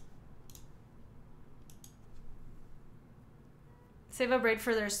 Save a braid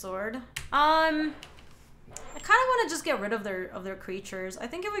for their sword. I kind of want to just get rid of their creatures. I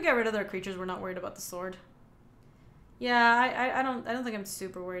think if we get rid of their creatures, we're not worried about the sword. Yeah, I don't think I'm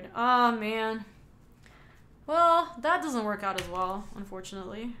super worried. Oh man. Well, that doesn't work out as well,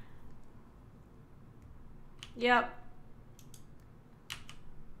 unfortunately. Yep.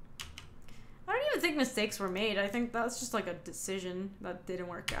 I don't even think mistakes were made. I think that's just like a decision that didn't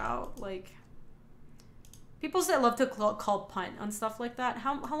work out. Like, people say love to call punt on stuff like that.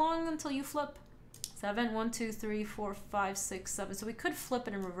 How long until you flip? 7, 1, 2, 3, 4, 5, 6, 7. So we could flip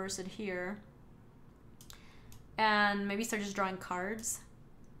it and reverse it here. And maybe start just drawing cards.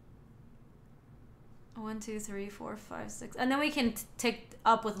 1, 2, 3, 4, 5, 6. And then we can take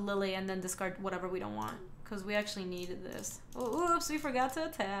up with Lily and then discard whatever we don't want. Because we actually needed this. Oh, oops, we forgot to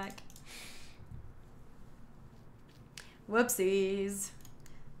attack. Whoopsies.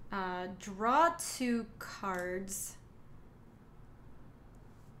 Draw 2 cards.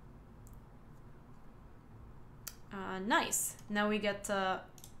 Nice. Now we get to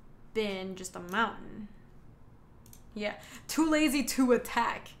bin just a mountain. Yeah. Too lazy to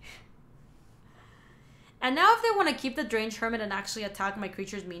attack. And now if they want to keep the Strange Hermit and actually attack my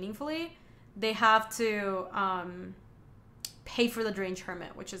creatures meaningfully, they have to pay for the Strange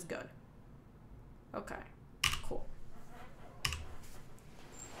Hermit, which is good. Okay. Cool.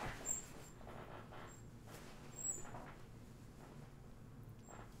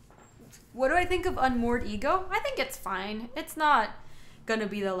 What do I think of Unmoored Ego? I think it's fine. It's not gonna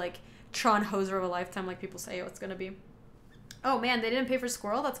be the, like, Tron hoser of a lifetime, like people say it's gonna be. Oh man, they didn't pay for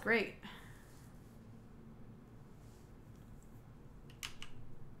Squirrel? That's great.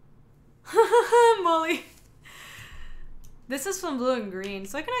 Molly. This is from blue and green,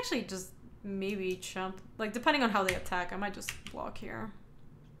 so I can actually just maybe jump. Like, depending on how they attack, I might just block here.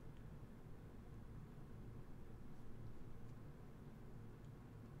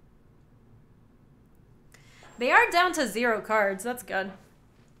 They are down to 0 cards. That's good.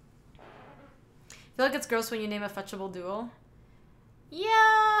 I feel like it's gross when you name a fetchable duel. Yeah.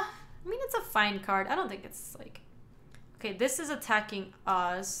 I mean, it's a fine card. I don't think it's like... Okay, this is attacking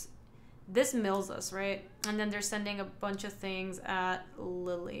us. This mills us, right? And then they're sending a bunch of things at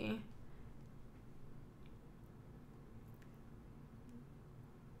Lily.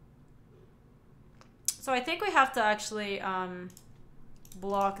 So I think we have to actually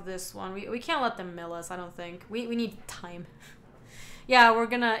block this one. We can't let them mill us, I don't think. We need time. Yeah, we're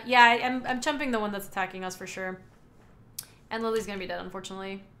gonna... Yeah, I'm chumping the one that's attacking us for sure. And Lily's gonna be dead,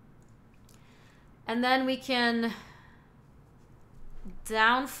 unfortunately. And then we can...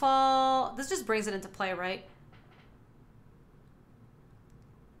 Downfall. This just brings it into play, right?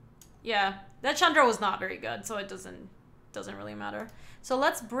 Yeah, that Chandra was not very good, so it doesn't really matter. So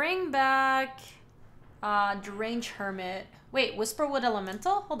let's bring back Deranged Hermit. Wait, Whisperwood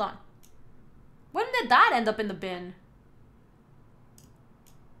Elemental? Hold on. When did that end up in the bin?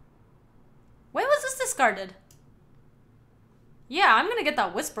 When was this discarded? Yeah, I'm gonna get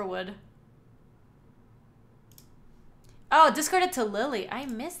that Whisperwood. Oh, discarded to Lily. I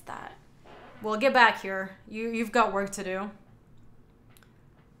missed that. Well, get back here. You've got work to do.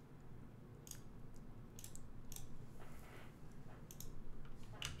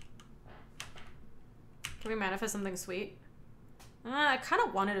 Can we manifest something sweet? I kind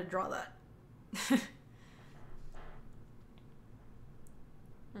of wanted to draw that.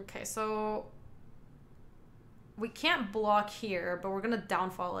 Okay, so... We can't block here, but we're gonna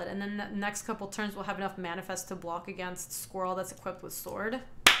downfall it, and then the next couple turns we'll have enough manifest to block against Squirrel that's equipped with sword.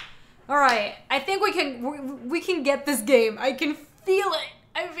 All right, I think we can get this game. I can feel it.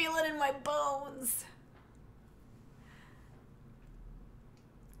 I feel it in my bones.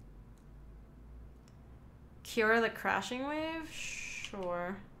 Cure the crashing wave?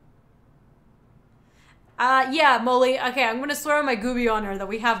 Sure. Yeah, Molly. Okay, I'm gonna swear on my Gooby honor that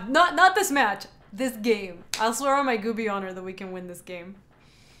we have not this match. This game. I'll swear on my Gooby honor that we can win this game.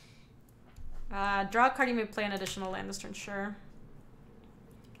 Draw a card, you may play an additional land this turn, sure.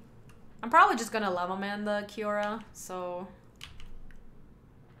 I'm probably just gonna Lava Man the Kiora, so...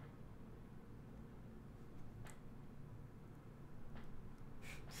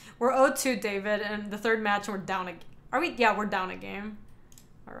 We're 0-2, David, and the third match we're down a... Are we? Yeah, we're down a game.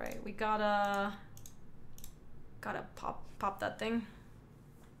 Alright, we gotta pop that thing.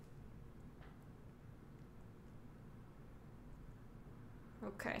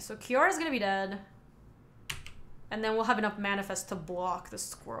 Okay, so Kiora's gonna be dead. And then we'll have enough manifest to block the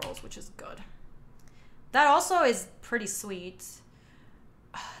squirrels, which is good. That also is pretty sweet.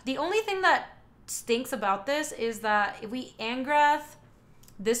 The only thing that stinks about this is that if we Angrath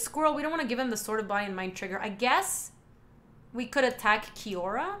this squirrel, we don't want to give him the Sword of Body and Mind trigger. I guess we could attack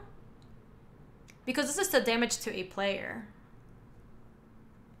Kiora. Because this is to damage to a player.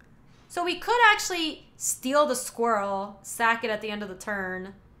 So we could actually steal the squirrel, sack it at the end of the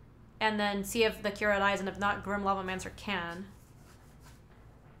turn, and then see if the Kiora dies, and if not, Grim Lavamancer can.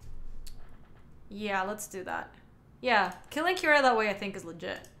 Yeah, let's do that. Yeah, killing Kiora that way I think is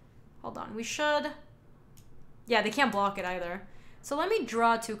legit. Hold on, we should... Yeah, they can't block it either. So let me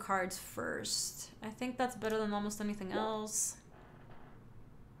draw 2 cards first. I think that's better than almost anything else.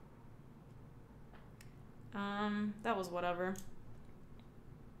 That was whatever.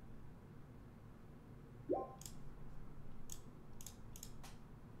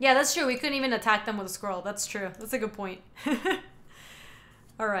 Yeah, that's true. We couldn't even attack them with a scroll. That's true. That's a good point.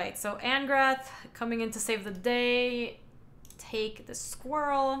 Alright, so Angrath coming in to save the day. Take the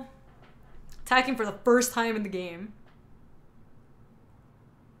squirrel. Attacking for the first time in the game.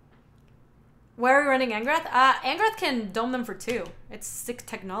 Where are we running Angrath? Angrath can dome them for 2. It's sick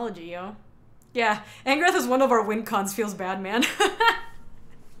technology, yo. Yeah, Angrath is one of our win cons. Feels bad, man.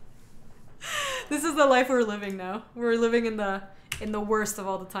 This is the life we're living now. We're living in the worst of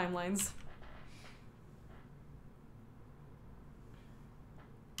all the timelines.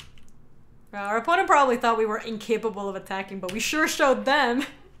 Our opponent probably thought we were incapable of attacking, but we sure showed them.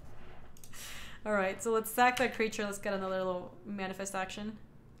 Alright, so let's sack that creature. Let's get another little manifest action.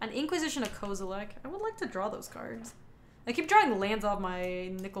 An Inquisition of Kozilek. I would like to draw those cards. I keep drawing lands off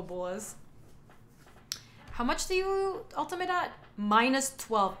my Nicol Bolas. How much do you ultimate at?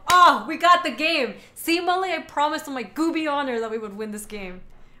 -12. Oh, we got the game. See, Molly, I promised on my Gaby honor that we would win this game.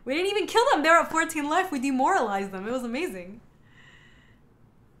 We didn't even kill them. They were at 14 life. We demoralized them. It was amazing.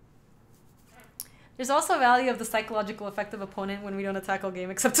 There's also value of the psychological effect of opponent when we don't attack all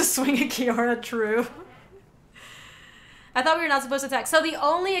game except to swing a Kiara. True. I thought we were not supposed to attack. So the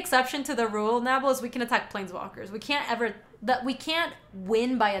only exception to the rule, Nabble, is we can attack planeswalkers. We can't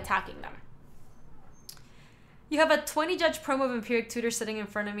win by attacking them. You have a 20 judge promo of Empiric Tutor sitting in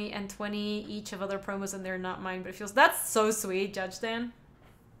front of me and 20 each of other promos, and they're not mine, but it feels... That's so sweet, Judge Dan.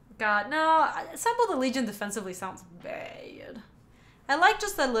 God, no. Assemble the Legion defensively sounds bad. I like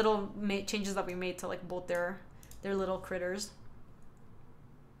just the little changes that we made to like both their little critters.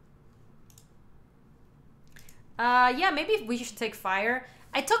 Yeah, maybe we should take fire.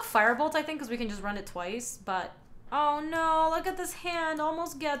 I took Firebolt, I think, because we can just run it twice, but... Oh no, look at this hand.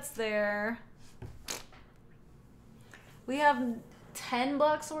 Almost gets there. We have 10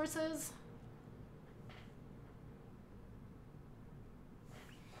 black sources.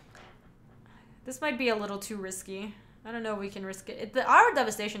 This might be a little too risky. I don't know if we can risk it. Our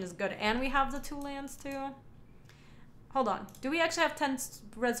devastation is good, and we have the 2 lands too. Hold on. Do we actually have 10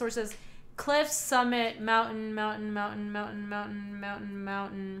 red sources? Cliff, summit, mountain, mountain, mountain, mountain, mountain, mountain,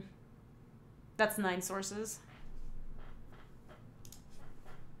 mountain. That's 9 sources.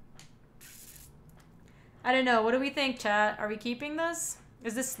 I don't know. What do we think, chat? Are we keeping this?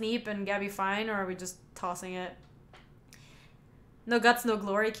 Is this Sneep and Gaby fine, or are we just tossing it? No guts, no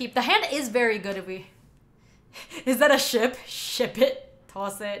glory. Keep. The hand is very good if we... Is that a ship? Ship it.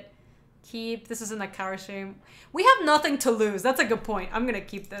 Toss it. Keep. This isn't a cower shame. We have nothing to lose. That's a good point. I'm gonna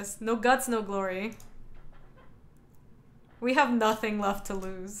keep this. No guts, no glory. We have nothing left to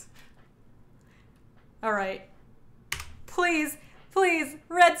lose. Alright. Please. Please.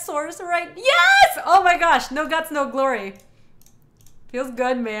 Red source, right? Yes! Oh my gosh. No guts, no glory. Feels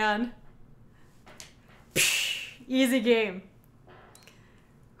good, man. Psh, easy game.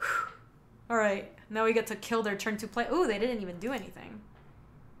 Alright. Now we get to kill their turn 2 play. Ooh, they didn't even do anything.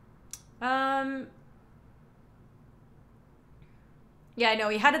 Yeah, I know.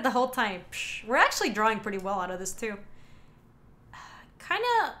 We had it the whole time. Psh, we're actually drawing pretty well out of this, too.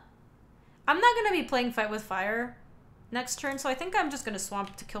 Kinda... I'm not gonna be playing Fight with Fire next turn, so I think I'm just gonna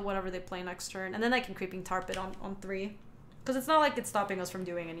swamp to kill whatever they play next turn, and then I can Creeping Tarp it on 3. Because it's not like it's stopping us from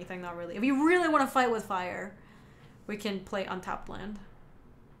doing anything, not really. If you really want to Fight with Fire, we can play untapped land.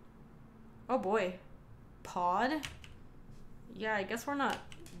 Oh boy. Pod? Yeah, I guess we're not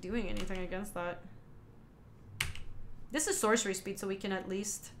doing anything against that. This is sorcery speed, so we can at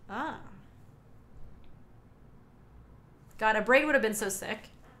least... Ah. God, a Braid would have been so sick.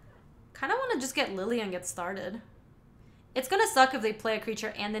 Kind of want to just get Lily and get started. It's gonna suck if they play a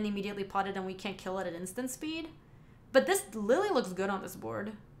creature and then immediately pot it and we can't kill it at instant speed. But this Lily looks good on this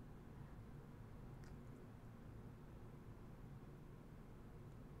board.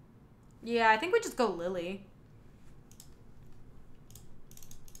 Yeah, I think we just go Lily.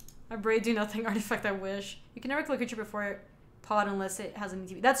 My Braid do nothing. Artifact, I wish. You can never kill a creature before pod unless it has an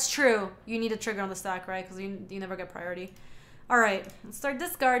ETB. That's true. You need a trigger on the stack, right? Because you never get priority. Alright, let's start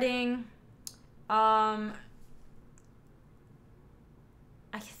discarding. I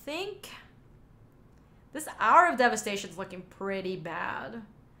think this Hour of Devastation is looking pretty bad.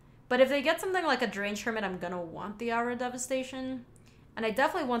 But if they get something like a Drained Hermit, I'm gonna want the Hour of Devastation. And I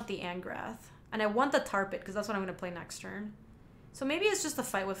definitely want the Angrath. And I want the Tarpit, because that's what I'm gonna play next turn. So maybe it's just a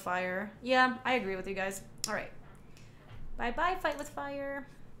Fight with Fire. Yeah, I agree with you guys. Alright. Bye-bye, Fight with Fire.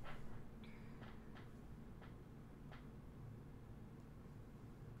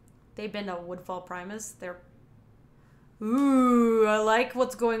 They've been a Woodfall Primus. They're... Ooh, I like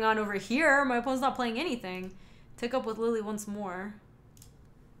what's going on over here. My opponent's not playing anything. Take up with Lily once more.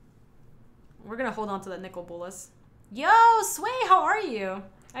 We're gonna hold on to that Nicol Bolas. Yo, Sway, how are you?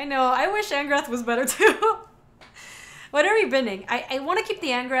 I know, I wish Angrath was better too. What are we binning? I want to keep the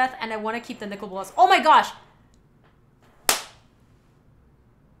Angrath and I want to keep the Nicol Bolas. Oh my gosh!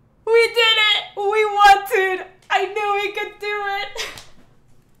 We did it! We won, dude! I knew we could do it!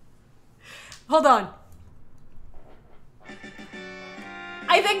 Hold on.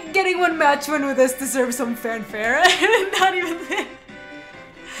 I think getting one match win with this deserves some fanfare. Not even that.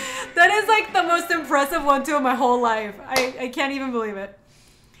 That is like the most impressive 1-2 of my whole life. I can't even believe it.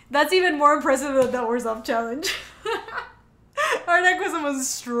 That's even more impressive than the Orzhov challenge. Our deck was a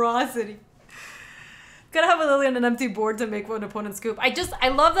monstrosity. Gotta have a Lily on an empty board to make one opponent scoop. I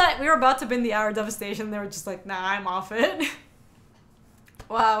love that we were about to bin the Hour of Devastation. They were just like, nah, I'm off it.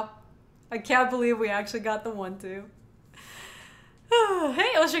 Wow. I can't believe we actually got the 1-2.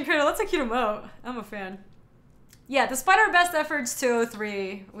 Hey, Ocean Cradle, that's a cute emote. I'm a fan. Yeah, despite our best efforts,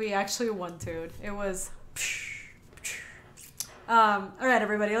 203, we actually won, dude. It was. All right,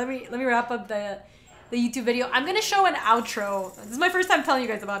 everybody. Let me wrap up the YouTube video. I'm gonna show an outro. This is my first time telling you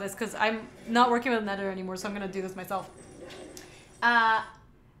guys about this because I'm not working with an editor anymore, so I'm gonna do this myself.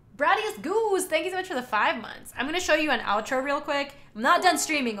 Bradius Goose, thank you so much for the 5 months. I'm gonna show you an outro real quick. I'm not done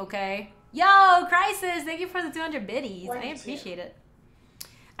streaming, okay? Yo, Crisis, thank you for the 200 biddies. I appreciate it.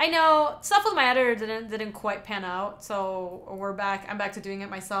 I know stuff with my editor didn't quite pan out, so we're back. I'm back to doing it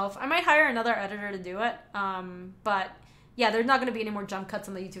myself. I might hire another editor to do it, but yeah, there's not gonna be any more jump cuts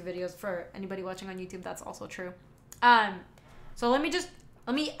on the YouTube videos for anybody watching on YouTube. That's also true. So let me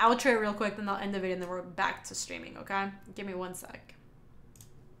outro it real quick, then I'll end the video, and then we're back to streaming. Okay, give me 1 sec.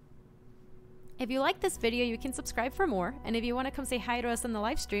 If you like this video, you can subscribe for more. And if you want to come say hi to us on the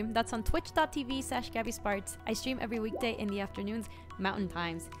live stream, that's on twitch.tv/GabySpartz. I stream every weekday in the afternoons, Mountain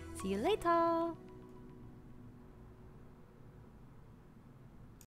Times. See you later!